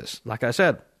contact with us. Like I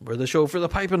said, we're the show for the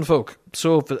piping folk.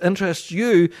 So if it interests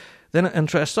you, then it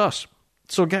interests us.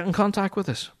 So get in contact with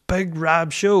us.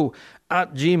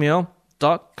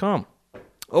 BigRabShow@gmail.com.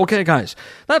 Okay, guys,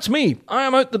 that's me. I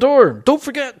am out the door. Don't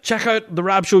forget, check out the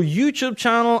Rab Show YouTube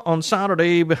channel. On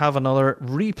Saturday, we have another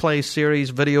replay series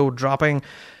video dropping.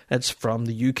 It's from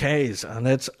the UK's, and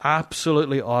it's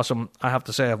absolutely awesome. I have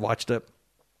to say, I've watched it.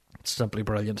 It's simply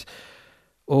brilliant.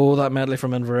 Oh, that medley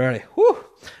from Inverary. Whew.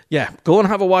 Yeah, go and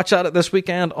have a watch at it this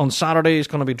weekend. On Saturday, it's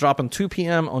going to be dropping 2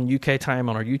 p.m. on UK time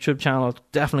on our YouTube channel. It's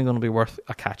definitely going to be worth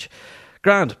a catch.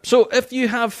 Grand. So if you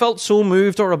have felt so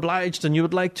moved or obliged and you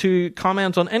would like to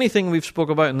comment on anything we've spoke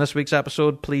about in this week's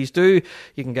episode, please do.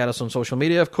 You can get us on social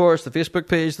media, of course, the Facebook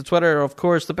page, the Twitter, of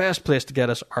course. The best place to get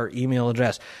us, our email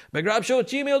address,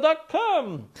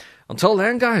 bigrabshow@gmail.com. Until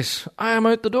then, guys, I am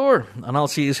out the door, and I'll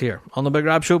see you here on the Big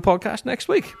Rab Show podcast next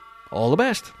week. All the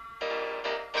best.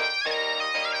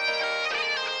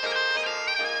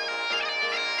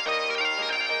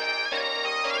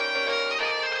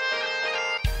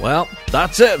 Well,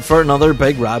 that's it for another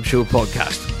Big Rab Show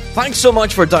podcast. Thanks so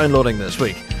much for downloading this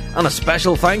week. And a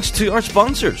special thanks to our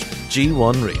sponsors,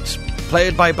 G1 Reeds,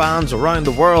 played by bands around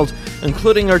the world,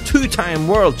 including our 2-time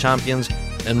world champions,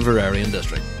 Inverarian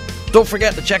District. Don't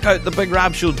forget to check out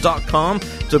thebigrabshow.com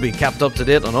to be kept up to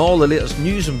date on all the latest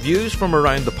news and views from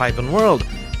around the piping world.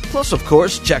 Plus, of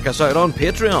course, check us out on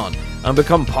Patreon and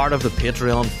become part of the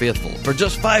Patreon faithful. For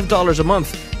just $5 a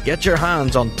month, get your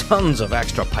hands on tons of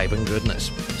extra piping goodness.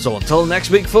 So until next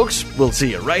week, folks, we'll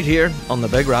see you right here on the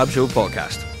Big Rab Show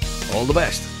podcast. All the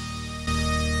best.